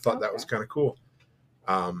building. I thought that was kind of cool.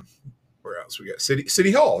 Where else we got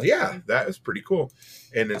City Hall? Yeah, that was pretty cool.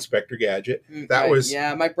 And Inspector Gadget. That was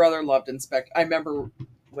my brother loved Inspector. I remember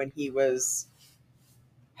when he was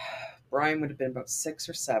Brian would have been about 6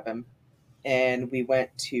 or 7, and we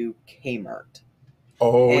went to Kmart.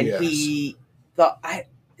 Oh, and yes. He thought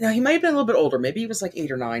he might have been a little bit older. Maybe he was like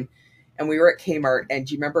 8 or 9. And we were at Kmart, and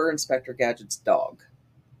do you remember Inspector Gadget's dog?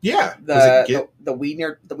 Yeah, the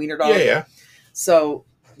wiener dog. Yeah. So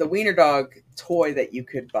the wiener dog toy that you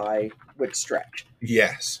could buy would stretch.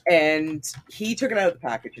 Yes. And he took it out of the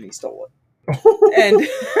package and he stole it. And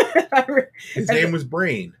his name was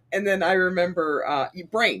Brain. And then I remember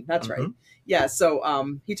Brain. That's right. Yeah.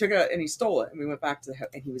 So he took it out and he stole it, and we went back to the house,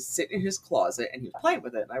 and he was sitting in his closet and he was playing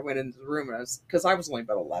with it. And I went into the room, and because I was only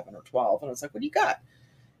about 11 or 12, and I was like, "What do you got?"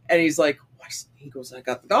 And he's like, what? He goes, "I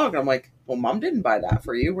got the dog." And I'm like, "Well, Mom didn't buy that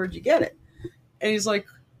for you. Where'd you get it?" And he's like,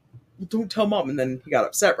 "Well, don't tell Mom." And then he got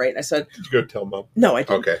upset, right? And I said, "Did you go tell Mom?" No, I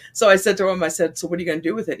didn't. Okay. So I said to him, "So what are you going to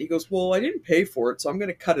do with it?" And he goes, "Well, I didn't pay for it, so I'm going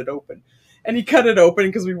to cut it open." And he cut it open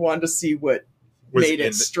because we wanted to see what made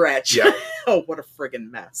it stretch. Yeah. Oh, what a friggin'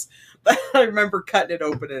 mess. But I remember cutting it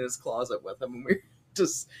open in his closet with him, and we were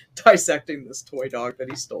just dissecting this toy dog that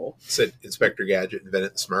he stole. Said Inspector Gadget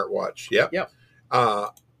invented the smartwatch. Yep. Yep.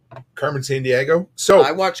 Carmen Sandiego. So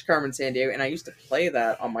I watched Carmen Sandiego, and I used to play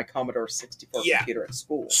that on my Commodore 64 computer at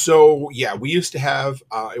school. So yeah, we used to have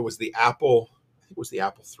it was the Apple. I think it was the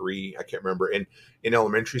Apple III. I can't remember in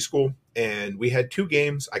elementary school, and we had 2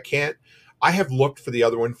 games. I have looked for the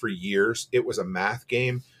other one for years. It was a math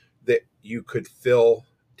game that you could fill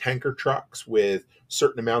tanker trucks with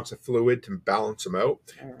certain amounts of fluid to balance them out.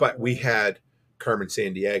 But we had Carmen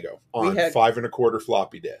Sandiego on 5 1/4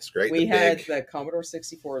 floppy disk, right? We had the Commodore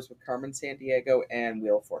 64s with Carmen Sandiego and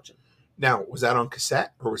Wheel of Fortune. Now, was that on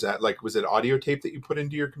cassette, or was it audio tape that you put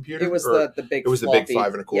into your computer? It was the big. It was floppy. the big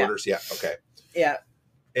 5 1/4. Yeah. Okay. Yeah.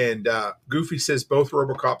 And Goofy says both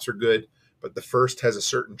RoboCops are good, but the first has a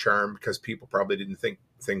certain charm because people probably didn't think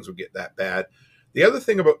things would get that bad. The other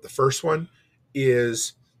thing about the first one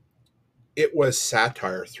is it was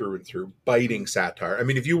satire through and through, biting satire. I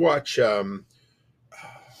mean, if you watch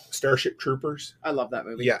Starship Troopers, I love that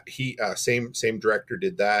movie. Yeah, he same director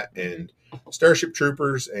did that, and Starship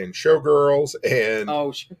Troopers and Showgirls, and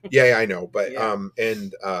yeah, I know, but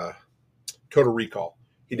and Total Recall.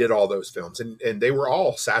 He did all those films, and they were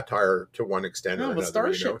all satire to one extent or another.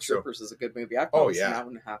 Starship Troopers is a good movie. I've probably seen that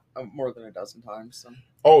one more than a dozen times. So.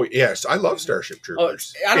 Oh yes, I love Starship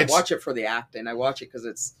Troopers. I don't watch it for the acting. I watch it because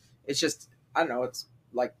it's just I don't know. It's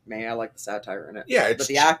like I like the satire in it. Yeah, but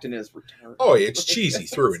the acting is retarded. Oh, it's cheesy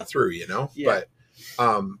through and through, you know. Yeah.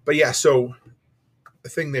 But yeah. So the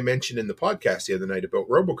thing they mentioned in the podcast the other night about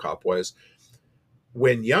RoboCop was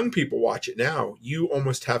when young people watch it now, you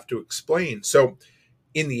almost have to explain. So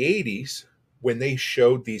in the 80s, when they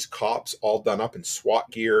showed these cops all done up in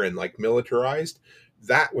SWAT gear and like militarized,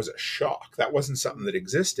 that was a shock. That wasn't something that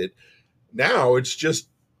existed. Now it's just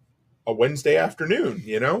a Wednesday afternoon,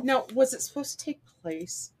 you know? Now, was it supposed to take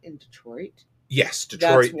place in Detroit? Yes,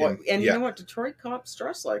 Detroit. And you know what? Detroit cops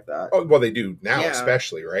dress like that. Oh, well, they do now, Yeah.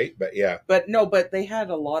 especially, right? But yeah. But they had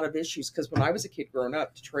a lot of issues because when I was a kid growing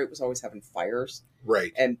up, Detroit was always having fires.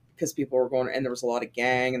 Right. And because people were going, and there was a lot of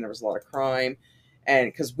gang and there was a lot of crime.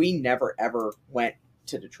 And because we never, ever went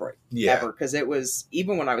to Detroit. Yeah. Ever. Because it was,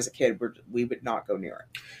 even when I was a kid, we would not go near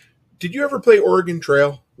it. Did you ever play Oregon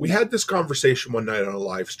Trail? We had this conversation one night on a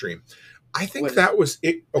live stream. I think that was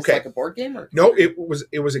it. Okay. Like a board game or no, it was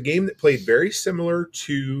a game that played very similar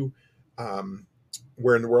to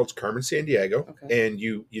Where in the World's Carmen Sandiego. Okay. And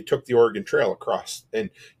you took the Oregon Trail across, and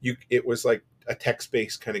it was like a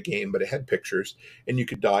text-based kind of game, but it had pictures, and you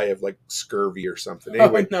could die of like scurvy or something.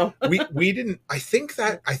 Anyway, no. we didn't. I think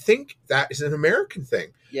that is an American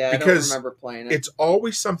thing. Yeah, because I don't remember playing it. It's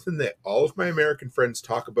always something that all of my American friends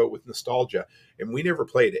talk about with nostalgia, and we never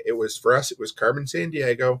played it. It was, for us, it was Carmen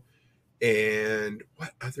Sandiego, and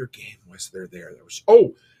what other game was there? There was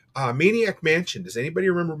Maniac Mansion. Does anybody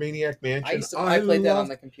remember Maniac Mansion? I played that on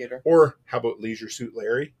the computer. Or how about Leisure Suit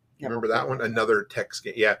Larry? You Never remember that one? that. Another text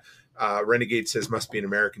game. Yeah. Renegade says must be an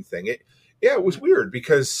American thing. It was weird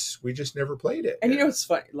because we just never played it. And you know it's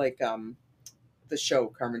funny, like the show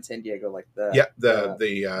Carmen Sandiego, like the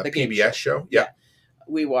PBS show. Yeah.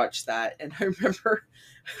 We watched that, and I remember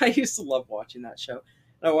I used to love watching that show.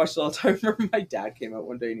 And I watched it all the time. I remember my dad came out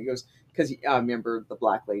one day and he goes, because I remember the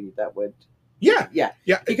black lady that would. Yeah.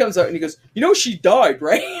 He comes out and he goes, you know, she died,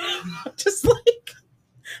 right? I'm just like,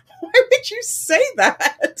 why would you say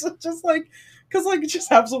that? Just like, because like it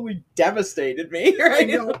just absolutely devastated me. Right? I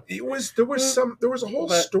know. There was a whole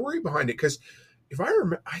story behind it, because if I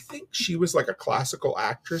remember, I think she was like a classical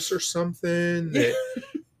actress or something. That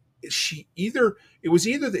it was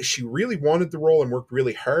either that she really wanted the role and worked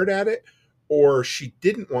really hard at it, or she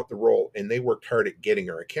didn't want the role and they worked hard at getting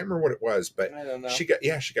her. I can't remember what it was, but I don't know. she got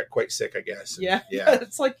quite sick, I guess. And Yeah.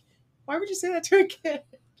 It's like, why would you say that to a kid?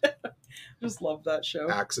 Just love that show.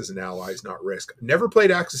 Axis and Allies, not Risk. Never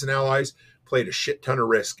played Axis and Allies. Played a shit ton of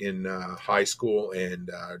Risk in high school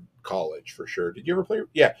and college for sure. Did you ever play?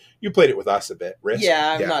 Yeah, you played it with us a bit. Risk.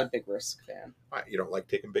 Yeah, I'm not a big Risk fan. You don't like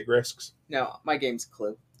taking big risks? No, my game's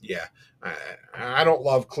Clue. Yeah, I don't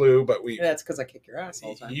love Clue, but that's because I kick your ass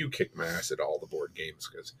all the time. You kick my ass at all the board games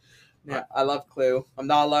because. Yeah, I love Clue. I'm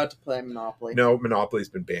not allowed to play Monopoly. No, Monopoly's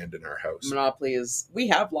been banned in our house. We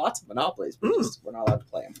have lots of Monopolies, but we're not allowed to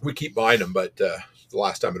play them. We keep buying them, but the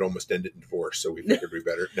last time it almost ended in divorce, so we figured we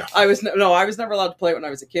better. No, I was never allowed to play it when I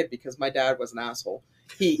was a kid because my dad was an asshole.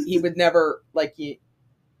 He would never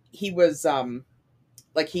he wasn't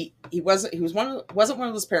one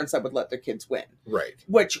of those parents that would let their kids win. Right.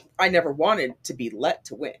 Which I never wanted to be let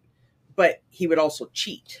to win, but he would also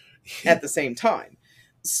cheat at the same time.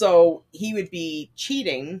 So he would be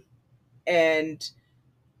cheating, and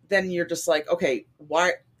then you're just like, okay,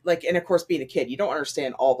 why? Like, and of course, being a kid, you don't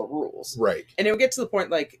understand all the rules, right? And it would get to the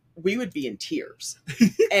point like we would be in tears,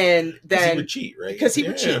 and then he would cheat, right? Because he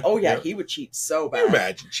would cheat. Oh yeah, he would cheat so bad. Can you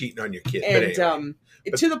imagine cheating on your kid, and anyway.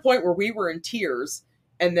 To the point where we were in tears,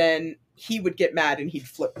 and then he would get mad and he'd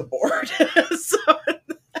flip the board.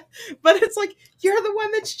 But it's like, you're the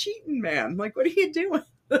one that's cheating, man. Like, what are you doing?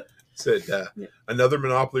 Said another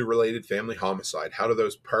Monopoly related family homicide. How do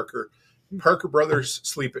those Parker brothers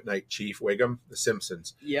sleep at night, Chief Wiggum? The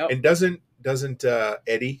Simpsons. Yep. And doesn't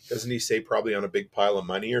Eddie, doesn't he say probably on a big pile of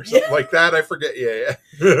money or something like that? I forget. Yeah.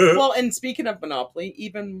 Well, and speaking of Monopoly,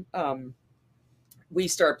 even we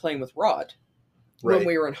started playing with Rod when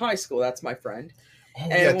we were in high school. That's my friend. Oh,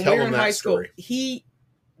 and when tell we were him in that high story. school,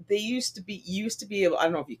 they used to be able, I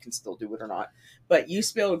don't know if you can still do it or not, but used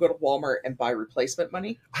to be able to go to Walmart and buy replacement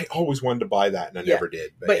money. I always wanted to buy that and I never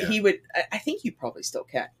did. But he would, I think you probably still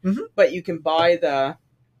can, mm-hmm. But you can buy the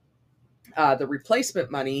replacement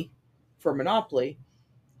money for Monopoly,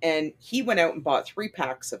 and he went out and bought 3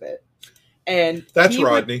 packs of it. And that's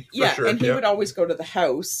Rodney. For sure. And he would always go to the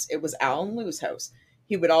house. It was Al and Lou's house.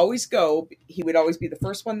 He would always go. He would always be the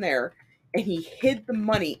first one there, and he hid the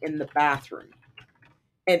money in the bathroom.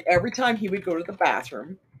 And every time he would go to the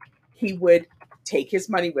bathroom, he would take his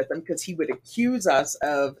money with him because he would accuse us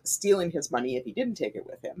of stealing his money if he didn't take it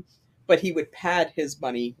with him. But he would pad his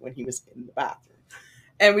money when he was in the bathroom.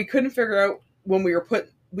 And we couldn't figure out when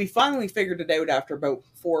we finally figured it out after about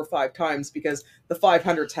 4 or 5 times because the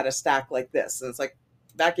 500s had a stack like this. And it's like,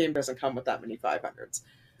 that game doesn't come with that many 500s.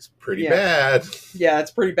 It's pretty bad. Yeah,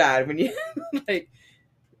 it's pretty bad when you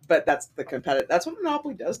but that's that's what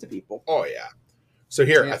Monopoly does to people. Oh yeah. So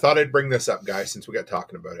here, I thought I'd bring this up, guys, since we got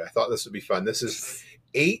talking about it. I thought this would be fun. This is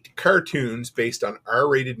 8 cartoons based on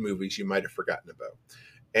R-rated movies you might have forgotten about.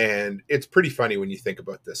 And it's pretty funny when you think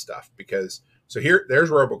about this stuff because there's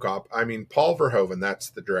RoboCop. I mean, Paul Verhoeven, that's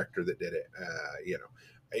the director that did it.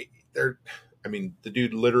 The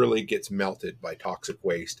dude literally gets melted by toxic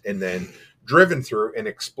waste and then driven through and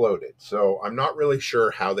exploded. So I'm not really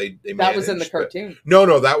sure how they that managed, was in the cartoon.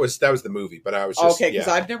 No, that was the movie. But I was just okay because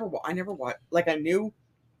I never watched. Like I knew.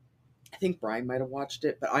 I think Brian might have watched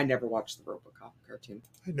it, but I never watched the RoboCop cartoon.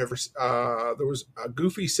 I never. There was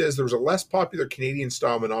Goofy says there was a less popular Canadian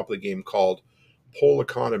style Monopoly game called Pole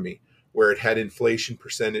Economy where it had inflation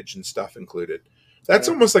percentage and stuff included. That's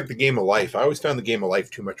almost like the Game of Life. I always found the Game of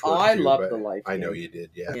Life too much work. I love the Life. I know you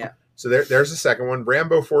did. Yeah. Yeah. So there's the second one.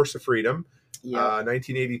 Rambo: Force of Freedom, Yeah.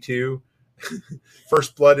 1982.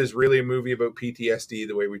 First Blood is really a movie about PTSD,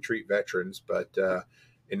 the way we treat veterans, but.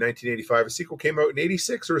 In 1985, a sequel came out. In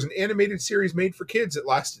 86, there was an animated series made for kids that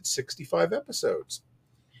lasted 65 episodes.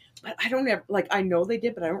 But I don't have, I know they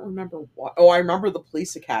did, but I don't remember what. Oh, I remember the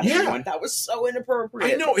Police Academy one. That was so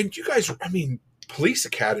inappropriate. I know, and you guys, Police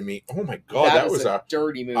Academy, oh my God, that was a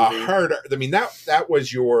dirty movie. That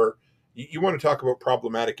was your, you want to talk about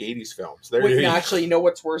problematic 80s films. Actually, you know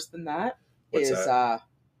what's worse than that?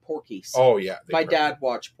 Porky's. Oh, yeah. My dad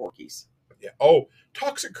watched Porky's. Yeah. Oh,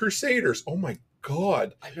 Toxic Crusaders. Oh my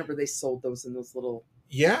God. I remember they sold those in those little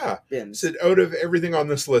bins. Said out of everything on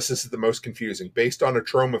this list, this is the most confusing. Based on a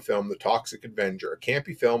trauma film, The Toxic Avenger, a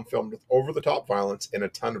campy film filmed with over-the-top violence and a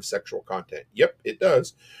ton of sexual content. Yep, it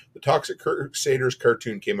does. The Toxic Crusaders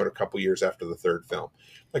cartoon came out a couple years after the third film.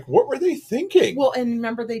 Like, what were they thinking? Well, and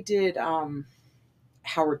remember they did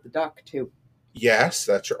Howard the Duck, too. Yes,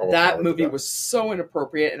 that's right. That movie was so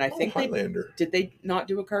inappropriate, and I think Highlander. Did they not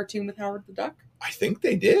do a cartoon with Howard the Duck? I think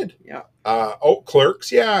they did. Yeah.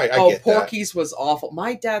 Clerks. Yeah, I get Porky's was awful.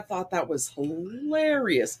 My dad thought that was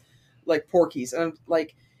hilarious, like Porky's, and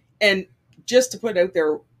and just to put it out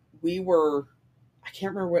there, I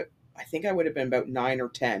can't remember what. I think I would have been about 9 or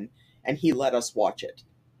 10, and he let us watch it.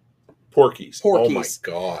 Porky's. Oh my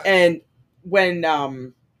God. And when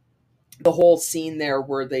the whole scene there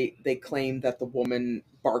where they claim that the woman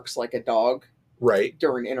barks like a dog. Right.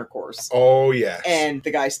 During intercourse. Oh, yes. And the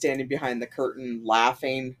guy standing behind the curtain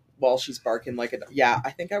laughing while she's barking like a dog. Yeah, I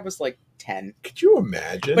think I was 10. Could you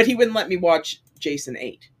imagine? But he wouldn't let me watch Jason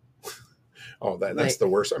 8. Oh, that's the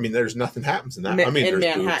worst. I mean, there's nothing happens in that. In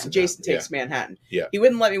Manhattan. Jason Takes Manhattan. Yeah. He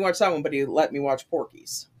wouldn't let me watch that one, but he let me watch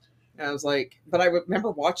Porky's. And I was like, but I remember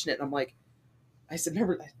watching it, and I'm like, I said,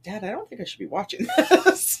 Dad, I don't think I should be watching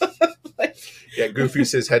this. Yeah, Goofy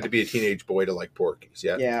says had to be a teenage boy to like Porky's.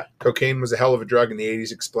 Yeah. Yeah. Cocaine was a hell of a drug in the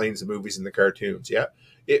 80s, explains the movies and the cartoons. Yeah.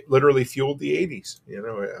 It literally fueled the 80s,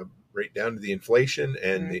 right down to the inflation.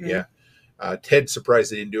 And Ted's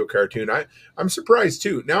surprised they didn't do a cartoon. I'm surprised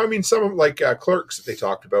too. Now, some of them Clerks that they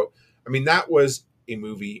talked about, that was a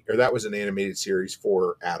movie or that was an animated series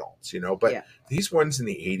for adults, but these ones in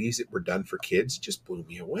the 80s that were done for kids just blew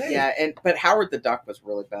me away. Yeah. But Howard the Duck was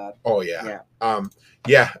really bad. Oh yeah.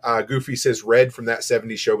 Goofy says Red from that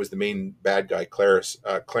 70s show was the main bad guy, Clarence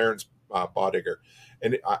Bodiger.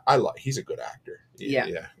 And he's a good actor.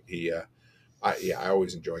 I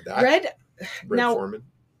always enjoyed that. Red now, Foreman.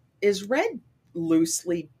 Is Red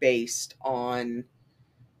loosely based on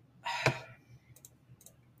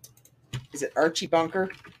is it Archie Bunker?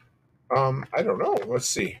 I don't know. Let's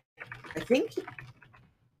see. I think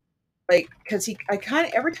because I kind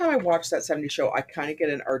of every time I watch that 70s show, I kind of get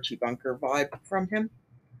an Archie Bunker vibe from him.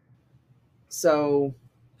 So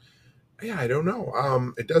yeah, I don't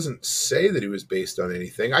know. It doesn't say that he was based on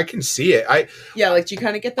anything. I can see it. Do you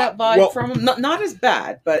kind of get that vibe from him? Not as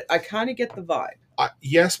bad, but I kind of get the vibe.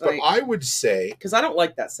 Yes, but I would say because I don't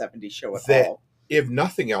like that 70s show at all. If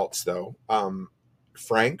nothing else, though,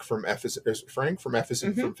 Frank from Ephesus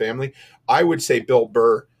from Family, I would say Bill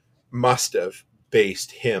Burr must have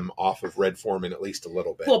based him off of Red Foreman at least a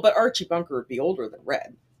little bit. Well, but Archie Bunker would be older than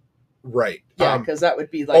Red. Right. Yeah, because that would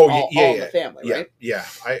be all in the family, right? Yeah.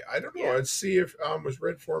 I don't know. Let's see if was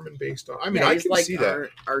Red Foreman based on. I can see that.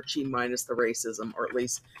 Archie minus the racism, or at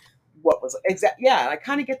least what was exact. Yeah, I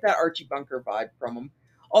kind of get that Archie Bunker vibe from him.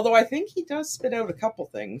 Although I think he does spit out a couple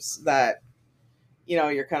things that,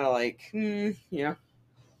 you're kind of like, Yeah,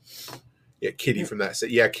 Kitty from that set.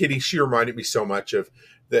 Yeah, Kitty. She reminded me so much of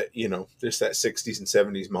that. Just that 60s and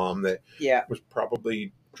 70s mom that was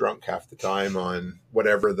probably drunk half the time on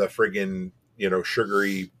whatever the friggin'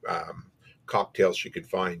 sugary cocktails she could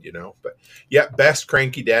find, but best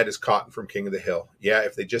cranky dad is Cotton from King of the Hill.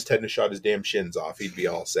 If they just hadn't shot his damn shins off, he'd be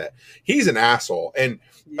all set. He's an asshole and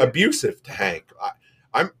abusive to Hank.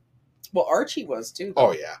 Archie was too, though.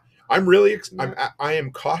 Oh yeah, I'm really I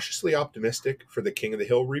am cautiously optimistic for the King of the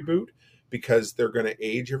Hill reboot because they're going to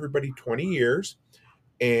age everybody 20 years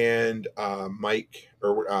and Mike,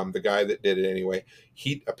 or the guy that did it anyway,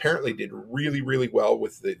 he apparently did really, really well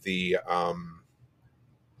with the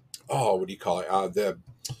what do you call it? The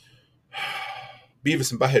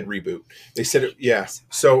Beavis and Butthead reboot. They said it, yeah.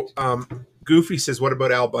 So Goofy says, "What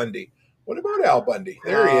about Al Bundy?" What about Al Bundy?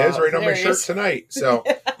 There he is, right on my shirt tonight. So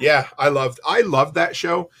yeah, I loved that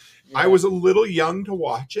show. Yeah. I was a little young to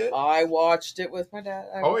watch it. I watched it with my dad.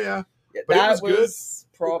 Oh yeah, but that was good.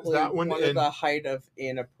 Probably that one of the height of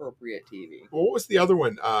inappropriate TV. What was the other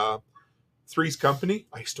one? Three's Company.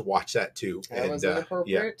 I used to watch that too. That was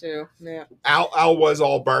inappropriate too. Yeah. Al was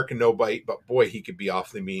all bark and no bite, but boy, he could be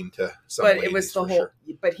awfully mean to some ladies. But it was the whole. Sure.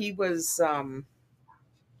 But he was.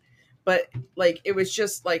 But like it was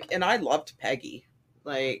just like, and I loved Peggy,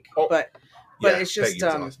 like, but it's just Peggy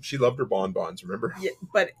was awesome. She loved her bonbons. Remember? Yeah,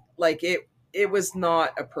 but like it was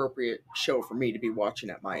not appropriate show for me to be watching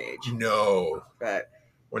at my age. No, but.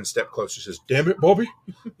 One step closer says, "Damn it, Bobby."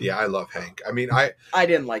 Yeah, I love Hank. I mean, I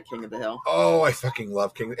didn't like King of the Hill. Oh, I fucking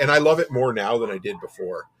love King, and I love it more now than I did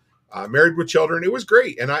before. Married with Children, it was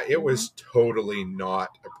great, and it was totally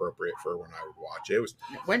not appropriate for when I would watch it. It was.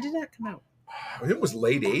 When did that come out? It was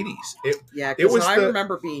late '80s. Because I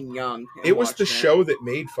remember being young. It was the show that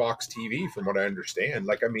made Fox TV, from what I understand.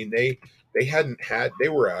 Like, I mean, they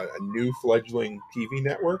were a new fledgling TV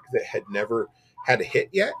network that had never had a hit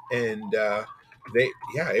yet, and.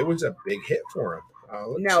 It was a big hit for him.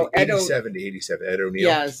 No, 87 to 87. Ed O'Neill.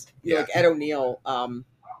 Yes, like Ed O'Neill.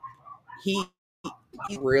 He's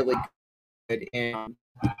really good in.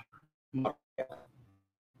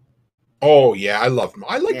 Oh yeah, I love him.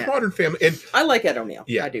 I like Modern Family, and I like Ed O'Neill.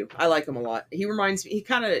 Yeah, I do. I like him a lot. He reminds me. He's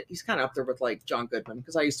kind of up there with like John Goodman,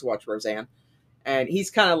 because I used to watch Roseanne, and he's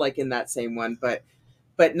kind of like in that same one,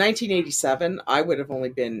 But 1987, I would have only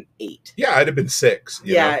been 8. Yeah, I'd have been 6.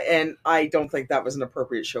 You know? And I don't think that was an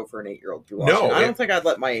appropriate show for an 8-year-old to watch. No, I don't think I'd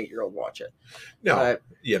let my 8-year-old watch it. No, but,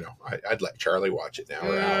 I'd let Charlie watch it now.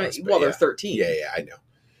 Or Alice, they're 13. Yeah, I know.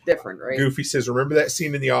 Different, right? Goofy says, "Remember that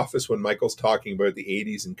scene in The Office when Michael's talking about the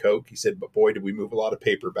 80s and Coke? He said, but boy, did we move a lot of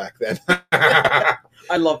paper back then."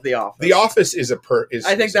 I love The Office. The Office is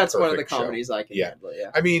I think that's one of the comedies I can handle.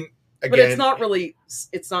 Yeah, I mean. Again, but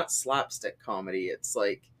it's not slapstick comedy. It's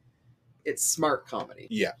like, it's smart comedy.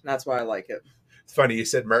 Yeah. That's why I like it. It's funny. You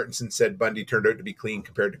said Martinson said Bundy turned out to be clean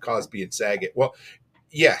compared to Cosby and Saget. Well,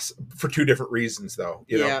 yes, for 2 different reasons though.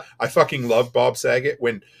 You know, I fucking love Bob Saget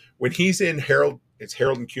when he's in Harold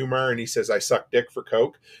and Kumar and he says, "I suck dick for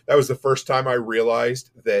Coke." That was the first time I realized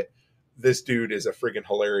that this dude is a friggin'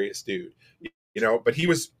 hilarious dude, you know, but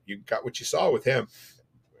you got what you saw with him.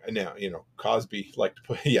 And now, you know, Cosby liked to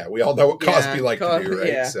put, we all know what Cosby liked to do, right?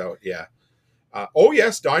 Yeah. So, yeah. Oh,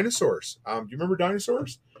 yes, Dinosaurs. Do you remember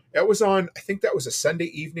Dinosaurs? That was on, I think that was a Sunday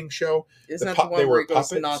evening show. Isn't that the one where he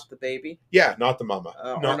goes, "Not the baby"? Yeah, not the mama.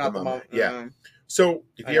 Not the mama. Yeah. So,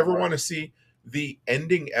 if you ever want to see the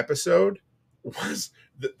ending episode, was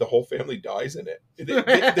the whole family dies in it.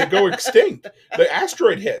 They go extinct. The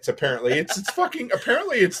asteroid hits, apparently.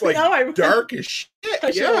 It's like dark as shit.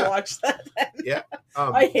 I should have watched that then. Yeah.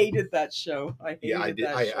 I hated that show. I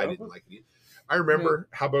didn't like it. I remember,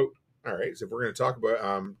 how about, all right, so if we're going to talk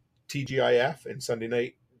about TGIF and Sunday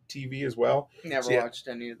night TV as well. Never watched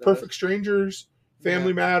any of those. Perfect Strangers,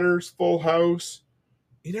 Family Matters, Full House.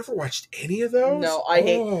 You never watched any of those? No, I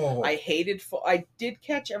hated I did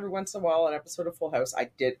catch every once in a while an episode of Full House.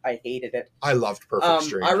 I hated it. I loved Perfect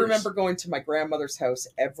Strangers. I remember going to my grandmother's house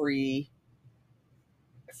every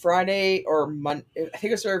Friday or Monday. I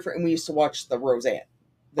think it was every Friday, and we used to watch the Roseanne.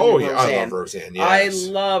 I love Roseanne. Yes.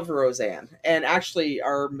 I love Roseanne. And actually,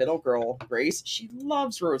 our middle girl, Grace, she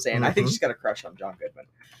loves Roseanne. Mm-hmm. I think she's got a crush on John Goodman.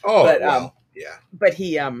 Oh, but, yeah. But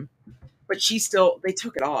but she still, they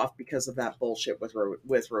took it off because of that bullshit with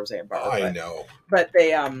Roseanne Barr. I know. But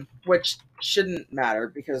they, which shouldn't matter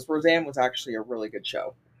because Roseanne was actually a really good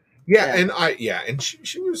show. Yeah, and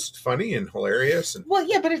she was funny and hilarious. And well,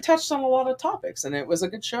 yeah, but it touched on a lot of topics, and it was a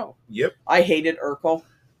good show. Yep. I hated Urkel.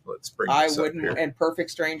 Let's bring this up here. And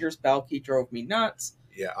Perfect Strangers, Belky drove me nuts.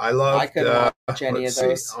 Yeah, I couldn't watch any of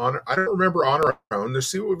those. I don't remember On Our Own. Let's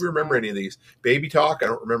see what we remember any of these. Baby Talk, I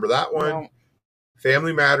don't remember that one. No.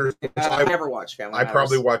 Family Matters. I never watched Family Matters. I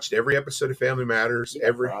probably watched every episode of Family Matters.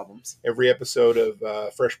 Every episode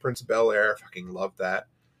of Fresh Prince of Bel-Air. I fucking love that.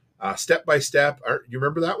 Step by Step. You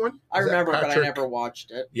remember that one? I remember, but I never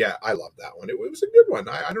watched it. Yeah, I love that one. It was a good one.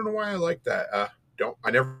 I don't know why I like that.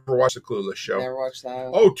 I never watched the Clueless show. Never watched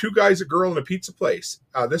that. Oh, Two Guys, a Girl, and a Pizza Place.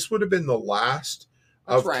 This would have been the last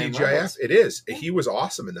of TGIF. It is. He was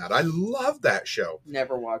awesome in that. I love that show.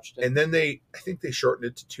 Never watched it. And then I think they shortened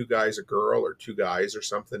it to Two Guys, a Girl, or Two Guys or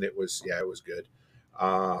something. It was good.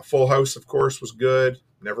 Full House, of course, was good.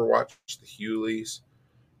 Never watched the Hewleys.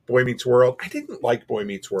 Boy Meets World. I didn't like Boy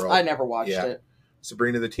Meets World. I never watched it.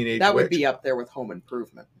 Sabrina the Teenage That Witch. would be up there with Home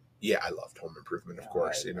Improvement. Yeah, I loved Home Improvement, of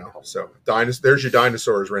course. I like So there's your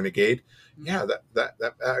dinosaurs, Renegade. Yeah, that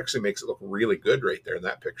actually makes it look really good right there in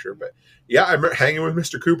that picture. But yeah, I remember Hanging with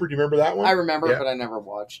Mr. Cooper. Do you remember that one? I remember, Yeah. but I never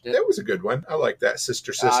watched it. That was a good one. I like that.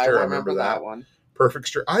 Sister. I I remember that one. Perfect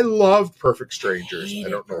Stranger. I loved Perfect Strangers. I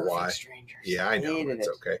don't know Perfect why. Strangers. Yeah, I know. Hated It's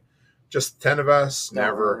it. okay. Just 10 of Us. Don't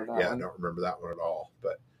Never. remember that Yeah, I one. don't remember that one at all.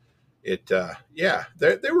 But it,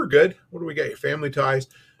 they were good. What do we got? Family Ties.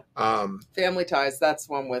 Family Ties. That's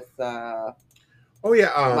one with Michael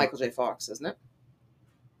Michael J. Fox, isn't it?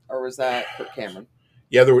 Or was that Kirk Cameron?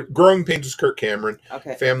 Yeah, there were Growing Pains was Kirk Cameron.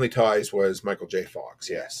 Okay. Family Ties was Michael J. Fox,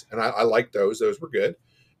 yes. And I liked those. Those were good.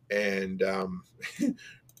 And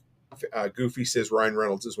Goofy says Ryan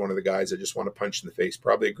Reynolds is one of the guys I just want to punch in the face.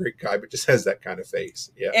 Probably a great guy, but just has that kind of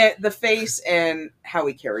face. Yeah. And the face and how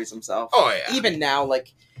he carries himself. Oh, yeah. Even now,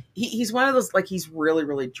 like, he's one of those, like, he's really,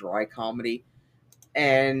 really dry comedy.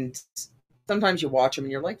 And sometimes you watch him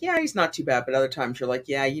and you're like, yeah, he's not too bad. But other times you're like,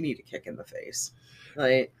 yeah, you need a kick in the face.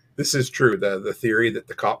 Like, this is true. The theory that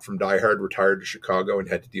the cop from Die Hard retired to Chicago and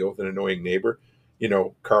had to deal with an annoying neighbor. You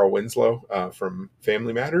know, Carl Winslow from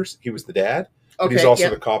Family Matters. He was the dad. But he's also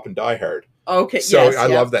the cop in Die Hard. Okay. So I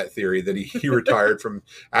love that theory that he retired from.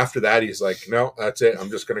 After that, he's like, no, that's it. I'm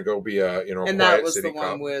just going to go be a and quiet that was city the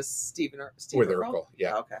cop. one with Steve with Urkel.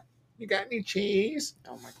 Yeah. Okay. You got any cheese?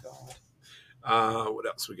 Oh my god. What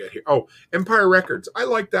else we got here? Oh, Empire Records. I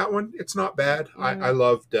like that one. It's not bad. I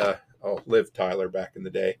loved Liv Tyler back in the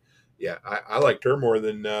day. Yeah, I liked her more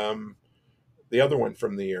than the other one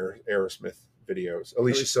from the Aerosmith videos.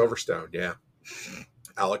 Alicia Silverstone. Yeah.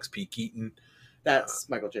 Alex P. Keaton. That's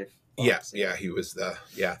Michael J. Fox. Yeah, he was that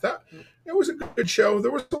was a good show. There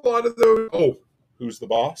was a lot of those. Oh, Who's the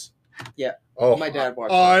Boss? Yeah. Oh, my dad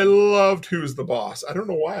watched I loved Who's the Boss. I don't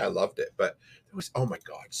know why I loved it, but it was, oh my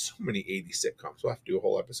God, so many 80s sitcoms. We'll have to do a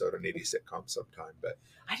whole episode on 80s sitcoms sometime. But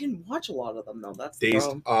I didn't watch a lot of them, though. That's Dazed.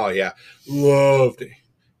 Oh, yeah. Loved it.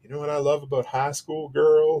 You know what I love about high school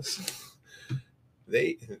girls?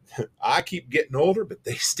 I keep getting older, but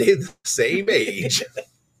they stay the same age.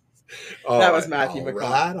 That was Matthew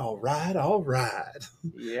McConaughey. All right.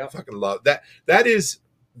 Yeah. Fucking love that.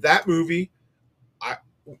 That movie. I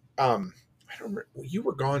don't remember. You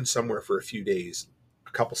were gone somewhere for a few days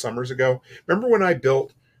a couple summers ago. Remember when I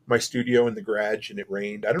built my studio in the garage and it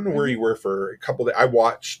rained? I don't know where you were for a couple days. I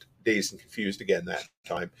watched Dazed and Confused again that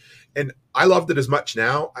time. And I loved it as much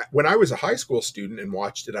now. When I was a high school student and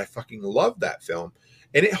watched it, I fucking loved that film.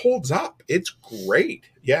 And it holds up. It's great.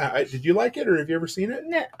 Yeah. Did you like it, or have you ever seen it?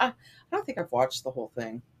 No, I don't think I've watched the whole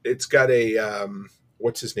thing. It's got a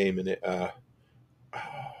what's his name in it?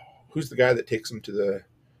 Who's the guy that takes him to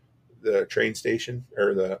the train station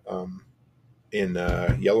or the in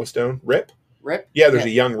Yellowstone? Rip. Yeah, there's a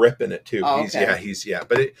young Rip in it too. Oh, He's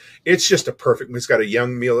but it's just a perfect. It's got a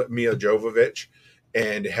young Mila Jovovich,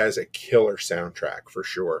 and it has a killer soundtrack for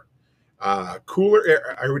sure. Cooler.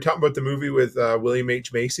 Are we talking about the movie with William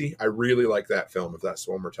H. Macy? I really like that film. If that's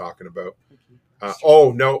the one we're talking about.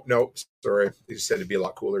 No, sorry. You said it'd be a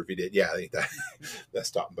lot cooler if you did. Yeah, I think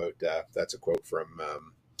that's talking about. That's a quote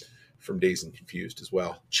from Dazed and Confused as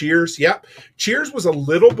well. Cheers. Yep. Cheers was a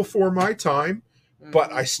little before my time,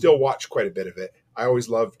 but I still watched quite a bit of it. I always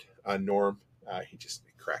loved Norm. He just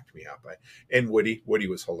cracked me up. And Woody. Woody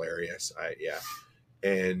was hilarious.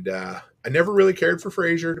 And I never really cared for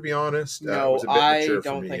Frasier, to be honest. No, it was a bit I mature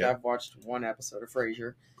don't for me, think I've watched one episode of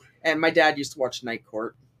Frasier. And my dad used to watch Night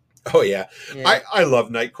Court. Oh, yeah. I love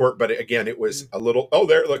Night Court, but again, it was a little... Oh,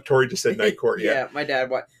 there, look, Tori just said Night Court, yeah. Yeah, my dad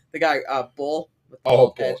watched... The guy, Bull.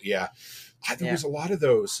 Bull, yeah. There was a lot of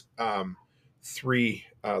those Three's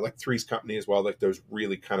Company as well, like those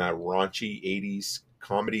really kind of raunchy 80s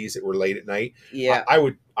comedies that were late at night. Yeah. I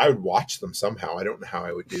would watch them somehow. I don't know how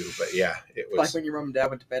I would do, but yeah, it was... Like when your mom and dad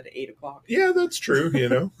went to bed at 8 o'clock. Yeah, that's true, you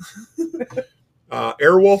know.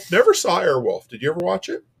 Airwolf. Never saw Airwolf. Did you ever watch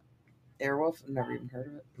it? Airwolf? Never even heard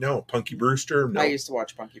of it. No. Punky Brewster? No. I used to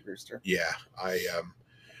watch Punky Brewster. Yeah.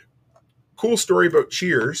 Cool story about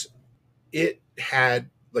Cheers. It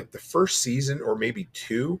had, like, the first season or maybe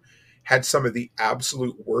two had some of the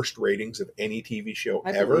absolute worst ratings of any TV show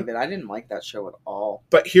ever. I believe it. I didn't like that show at all.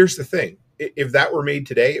 But here's the thing. If that were made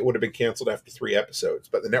today, it would have been canceled after 3 episodes.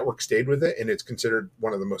 But the network stayed with it, and it's considered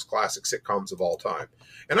one of the most classic sitcoms of all time.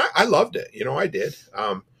 And I loved it. You know, I did.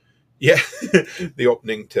 The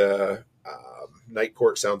opening to Night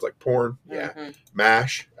Court sounds like porn. Yeah. Mm-hmm.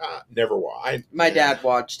 MASH. Never watched. My dad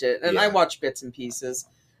watched it, and I watched bits and pieces.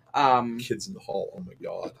 Kids in the Hall. Oh, my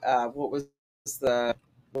God. What was the,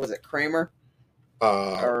 what was it, Kramer?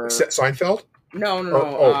 Seinfeld? No.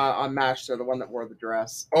 On MASH, they're the one that wore the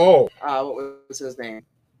dress. Oh. What was his name?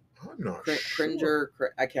 I'm not Cringer.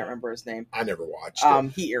 I can't remember his name. I never watched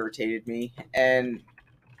it. He irritated me, and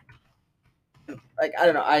like I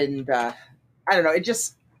don't know, it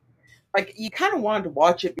just like you kind of wanted to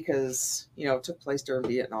watch it because it took place during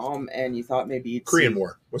Vietnam, and you thought maybe you'd Korean see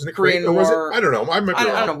War, wasn't it? Korean War? War? Was it? I don't know. I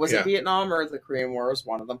don't know. Was it Vietnam or the Korean War? Was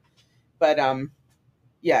one of them, but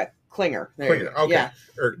yeah, Klinger. Klinger. Okay. Yeah.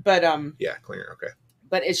 But yeah, Klinger. Okay.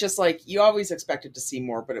 But it's just like you always expected to see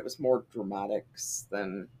more, but it was more dramatics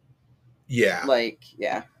than. Yeah. Like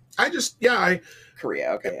yeah.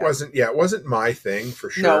 Korea. Okay. It wasn't my thing for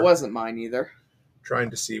sure. No, it wasn't mine either.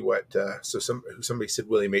 Trying to see what somebody said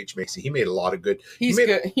William H. Macy. He made a lot of good. He's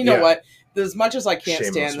good. You know what? As much as I can't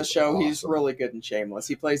Shameless stand the show, awesome. He's really good in Shameless.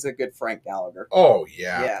 He plays a good Frank Gallagher. Oh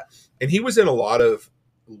yeah. Yeah. And he was in a lot of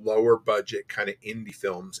lower budget kind of indie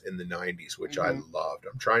films in the 90s, which I loved.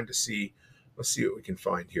 I'm trying to see. Let's see what we can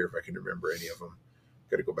find here if I can remember any of them.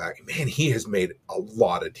 Got to go back. Man, he has made a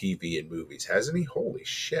lot of TV and movies, hasn't he? Holy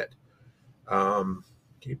shit.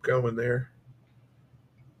 Keep going there.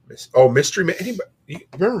 Mystery Men. Anybody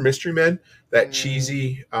remember Mystery Men? That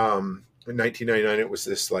cheesy. In 1999, it was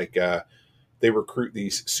this like they recruit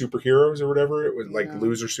these superheroes or whatever. It was like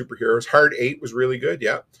loser superheroes. Hard 8 was really good.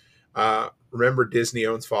 Yeah. Remember, Disney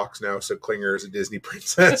owns Fox now, so Klinger is a Disney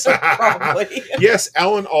princess. Probably. Yes,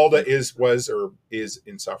 Alan Alda is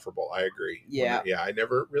insufferable. I agree. Yeah. I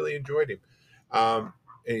never really enjoyed him. And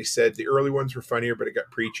he said the early ones were funnier, but it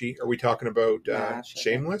got preachy. Are we talking about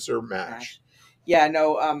Shameless or MASH? Yeah,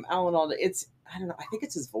 no, Alan Alda. I don't know. I think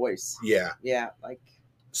it's his voice. Yeah. Yeah, like.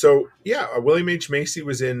 So, William H. Macy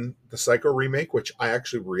was in the Psycho remake, which I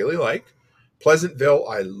actually really liked. Pleasantville,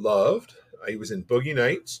 I loved. He was in Boogie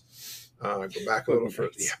Nights. Go back a little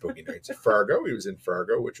further. Yeah, Boogie Nights. Fargo. He was in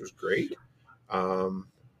Fargo, which was great. What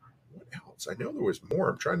else? I know there was more.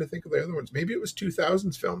 I'm trying to think of the other ones. Maybe it was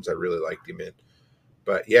 2000s films I really liked him in.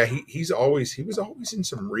 But yeah, he was always in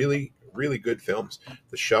some really, really good films.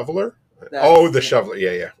 The Shoveler. The Shoveler.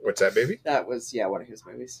 Yeah. What's that, baby? That was one of his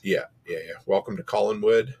movies. Yeah. Welcome to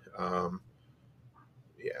Collinwood.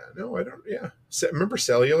 No, I don't. Yeah. Remember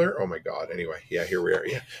Cellular? Oh my God. Anyway, yeah, here we are.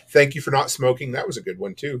 Yeah. Thank You for Not Smoking. That was a good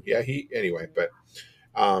one too. Yeah. But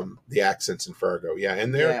the accents in Fargo. Yeah.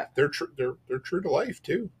 And they're true to life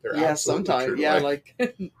too. They're sometimes. Yeah. Like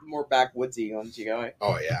more backwoodsy ones you go.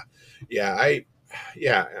 Oh yeah.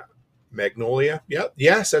 Yeah. Magnolia. Yep.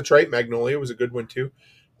 Yes, that's right. Magnolia was a good one too.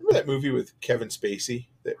 Remember that movie with Kevin Spacey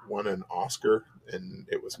that won an Oscar, and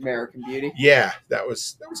it was American Beauty? Yeah, that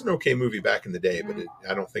was an okay movie back in the day, but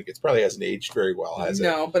I don't think it's probably hasn't aged very well, has it?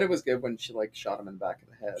 No, but it was good when she shot him in the back of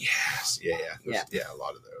the head. Yes, yeah, a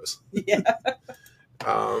lot of those. Yeah.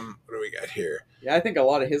 What do we got here? Yeah, I think a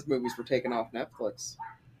lot of his movies were taken off Netflix.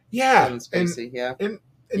 Yeah, Kevin Spacey, and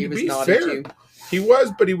he to was be naughty fair, too. he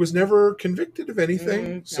was, but he was never convicted of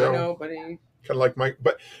anything. So I know, but kind of like Mike.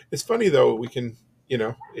 But it's funny though. We can.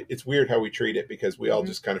 It's weird how we treat it because we all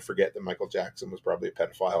just kind of forget that Michael Jackson was probably a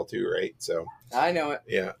pedophile too, right? So I know it.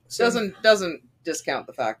 Yeah. So, doesn't discount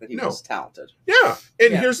the fact that he was talented. Yeah.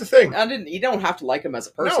 And here's the thing. You don't have to like him as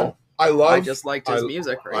a person. No. I just liked his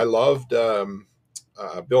music, right? I loved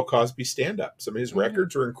Bill Cosby's stand-up. Some of his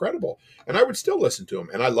records are incredible. And I would still listen to him.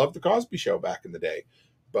 And I loved the Cosby Show back in the day.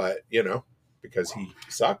 But, because he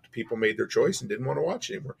sucked, people made their choice and didn't want to watch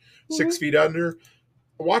it anymore. 6 Feet Under.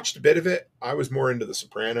 I watched a bit of it. I was more into The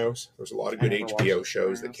Sopranos. There was a lot of good HBO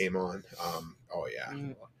shows that came on.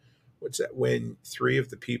 What's that? When 3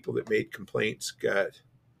 of the people that made complaints got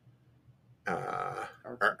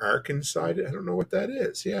arc inside it. I don't know what that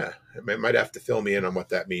is. Yeah. I might have to fill me in on what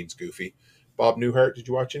that means, Goofy. Bob Newhart. Did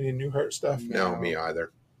you watch any Newhart stuff? No, me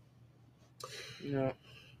either. No.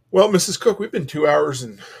 Well, Mrs. Cook, we've been 2 hours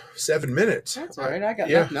and 7 minutes. That's all right. I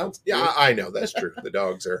got nothing else. Yeah, I know. That's true. The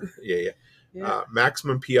dogs are. Yeah.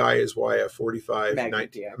 Maximum PI is why a 45.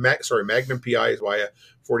 Magnum PI is why a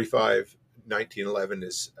 45 1911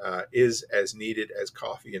 is as needed as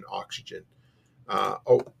coffee and oxygen.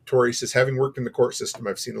 Tori says, having worked in the court system,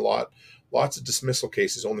 I've seen lots of dismissal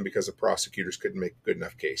cases only because the prosecutors couldn't make a good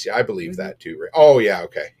enough case. Yeah, I believe that too. Right? Oh, yeah.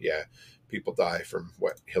 Okay. Yeah. People die from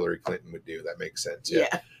what Hillary Clinton would do. That makes sense.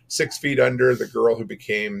 Yeah. 6 Feet Under, the girl who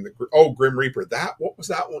became Grim Reaper. What was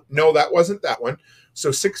that one? No, that wasn't that one.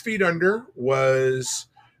 So 6 Feet Under was,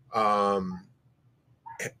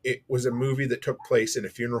 it was a movie that took place in a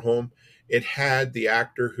funeral home. It had the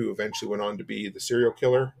actor who eventually went on to be the serial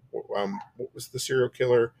killer. What was the serial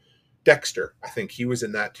killer Dexter. I think he was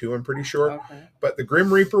in that too, I'm pretty sure. Okay. But the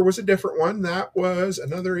Grim Reaper was a different one. That was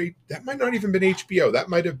that might not even been HBO. That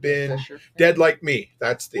might have been Fisher. Dead Like Me.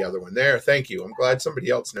 That's the other one. There. Thank you. I'm glad somebody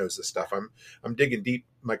else knows this stuff. I'm digging deep.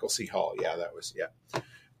 Michael C. Hall. Yeah, that was, yeah.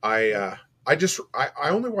 I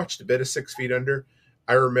only watched a bit of 6 Feet Under.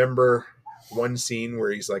 I remember one scene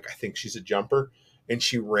where he's like, I think she's a jumper, and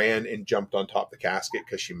she ran and jumped on top of the casket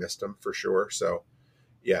because she missed him for sure. So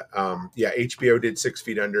yeah, HBO did 6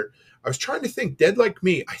 Feet Under. I was trying to think, Dead Like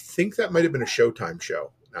Me, I think that might have been a Showtime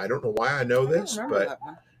show. I don't know why I know this, but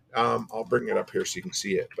I'll bring it up here so you can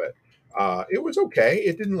see it. But it was okay.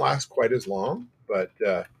 It didn't last quite as long, but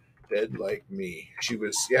Dead Like Me. She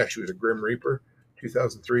was a Grim Reaper,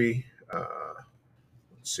 2003.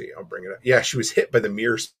 Let's see, I'll bring it up. Yeah, she was hit by the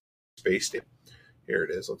Mir space station. Here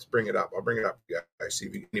it is. Let's bring it up. I'll bring it up. Yeah, I see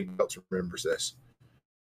if anybody else remembers this.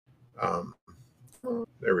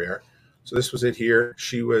 There we are. So this was it here.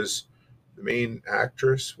 She was, the main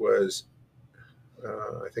actress was,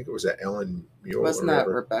 I think it was that Ellen Mueller. Wasn't that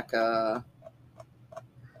Rebecca?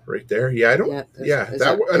 Right there. Yeah, I don't. Is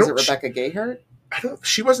it Rebecca Gayheart? I don't.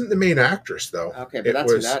 She wasn't the main actress though. Okay, but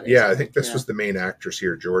that's who that is. Yeah, I think this was the main actress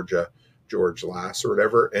here, George Lass or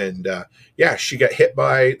whatever. And yeah, she got hit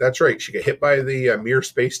by. That's right. She got hit by the Mir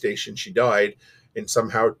space station. She died, and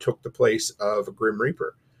somehow took the place of a Grim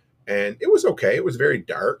Reaper. And it was okay. It was very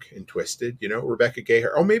dark and twisted. You know, Rebecca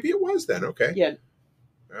Gayheart. Oh, maybe it was then. Okay.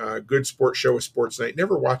 Yeah. Good sports show with Sports Night.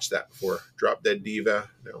 Never watched that before. Drop Dead Diva.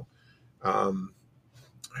 No.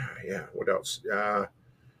 Yeah. What else?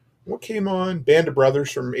 What came on? Band of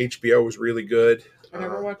Brothers from HBO was really good. I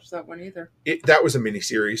never watched that one either. That was a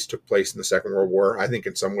miniseries. Took place in the Second World War. I think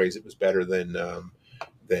in some ways it was better than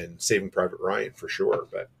Saving Private Ryan for sure.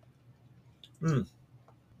 But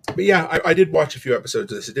yeah, I did watch a few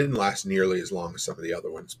episodes of this. It didn't last nearly as long as some of the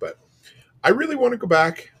other ones, but I really want to go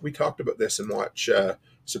back. We talked about this and watch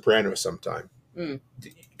Sopranos sometime.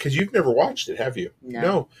 Because you've never watched it, have you?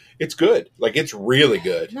 No. It's good. Like, it's really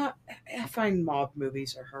good. I find mob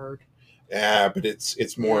movies are hard. Yeah, but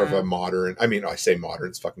it's more of a modern. I mean, I say modern.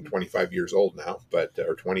 It's fucking 25 years old now, but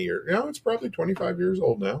or 20 years. No, it's probably 25 years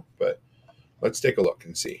old now. But let's take a look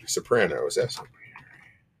and see. Sopranos.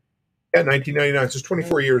 Yeah, 1999. So it's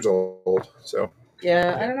 24 years old. So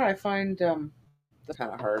yeah, I don't know. I find that's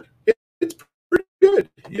kind of hard. It's pretty good,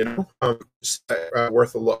 you know.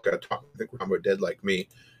 Worth a look. I think we're talking about Dead Like Me.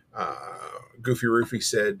 Goofy Roofy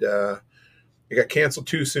said it got canceled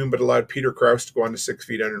too soon, but allowed Peter Krause to go on to 6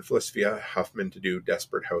 Feet Under and Felicity Huffman to do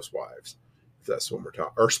Desperate Housewives. If that's what we're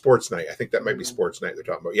talking, or Sports Night. I think that might be Sports Night they're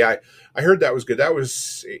talking about. Yeah, I heard that was good. That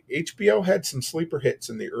was HBO had some sleeper hits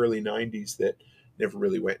in the early 90s that never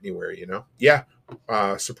really went anywhere, you know. Yeah,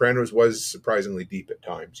 Sopranos was surprisingly deep at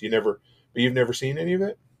times. You've never seen any of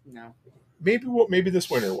it? No. Maybe this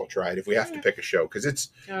winter we'll try it if we have to pick a show because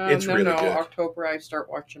it's really good. October I start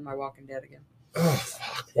watching my Walking Dead again. Oh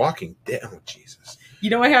fuck, Walking Dead! Oh Jesus! You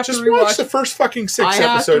know I have to rewatch watch the first fucking 6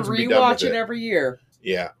 episodes. I have to rewatch it every year.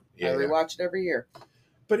 Yeah. I rewatch it every year.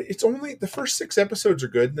 But it's only the first 6 episodes are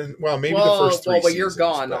good. Then maybe the first 3. Well, when you're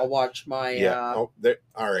gone, I'll watch my. Yeah. All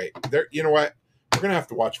right. There. You know what? We're gonna have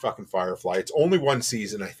to watch fucking Firefly. It's only one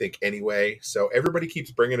season, I think, anyway. So everybody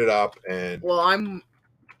keeps bringing it up, and when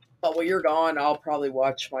you're gone, I'll probably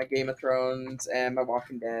watch my Game of Thrones and my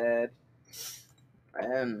Walking Dead,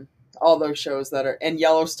 and all those shows and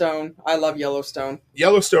Yellowstone. I love Yellowstone.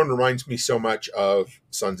 Yellowstone reminds me so much of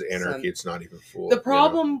Sons of Anarchy. It's not even full. The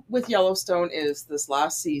problem with Yellowstone is this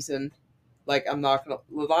last season. The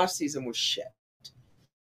last season was shit.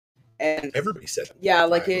 And everybody said that. Yeah,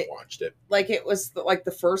 watched it. It was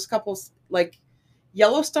the first couple.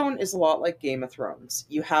 Yellowstone is a lot like Game of Thrones.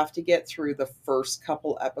 You have to get through the first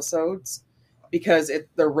couple episodes because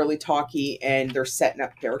they're really talky and they're setting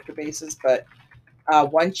up character bases. But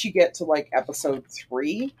once you get to episode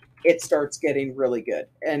 3, it starts getting really good.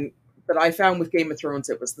 But I found with Game of Thrones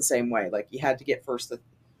it was the same way. You had to get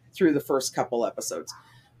through the first couple episodes.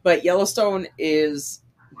 But Yellowstone is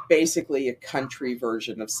basically a country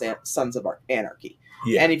version of Sons of Anarchy.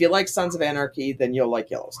 Yeah. And if you like Sons of Anarchy, then you'll like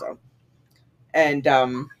Yellowstone. And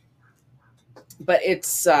but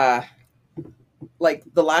it's the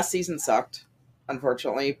last season sucked,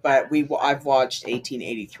 unfortunately, but I've watched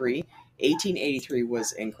 1883. 1883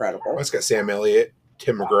 was incredible. It's got Sam Elliott,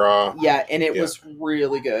 Tim McGraw. Yeah, and it was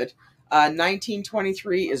really good.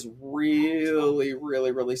 1923 is really,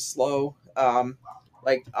 really, really slow. I'm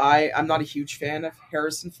not a huge fan of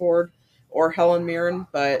Harrison Ford or Helen Mirren,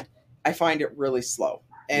 but I find it really slow.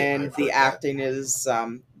 And the acting is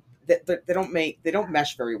they don't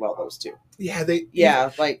mesh very well, those two. Yeah,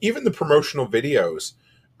 even the promotional videos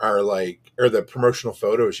are like, or the promotional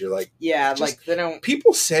photos, you're like, Yeah, just, like they don't.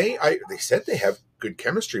 people say they said they have good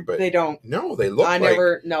chemistry, but They don't. No, they look. I like,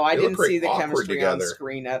 never. No, I they look didn't very see the awkward chemistry together. on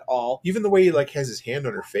screen at all. Even the way he like has his hand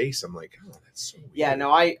on her face, I'm like, oh, that's so weird. Yeah,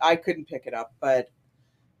 no, I couldn't pick it up, but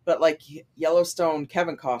like Yellowstone,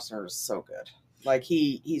 Kevin Costner is so good. Like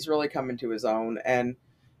he's really coming to his own,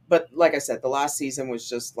 but like I said, the last season was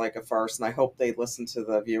just like a farce, and I hope they listen to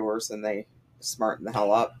the viewers and they smarten the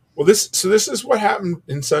hell up. Well, this is what happened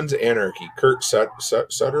in Sons of Anarchy. Kurt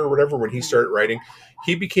Sutter or whatever, when he started writing,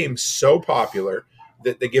 he became so popular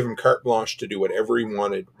that they give him carte blanche to do whatever he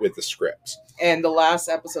wanted with the scripts. And the last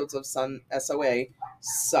episodes of SOA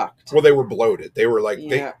sucked. Well, they were bloated. They were like,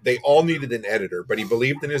 Yeah. they all needed an editor, but he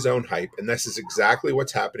believed in his own hype, and this is exactly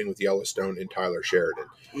what's happening with Yellowstone and Tyler Sheridan.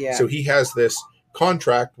 Yeah. So he has this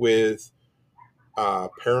contract with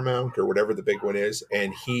Paramount or whatever the big one is,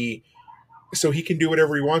 and he can do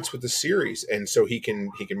whatever he wants with the series, and so he can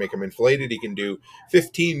make them inflated. He can do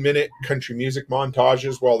 15-minute country music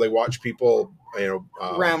montages while they watch people,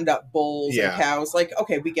 round up bulls yeah. and cows. Like,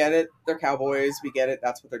 okay, we get it. They're cowboys. We get it.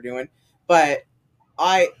 That's what they're doing. But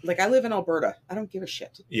I live in Alberta. I don't give a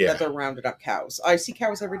shit that they're rounding up cows. I see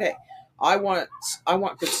cows every day. I want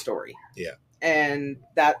good story. Yeah. And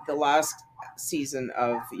that the last season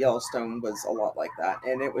of Yellowstone was a lot like that,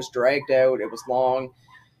 and it was dragged out. It was long.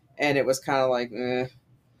 And it was kind of like,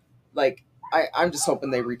 like I'm just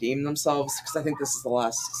hoping they redeem themselves, because I think this is the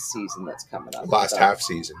last season that's coming up. Last half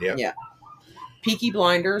season, yeah. Yeah. Peaky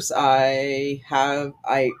Blinders, I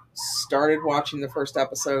started watching the first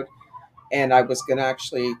episode, and I was gonna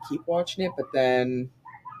actually keep watching it, but then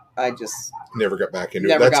I just never got back into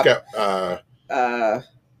it. That's got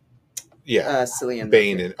Cillian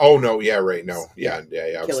Bane Murphy. and oh no, yeah, right, no, yeah.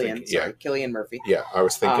 I was Cillian, thinking, sorry, Cillian Murphy. Yeah, I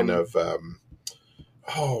was thinking of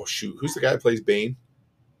oh shoot, who's the guy that plays Bane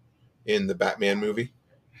in the Batman movie?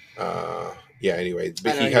 Yeah, anyway,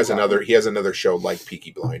 but he has another show like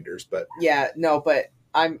Peaky Blinders, but yeah, no, but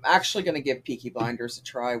I'm actually going to give Peaky Blinders a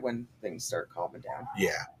try when things start calming down.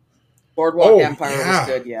 Yeah, Boardwalk Empire was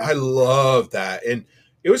good. Yeah, I love that, and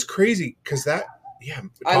it was crazy because that. Yeah,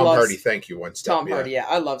 Tom Hardy. Thank you. One step. Tom Hardy. Yeah,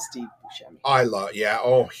 I love Steve Buscemi. I love. Yeah.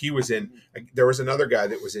 Oh, he was in. There was another guy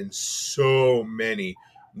that was in so many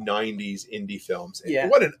 90s indie films.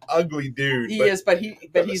 And what an ugly dude. He is, but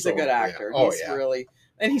he's a good actor. Yeah. He's really,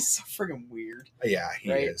 and he's so friggin' weird. Yeah,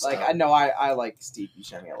 he is. Like I know I like Steve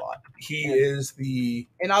Buscemi a lot. He is the,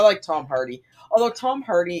 and I like Tom Hardy. Although Tom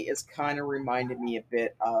Hardy is kind of reminded me a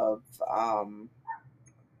bit of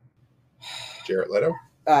Jared Leto.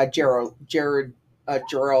 Gerald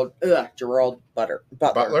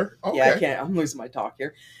Butler. Okay. Yeah, I'm losing my talk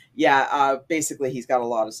here. Yeah, basically he's got a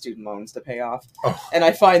lot of student loans to pay off. Oh. And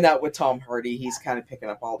I find that with Tom Hardy, he's kind of picking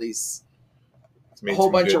up all these a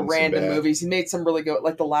whole bunch of random movies. He made some really good,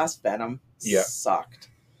 like the last Venom sucked.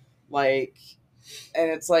 Like, and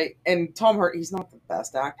it's like, and Tom Hardy, he's not the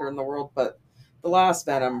best actor in the world, but the last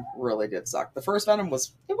Venom really did suck. The first Venom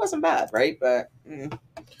wasn't bad, right? But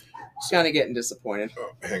it's kind of getting disappointed.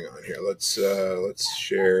 Oh, hang on here. Let's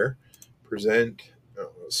share, present.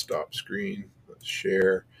 Oh, let's stop screen. Let's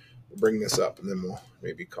share. We'll bring this up and then we'll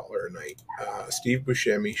maybe call her a night. Steve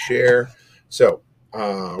Buscemi, share. So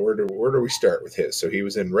where do we start with his? So he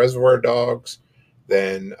was in Reservoir Dogs,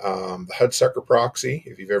 then the Hudsucker Proxy.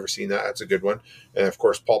 If you've ever seen that, that's a good one. And of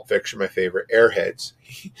course, Pulp Fiction, my favorite. Airheads.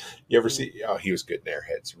 You ever see? Oh, he was good in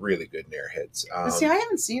Airheads. Really good in Airheads. See, I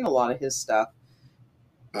haven't seen a lot of his stuff.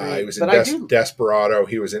 He was in Desperado.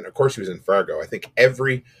 He was in Fargo. I think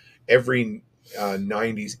every 90s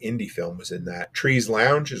indie film was in that. Trees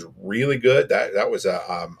Lounge is really good. That was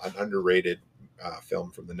an underrated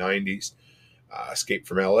film from the 90s. Escape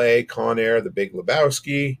from L.A., Con Air, The Big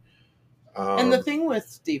Lebowski. And the thing with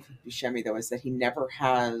Steve Buscemi, though, is that he never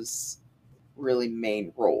has really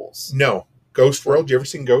main roles. No. Ghost World. You ever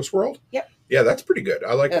seen Ghost World? Yep. Yeah, that's pretty good.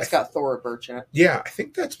 I like it. It's got Thora Birch in it. Yeah, I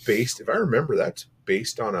think that's based, if I remember, that's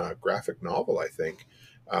based on a graphic novel, I think.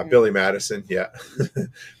 Billy Madison, yeah.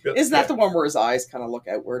 Isn't that the one where his eyes kind of look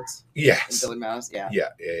outwards? Yes. Billy Madison, yeah.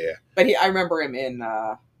 Yeah. But I remember him in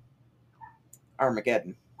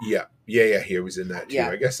Armageddon. Yeah, he was in that too. Yeah.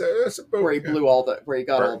 I guess that's about, where he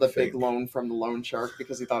got all the big loan from the loan shark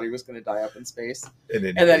because he thought he was going to die up in space, and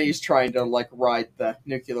then he's trying to like ride the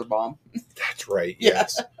nuclear bomb. That's right.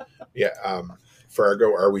 Yes. Yeah.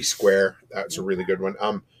 Fargo, Are We Square? That's a really good one.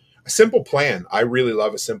 A Simple Plan. I really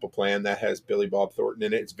love A Simple Plan. That has Billy Bob Thornton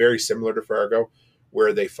in it. It's very similar to Fargo,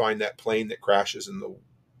 where they find that plane that crashes in the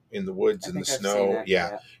woods in the snow.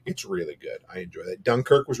 Yeah, it's really good. I enjoy that.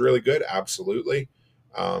 Dunkirk was really good. Absolutely.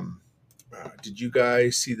 Did you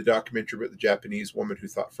guys see the documentary about the Japanese woman who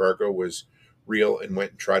thought Fargo was real and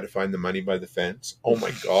went and tried to find the money by the fence. Oh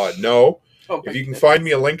my God, no. Oh If you can find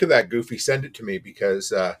me a link of that, Goofy, send it to me, because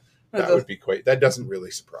that would be great. That doesn't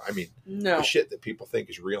really surprise. I mean, no the shit that people think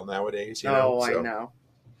is real nowadays. You know, I know.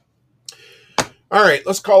 All right,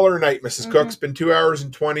 let's call her a night, Mrs. Cook. It's been 2 hours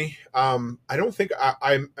and 20. I don't think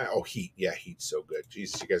I'm. Oh, Heat. Yeah, Heat's so good.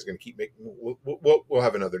 Jesus, you guys are gonna keep making. We'll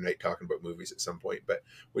have another night talking about movies at some point. But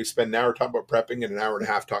we spend an hour talking about prepping and an hour and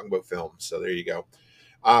a half talking about films. So there you go.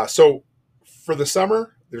 So for the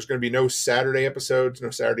summer, there's going to be no Saturday episodes, no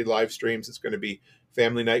Saturday live streams. It's going to be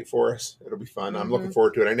family night for us. It'll be fun. I'm looking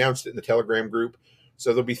forward to it. I announced it in the Telegram group.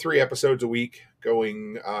 So there'll be 3 episodes a week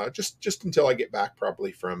going just until I get back,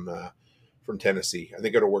 probably from Tennessee. I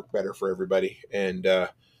think it'll work better for everybody. And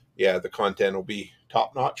the content will be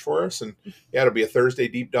top notch for us. And it'll be a Thursday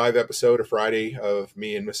deep dive episode, a Friday of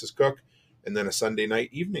me and Mrs. Cook, and then a Sunday night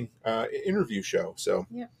evening interview show. So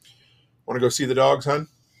want to go see the dogs, hon?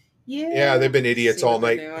 Yeah, they've been idiots all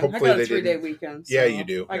night. Hopefully, I got a 3-day weekend. So yeah, you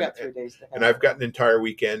do. I got 3 days. And I've got an entire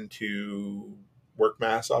weekend to work my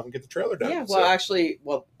ass off and get the trailer done. Yeah, well, actually,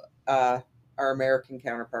 our American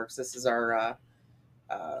counterparts, this is our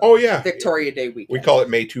Victoria Day weekend. We call it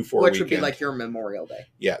May 2-4 which weekend. would be like your Memorial Day.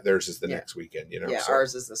 Yeah, theirs is the next weekend. You know. Yeah, so.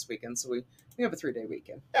 Ours is this weekend, so we have a 3-day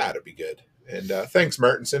weekend. Yeah, it'll be good. And thanks,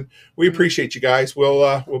 Martinson. We appreciate you guys.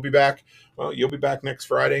 We'll be back. Well, you'll be back next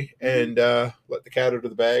Friday, and let the cat out of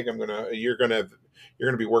the bag. You're gonna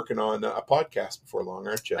be working on a podcast before long,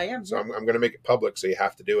 aren't you? I am. So I'm gonna make it public, so you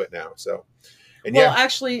have to do it now. So, and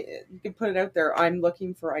actually, you can put it out there. I'm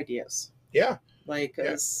looking for ideas. Yeah. You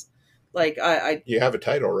have a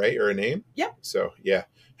title, right, or a name? Yeah. So yeah.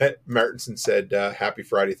 Martinson said, "Happy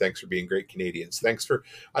Friday! Thanks for being great Canadians.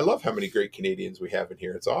 I love how many great Canadians we have in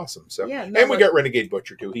here. It's awesome. So and we got Renegade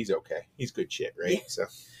Butcher too. He's okay. He's good shit, right? Yeah. So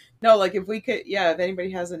no, like if we could, if anybody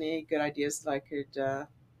has any good ideas that I could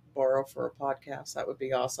borrow for a podcast, that would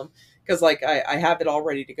be awesome. Because I have it all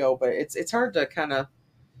ready to go, but it's hard to kind of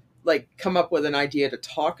come up with an idea to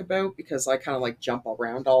talk about, because I kind of jump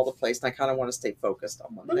around all the place, and I kind of want to stay focused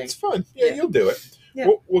on one thing. It's fun. Yeah, you'll do it. Yeah.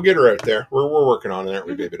 We'll get her out there. We're working on it, aren't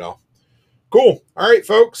we, baby doll? Cool. All right,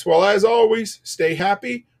 folks. Well, as always, stay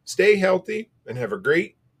happy, stay healthy, and have a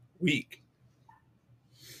great week.